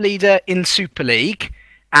championship leader in Super League,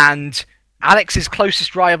 and Alex's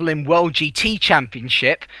closest rival in World GT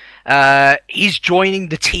Championship. He's joining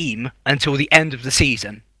the team until the end of the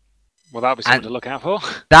season. Well, that'll be something to look out for.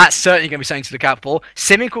 That's certainly going to be something to look out for.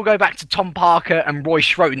 Simic will go back to Tom Parker and Roy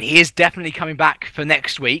Schroten. He is definitely coming back for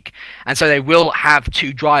next week, and so they will have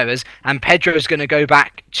 2 drivers. And Pedro is going to go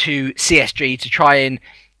back to CSG to try and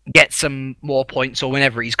get some more points, or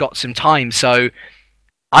whenever he's got some time. So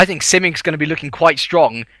I think Simic's going to be looking quite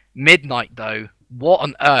strong. Midnight, though, what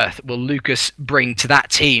on earth will Lucas bring to that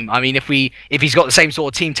team? I mean, if he's got the same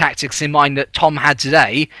sort of team tactics in mind that Tom had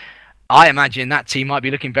today, I imagine that team might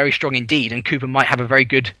be looking very strong indeed, and Cooper might have a very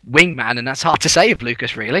good wingman, and that's hard to say of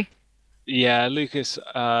Lucas, really. Yeah, Lucas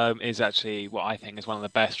is actually what I think is one of the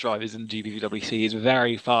best drivers in GPVWC. He's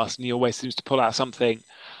very fast, and he always seems to pull out something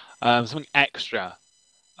extra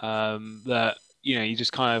that, you know, you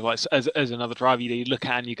just kind of like, as another driver, you look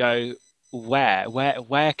at and you go,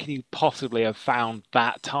 where can you possibly have found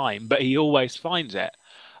that time? But he always finds it,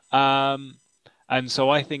 and so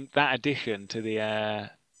I think that addition to the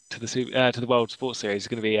World Sports Series is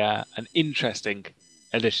going to be an interesting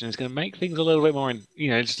addition. It's going to make things a little bit more,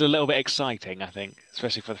 just a little bit exciting, I think,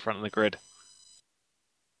 especially for the front of the grid.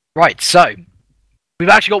 Right, so we've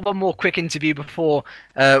actually got one more quick interview before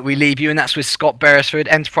we leave you, and that's with Scott Beresford,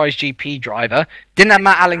 Enterprise GP driver. Didn't have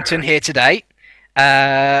Matt Allington here today,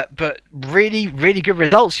 but really, really good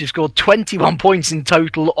results. You scored 21 points in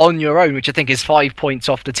total on your own, which I think is 5 points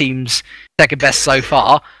off the team's second best so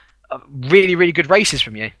far. Really, really good races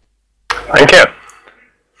from you. Thank you.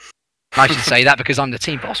 I should say that because I'm the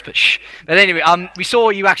team boss, but shh. But anyway, we saw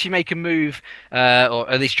you actually make a move, or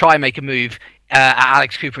at least try and make a move at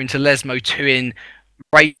Alex Cooper into Lesmo 2 in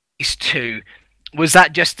race 2. Was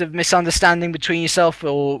that just a misunderstanding between yourself,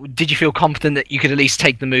 or did you feel confident that you could at least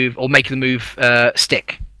take the move or make the move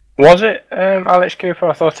stick? Was it Alex Cooper?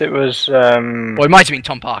 I thought it was... Or it might have been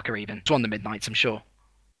Tom Parker even. It's one of the Midnights, I'm sure.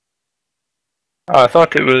 I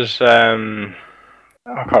thought it was...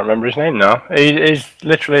 I can't remember his name now. He's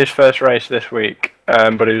literally his first race this week,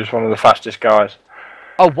 but he was one of the fastest guys.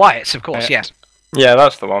 Oh, Wyatt's, of course, yes. Yeah,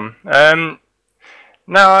 that's the one. No,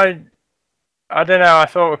 I don't know. I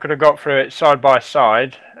thought we could have got through it side by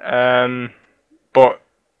side, but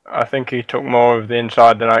I think he took more of the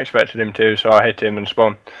inside than I expected him to, so I hit him and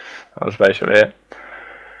spun. That was basically it.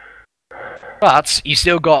 But you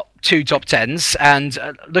still got 2 top 10s, and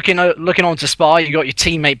looking on to Spa, you got your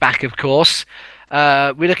teammate back, of course.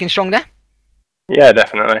 We're looking strong there? Yeah,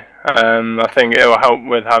 definitely. I think it will help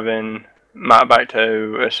with having Matt back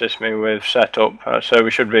to assist me with setup, so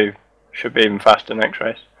we should be even faster next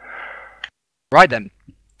race. Right then.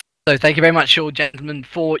 So thank you very much, all gentlemen,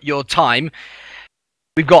 for your time.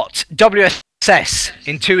 We've got WSS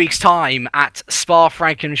in 2 weeks' time at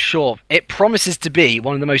Spa-Francorchamps. It promises to be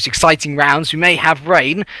one of the most exciting rounds. We may have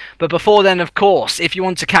rain, but before then, of course, if you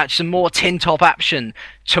want to catch some more tin top action,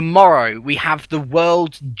 tomorrow we have the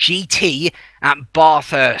World GT at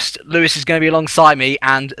Bathurst. Lewis is going to be alongside me,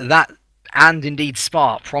 and indeed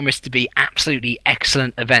Spa promise to be absolutely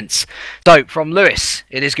excellent events. So from Lewis,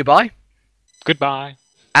 it is goodbye. Goodbye.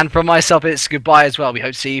 And from myself, it's goodbye as well. We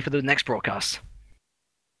hope to see you for the next broadcast.